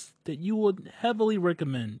the list that you would heavily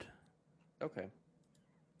recommend. Okay.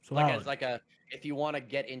 So Like Alex, as like a if you want to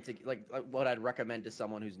get into like what I'd recommend to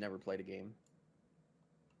someone who's never played a game.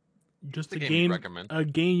 just The a game you'd game, recommend. a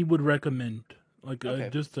game you would recommend, like Okay.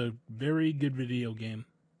 just a very good video game.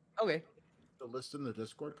 Okay. The list in the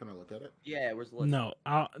Discord. Can I look at it? Yeah, where's the list? No,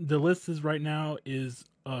 the list is right now is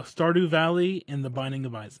Stardew Valley and The Binding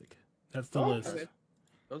of Isaac. That's the Oh, list. okay.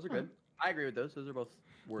 Those are good. I agree with those. Those are both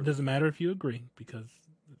It worth. doesn't matter if you agree because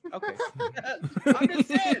Okay. I'm just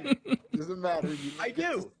saying. Doesn't matter. I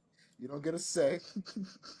do. You don't get a say.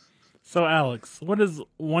 So Alex, what is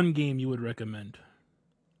one game you would recommend?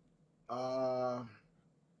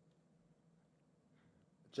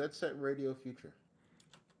 Jet Set Radio Future.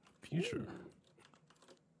 Future.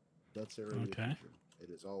 Jet Set Radio Okay. Future. It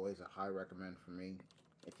is always a high recommend for me.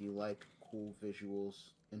 If you like cool visuals,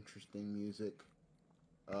 interesting music,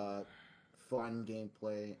 fun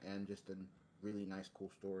gameplay, and just a really nice, cool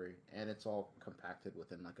story, and it's all compacted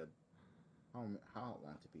within like a how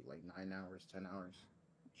long to be like 9 hours, 10 hours,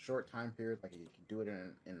 short time period. Like you can do it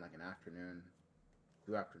in like an afternoon,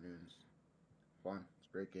 2 afternoons. Fun. It's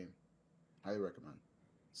a great game. Highly recommend.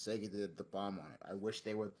 Sega did the bomb on it. I wish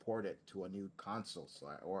they would port it to a new console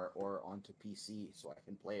or onto PC so I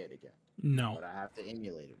can play it again. No. But I have to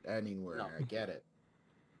emulate it anywhere. No. I get it.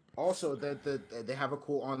 Also, they have a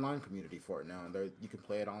cool online community for it now, and you can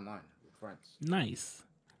play it online with friends. Nice.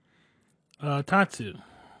 Tatsu,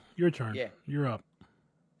 your turn. Yeah. You're up.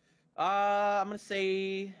 I'm gonna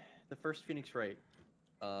say the first Phoenix Wright.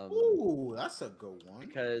 Ooh, that's a good one.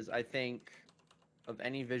 Because I think of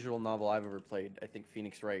any visual novel I've ever played, I think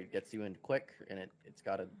Phoenix Wright gets you in quick, and it's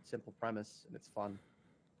got a simple premise and it's fun.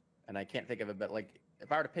 And I can't think of it, but like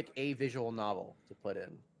if I were to pick a visual novel to put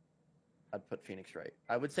in, I'd put Phoenix Wright.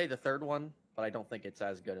 I would say the third one, but I don't think it's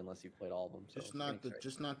as good unless you've played all of them. So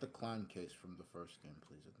Just not the clown case from the first game,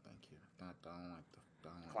 please and thank you. I don't like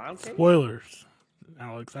the Clown case. Spoilers,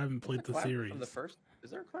 Alex. I haven't played Is the there a clown series. from the first. Is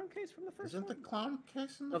there a clown case from the first? Isn't the one? clown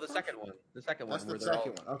case in the No, the first second one. The second That's one. the where they're all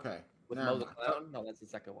second one. Okay. With Never Mo the mind. clown. No, that's the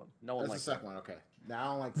second one. No one That's the likes second one. Okay. Now I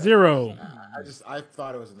don't like that. 0. I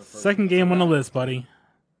thought it was in the first. Second one. game on the list, buddy.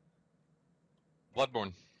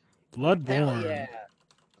 Bloodborne. Bloodborne. Hell yeah.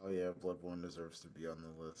 Oh yeah, Bloodborne deserves to be on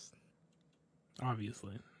the list.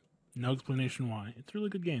 Obviously. No explanation why. It's a really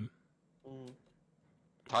good game. Mm.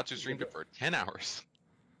 Tatsu streamed it for 10 hours.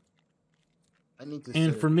 I need to.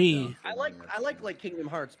 And sit for it me- down for I one like Kingdom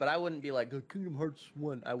Hearts, but I wouldn't be like Kingdom Hearts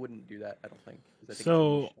 1. I wouldn't do that. I don't think. 'cause I think it's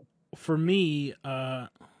So- niche. For me, it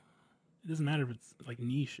doesn't matter if it's like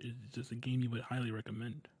niche. It's just a game you would highly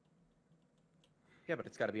recommend. Yeah, but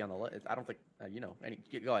it's got to be on the list. I don't think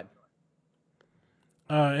go ahead.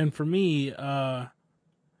 And for me,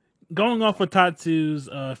 going off of Tatsu's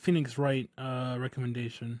Phoenix Wright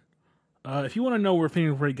recommendation, if you want to know where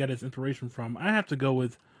Phoenix Wright got its inspiration from, I have to go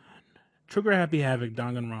with Trigger Happy Havoc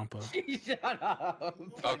Danganronpa. Shut up.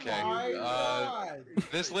 Okay. My God.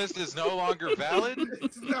 This list is no longer valid.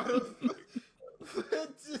 It's not a.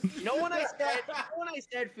 You know when I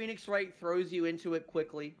said Phoenix Wright throws you into it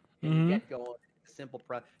quickly and Mhm. you get going. Simple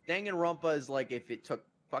prep. Danganronpa is like if it took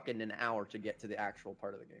fucking an hour to get to the actual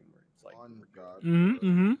part of the game where it's like Oh God.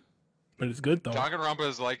 Mm-hmm. But it's good though. Danganronpa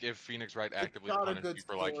is like if Phoenix Wright actively It's not a punished good you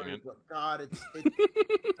for liking story, it. but God,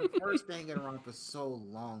 the first Danganronpa is so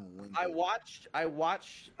long-winded. I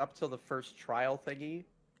watched up till the first trial thingy,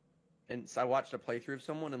 and so I watched a playthrough of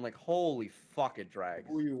someone, and like, holy fuck, it drags.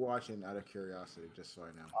 Who are you watching out of curiosity, just so I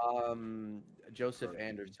know? Joseph Okay.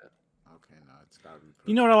 Anderson. Okay, no, it's gotta be.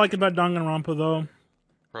 You know what I like about Danganronpa though?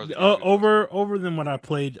 Pros and cons. Over than what I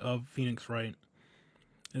played of Phoenix Wright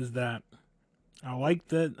is that I like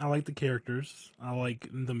the characters. I like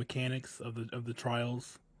the mechanics of the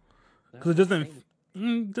trials because it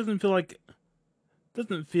doesn't feel like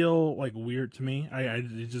doesn't feel like weird to me.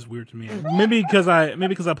 It's just weird to me. Maybe because I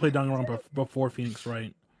played Danganronpa before Phoenix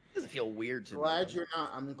Wright. It doesn't feel weird to me. Glad you're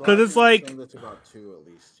not. I'm glad 'Cause it's you're not like- saying that's about 2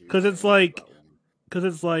 at least. You're 'cause it's saying like- about 1. Because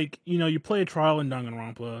it's like, you know, you play a trial in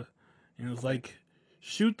Danganronpa, and it's like,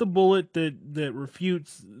 shoot the bullet that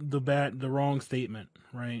refutes the wrong statement,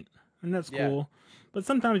 right? And that's Yeah. cool. But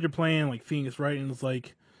sometimes you're playing like Phoenix Wright, and it's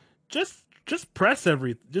like, just press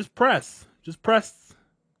just press.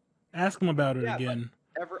 Ask them about it Yeah, but- again.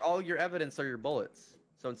 All your evidence are your bullets.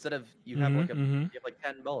 So instead of you have like Mhm. you have like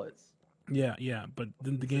 10 bullets. Yeah. But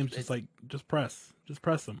then the game's just like, just press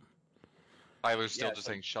them. Tyler's still Yeah, just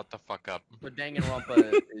so- saying, "Shut the fuck up." But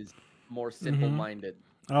Danganronpa is more simple-minded.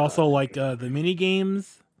 I also like the mini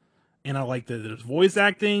games, and I like that there's voice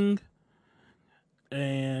acting.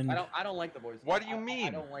 And I don't like the voice. What do you I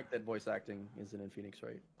mean? don't like that voice acting isn't in Phoenix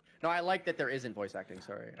Wright. No, I like that there isn't voice acting.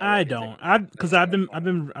 Sorry, I like it's don't. a- Because I've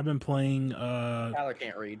been playing. Tyler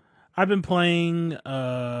can't read. I've been playing.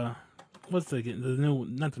 What's the new?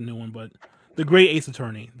 Not the new one, but the Great Ace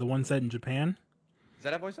Attorney, the one set in Japan. Does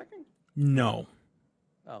that have voice acting? No,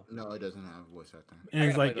 Oh, No, it doesn't have voice acting. and I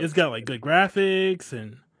it's gotta like play it's those. got like good graphics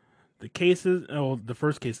and the cases. Oh, the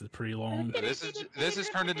first case is pretty long. This is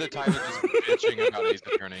turned into Tyler just bitching about Ace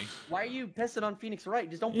Attorney. why are you pissing on Phoenix Wright?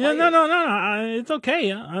 Just don't play Yeah, it. no. It's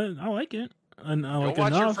okay. I like it. And I Go like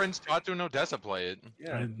watch your enough. friends Tatu and Odessa play it.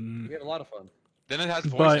 Yeah, we had a lot of fun. Then it has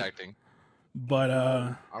voice But- acting. But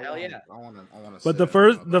I Hell wanna- yeah. I want to. But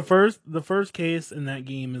the first case in that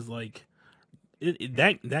game is like,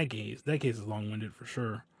 that case is long winded for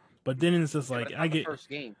sure. But then it's just Yeah, but like it's I not the get first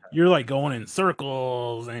game. you're like going in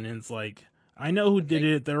circles, and it's like I know who did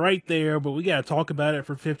it. They're right there, but we gotta talk about it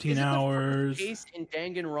for 15 Isn't the hours. first case in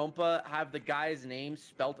Danganronpa have the guy's name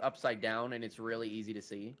spelt upside down and it's really easy to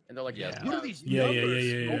see? And they're like, Yeah. what are these Yeah, numbers?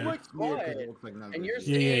 Yeah. Oh my Yeah, 'cause god. it looks like numbers. And you're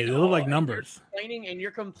Yeah, saying, they look like and numbers.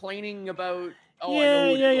 you're complaining about. Oh, I Yeah, know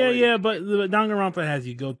what story. yeah. But Danganronpa has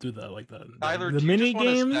you go through the Tyler, the do you mini just want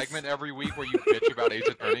a games. segment every week where you bitch about Ace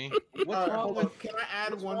Attorney? What's wrong hold with? on. Can I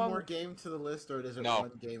add what's one wrong more with- game to the list, or is it No.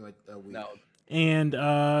 one game a week? No, And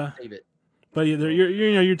save it. but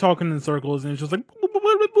you're talking in circles, and it's just like,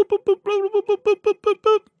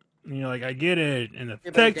 and you're like, I get it, and the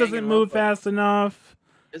but text doesn't move Danganronpa- fast enough.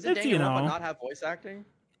 Doesn't It's, you Danganronpa know. not have voice acting?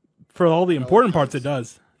 For all the No, it important parts, does. it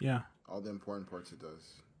does. Yeah, All the important parts it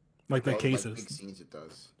does. like the All big cases. scenes it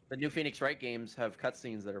does. The new Phoenix Wright games have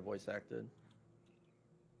cutscenes that are voice acted.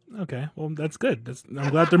 Okay, well that's good. I'm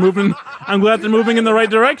glad they're moving. I'm glad they're moving in the right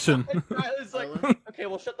direction. It's like, okay,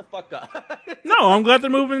 well, shut the fuck up. No, I'm glad they're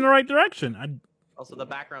moving in the right direction. Also, the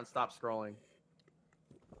background stopped scrolling.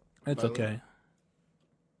 It's By the way. okay.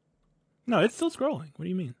 No, it's still scrolling. What do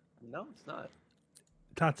you mean, No, it's not.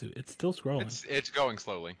 Tatsu? It's still scrolling. It's going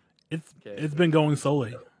slowly. It's Okay. it's been going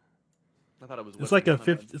slowly. I thought it was. It's like a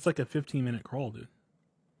whipping. It's like a 15-minute crawl, dude.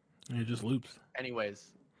 And it just loops.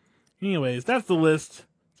 Anyways, Anyways, that's the list.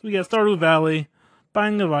 So we got Stardew Valley,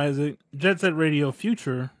 Binding of Isaac, Jet Set Radio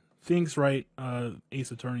Future, Phoenix Wright, Ace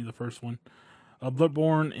Attorney, the first one,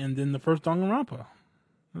 Bloodborne, and then the first Danganronpa.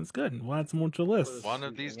 That's good. We'll add some more to the list. One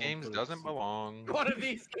of these games doesn't belong. one of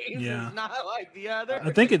these games Yeah. is not like the other.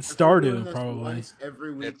 I think it's If we're doing Stardew, this probably. once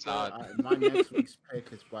every week. It's not. My next week's pick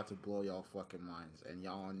is about to blow y'all fucking minds, and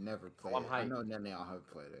y'all never play I'm it. I hyped. know none of y'all have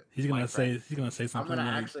played it. He's gonna Minecraft. say I'm something gonna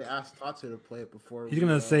like actually ask Tatsu to play it before. he's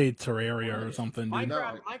gonna say Terraria or something, dude.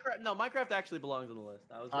 Minecraft actually belongs on the list.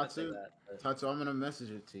 I was gonna say Tatsu? that. but- Tatsu, I'm gonna message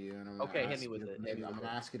it to you, and I'm gonna Okay, hit ask me you with to- it, hit Maybe me I'm with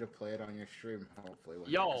gonna it. ask you to play it on your stream, hopefully. one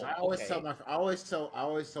day. Yo, 'Cause I always okay. tell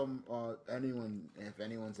anyone if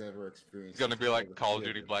anyone's ever experienced. It's gonna be like the Call of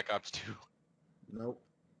feel Duty Black Ops 2. Nope.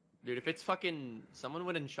 Dude, if it's fucking someone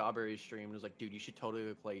went in Shawberry's stream and was like, dude, you should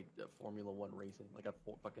totally play Formula One racing, like a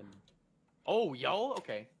fucking. Oh, yo,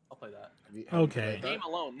 okay, I'll play that. Have you Okay. played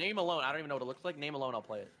that? Name alone. I don't even know what it looks like. Name alone, I'll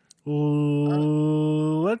play it.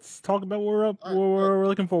 Let's talk about what Alright, we're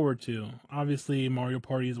looking forward to. Obviously, Mario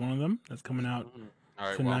Party is one of them. That's coming out. Mhm. All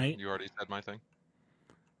right, Tonight. well, you already said my thing.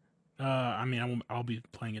 I mean, I'll be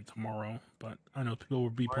playing it tomorrow, but I know people will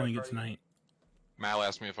be Mario playing it Party. tonight. Mal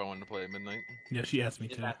asked me if I wanted to play at midnight. Yeah, she asked me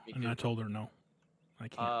She to, asked me and too. I told her no. I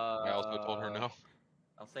can't. I also told her no.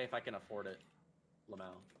 I'll say if I can afford it, Lamau.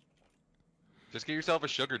 Just get yourself a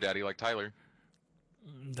sugar daddy like Tyler.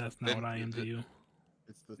 That's not then- what I am to you.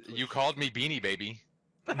 It's the You Twitch. called me Beanie Baby.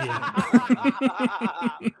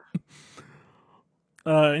 Yeah.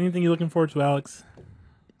 Anything you looking forward to, Alex?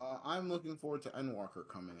 I'm looking forward to Endwalker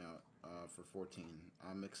coming out for 14.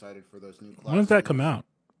 I'm excited for those new classes. When does that come out?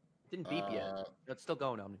 Didn't beep yet. It's still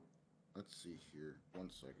going on. Let's see here. 1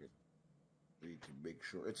 second. Need to make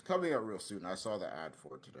sure it's coming out real soon. I saw the ad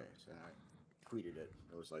for it today. So tweeted it.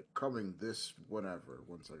 It was like coming this whenever.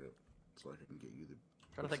 One second, so I can get you the.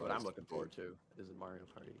 trying to think what I'm precise looking date. forward to is a Mario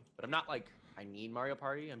Party. But I'm not like I need Mario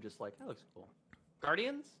Party. I'm just like that looks cool.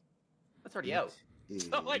 Guardians? That's already out.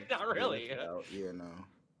 So, like, not really. It's out. Yeah, no.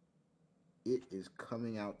 It is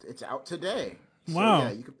coming out. It's out today. So, Wow.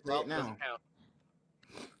 yeah, you can play Well, it now. doesn't count.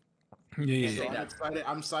 Yeah, So say yeah. that.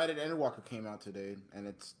 I'm excited. Endwalker came out today, and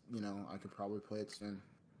it's I could probably play it soon.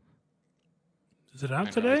 Is it I out know,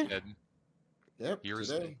 I today? said, Yep, Here's-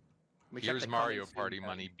 today. We checked Here's the Mario coming soon Party tab.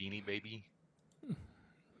 money, Beanie Baby.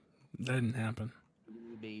 That didn't happen.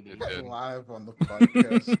 Baby. It did. Live on the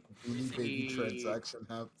podcast. Beanie Baby See- transaction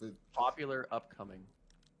happened. Popular upcoming.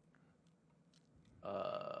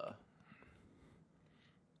 about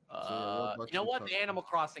You know you, what? The Tucker? Animal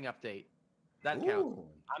Crossing update. That counts. Ooh.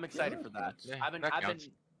 I'm excited Yeah, for that. yeah, I've been, that I've been, counts.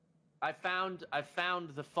 I found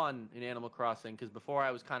the fun in Animal Crossing because before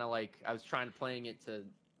I was kind of like I was playing it to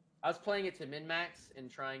min max and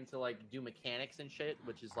trying to like do mechanics and shit,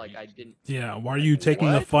 which is like I didn't. Yeah, why are you taking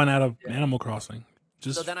the What? fun out of Yeah. Animal Crossing?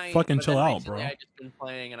 Just So then I fucking but chill then out, recently bro. I just been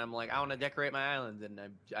playing and I'm like I want to decorate my island and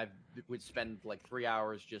I would spend like 3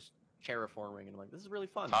 hours just terraforming and I'm like this is really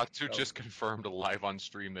fun. Tatsu So- just confirmed live on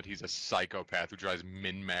stream that he's a psychopath who tries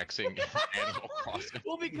min-maxing Animal Crossing.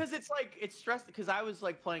 Well, because it's like it's stressed because I was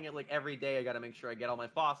like playing it like every day. I got to make sure I get all my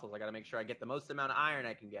fossils. I got to make sure I get the most amount of iron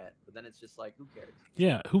I can get. But then it's just like, who cares?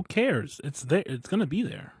 Yeah, who cares? It's there. It's gonna be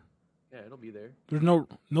there. Yeah, it'll be there. There's no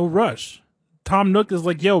rush. Tom Nook is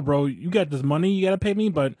like, yo, bro, you got this money, you gotta pay me,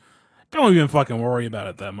 but don't even fucking worry about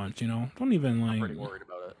it that much, you know? Don't even I'm like, pretty worried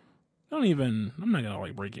about it. don't even. I'm not gonna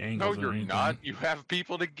like break your No, ankles or you're anything. not. You have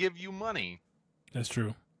people to give you money. That's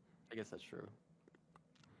true. I guess that's true.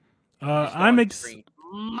 Uh, Just go I'm on ex- screen.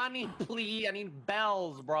 Money, please. I need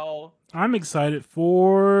bells, bro. I'm excited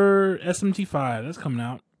for SMT5. That's coming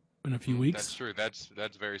out in a few That's weeks. true. That's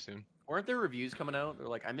very soon. Weren't there reviews coming out? They're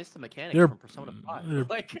like, I missed the mechanics They're- from Persona 5. they're-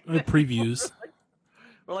 like, They're previews.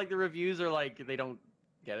 or like the reviews are like, they don't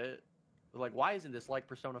get it. They're like, why isn't this like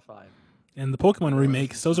Persona 5? And the Pokemon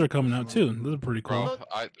remakes, those are coming out too. Those are pretty cool.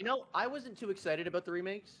 Bro, You know, I wasn't too excited about the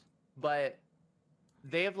remakes, but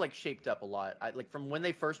they have like shaped up a lot. Like from when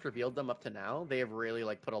they first revealed them up to now, they have really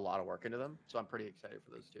like put a lot of work into them. So I'm pretty excited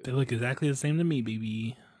for those two. They look exactly the same to me,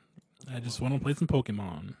 baby. I just want to play some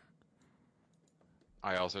Pokemon.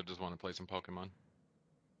 I also just want to play some Pokemon.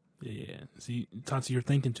 Yeah. See, Tatsu, you're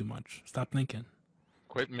thinking too much. Stop thinking.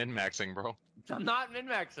 Quit min-maxing, bro. I'm not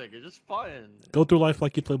min-maxing. It's just fun. Go through life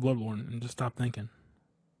like you play Bloodborne and just stop thinking.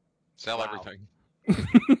 Sell Wow. everything.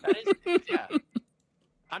 That is, yeah.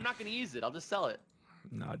 I'm not gonna use it. I'll just sell it.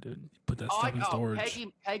 Nah, dude. Put that Oh, stuff in storage.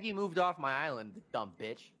 Peggy moved off my island. Dumb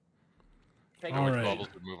bitch. Peggy All Which right. bubbles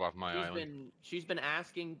would move off my island? She's been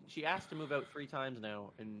asking. She asked to move out 3 times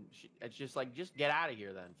now, and it's just like, just get out of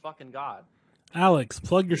here, then. Fucking god. Alex,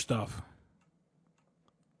 plug your stuff.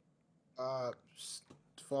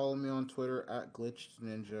 Follow me on Twitter at Glitched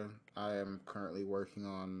Ninja. I am currently working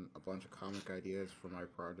on a bunch of comic ideas for my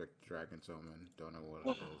project Dragon's Omen. Don't know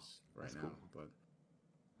what it is right now, but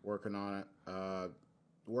working on it.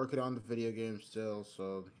 Working on the video game still,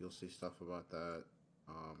 so you'll see stuff about that.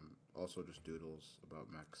 Also just doodles about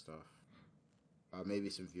mech stuff. Maybe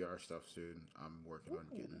some VR stuff soon. I'm working on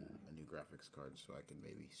getting a new graphics card so I can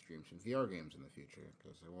maybe stream some VR games in the future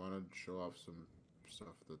because I want to show off some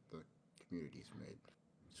stuff that the community's made.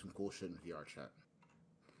 Some cool shit in VR chat,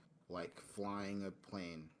 like flying a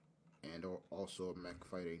plane, and also a mech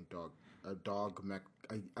fighting dog, a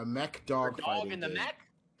mech dog Dog fighting in the game. mech?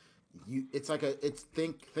 It's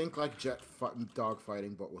think like dog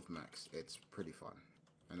fighting but with mechs. It's pretty fun,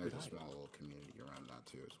 and there's a small little community around that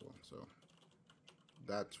too as well. So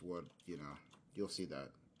that's what you'll see that.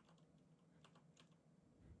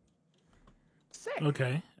 Sick.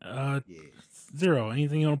 Okay. Yeah. Zero.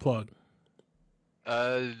 Anything you want to plug?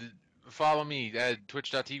 Follow me at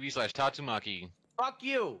twitch.tv/Tatsumaki. Fuck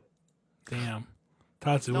you. Damn.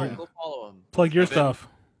 Tatsu, No, where- go follow him. plug your And then- stuff.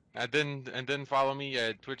 And then follow me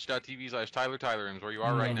at twitch.tv/TylerTylerms, where you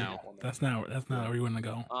are right No. now. That's not where you want to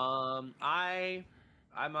go.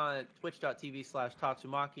 I'm on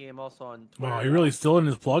twitch.tv/Tatsumaki. I'm also on Twitter. Wow, you really still in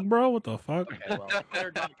his plug, bro? What the fuck? Okay, well,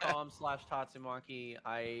 twitter.com/Tatsumaki.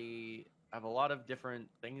 I have a lot of different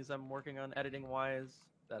things I'm working on editing wise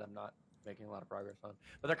that I'm not making a lot of progress on,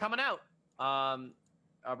 but they're coming out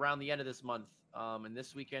around the end of this month. And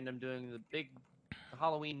this weekend I'm doing the big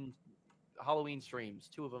Halloween streams.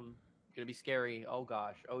 2 of them gonna be scary. Oh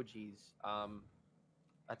gosh. Oh geez.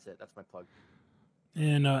 That's it. That's my plug.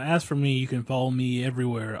 And as for me, you can follow me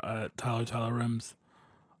everywhere at Tyler Rims.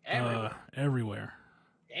 Everywhere. Everywhere.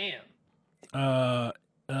 Damn.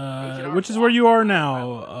 which is where you are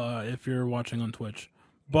now, if you're watching on Twitch.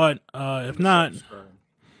 But if not,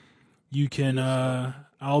 you can.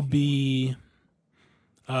 I'll be.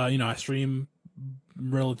 I stream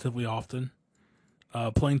relatively often.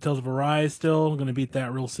 Playing Tales of Arise still. I'm gonna beat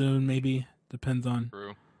that real soon. Maybe depends on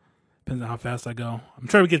how fast I go. I'm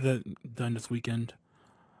trying to get that done this weekend.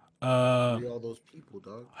 All those people,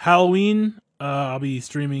 dog. Halloween. I'll be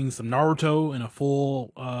streaming some Naruto in a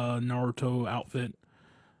full Naruto outfit.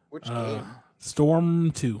 Which game?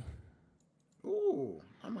 Storm 2. Ooh,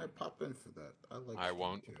 I might pop in for that. I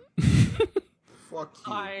won't. Fuck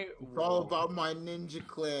you. It's all about my Ninja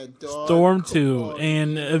Clan, dog. Storm Come 2. on,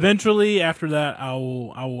 And man. eventually, after that, I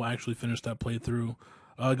will actually finish that playthrough.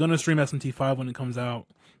 Gonna stream SMT5 when it comes out.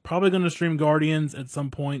 Probably gonna stream Guardians at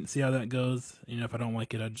some point, see how that goes. If I don't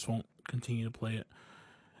like it, I just won't continue to play it.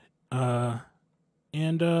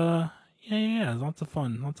 Yeah, lots of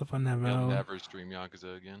fun. Lots of fun to have I'll out. never stream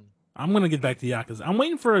Yakuza again. I'm gonna get back to Yakuza. I'm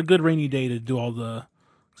waiting for a good rainy day to do all the.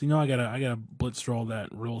 Cause I gotta blitz through all that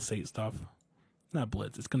real estate stuff. Not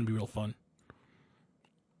blitz. It's gonna be real fun.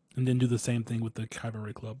 And then do the same thing with the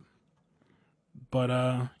Cavalry Club. But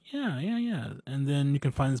yeah. And then you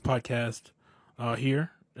can find this podcast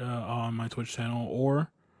here on my Twitch channel or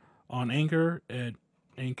on Anchor at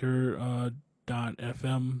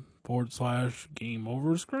anchor.fm/game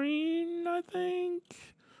over screen, I think.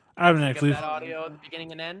 I haven't actually. Get that audio at the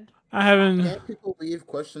beginning and end. I haven't. Can't people leave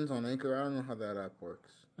questions on Anchor? I don't know how that app works.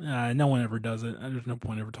 No one ever does it. There's no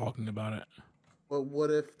point ever talking about it. But what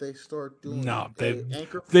if they start doing No, it?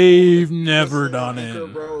 Anchor, they've listen, never listen on done Anchor,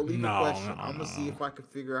 it. Bro, leave No, a question. no, I'm gonna no. see if I can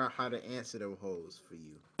figure out how to answer them hoes for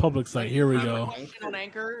you. Public site. Here we Have go. an Question on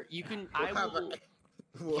Anchor, you can. I We'll have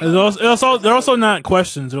will. They're also not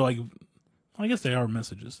questions. They're like, I guess they are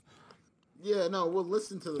messages. Yeah, no, we'll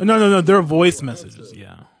listen to the. No, they're voice We'll messages. answer.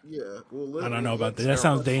 Yeah, Yeah, we'll I don't know about that. answer That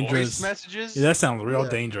sounds their dangerous. Voice messages? yeah, that sounds real Yeah.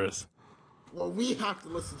 dangerous. Well, we have to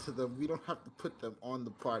listen to them. We don't have to put them on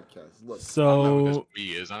the podcast. Look, So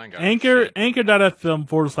He is. I ain't got Anchor shit.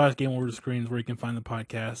 anchor.fm/game over the screens where you can find the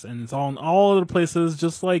podcast, and it's all in all other places,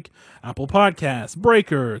 just like Apple Podcasts,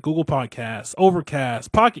 Breaker, Google Podcasts,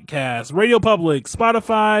 Overcast, Pocket Cast, Radio Public,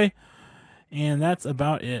 Spotify, and that's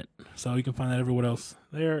about it. So you can find that everywhere else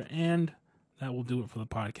there, and that will do it for the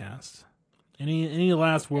podcast. Any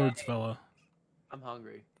last words, fella? I'm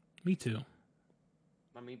hungry. Me too.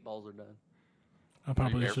 My meatballs are done. I Are you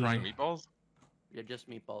probably air should. frying meatballs? Yeah, just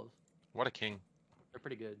meatballs. What a king. They're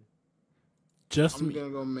pretty good. Just I'm me.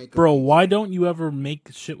 gonna go make. Bro, why don't you ever make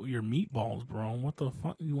shit with your meatballs, bro? What the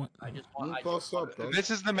fuck you want? I just want. Meatball sub, bro.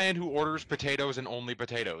 This is the man who orders potatoes and only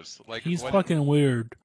potatoes. Like He's what? fucking weird.